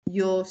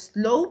your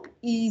slope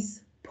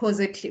is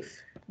positive.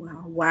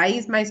 Well, why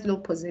is my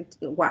slope positive?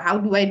 Well, how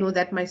do I know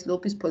that my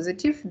slope is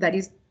positive? That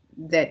is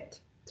that.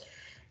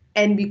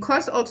 And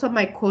because also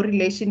my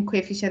correlation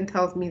coefficient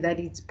tells me that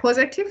it's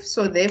positive,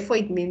 so therefore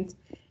it means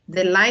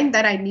the line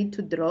that I need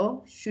to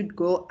draw should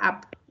go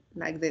up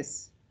like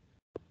this.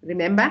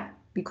 Remember,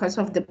 because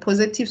of the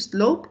positive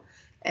slope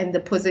and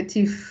the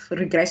positive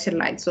regression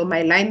line. So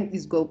my line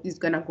is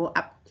gonna go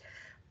up.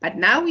 But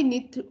now we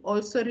need to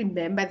also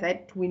remember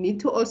that we need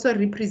to also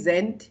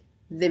represent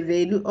the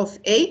value of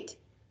 8.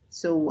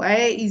 So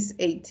where is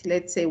 8?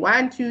 Let's say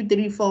 1, 2,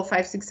 3, 4,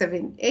 5, 6,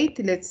 7,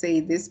 8. Let's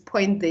say this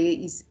point there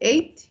is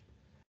 8.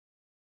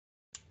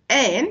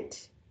 And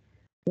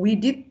we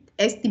did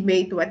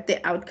estimate what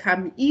the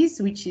outcome is,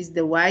 which is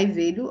the y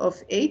value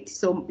of 8.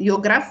 So your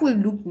graph will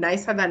look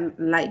nicer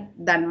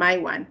than my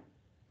one.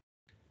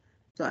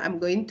 So I'm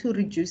going to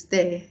reduce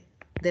the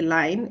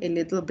line a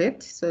little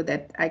bit so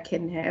that I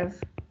can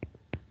have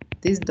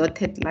this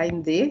dotted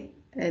line there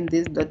and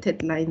this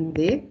dotted line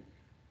there,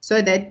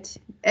 so that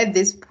at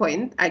this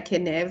point I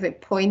can have a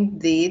point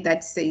there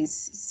that says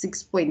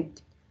 6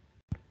 point.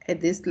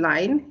 At this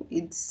line,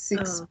 it's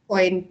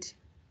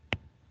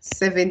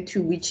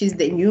 6.72, which is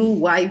the new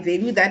y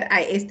value that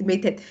I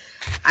estimated.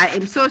 I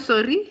am so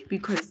sorry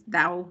because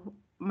now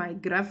my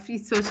graph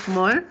is so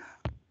small.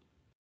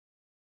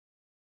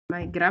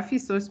 My graph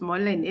is so small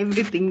and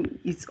everything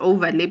is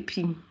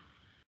overlapping.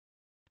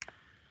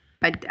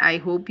 But I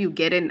hope you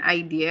get an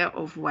idea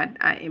of what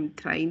I am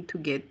trying to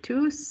get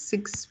to.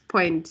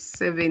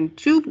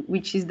 6.72,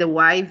 which is the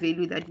y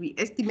value that we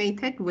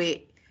estimated, where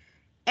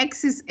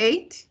x is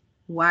 8,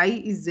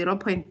 y is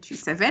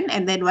 0.27,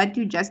 and then what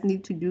you just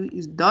need to do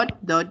is dot.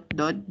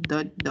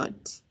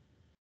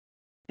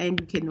 And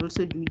you can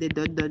also do the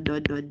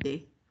dot there,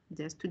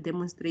 just to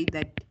demonstrate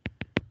that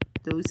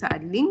those are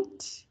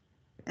linked,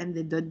 and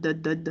the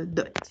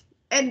dot.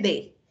 And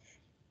there,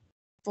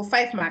 for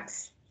 5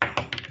 marks.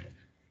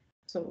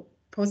 So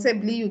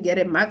possibly you get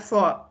a mark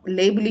for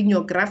labeling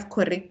your graph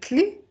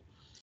correctly,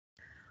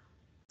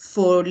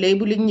 for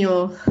labeling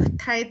your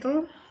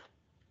title,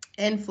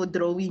 and for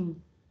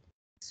drawing.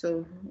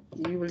 So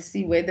you will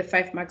see where the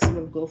 5 marks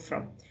will go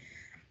from.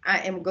 I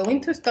am going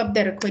to stop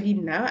the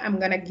recording now. I'm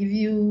going to give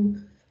you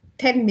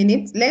 10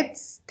 minutes.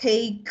 Let's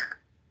take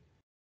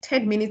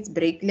 10 minutes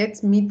break.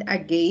 Let's meet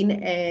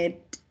again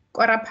at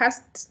quarter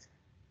past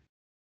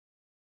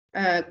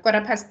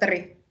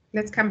 3.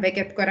 Let's come back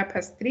at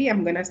 3:15.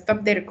 I'm going to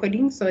stop the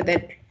recording so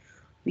that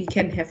we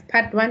can have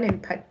part 1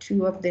 and part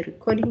 2 of the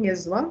recording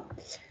as well.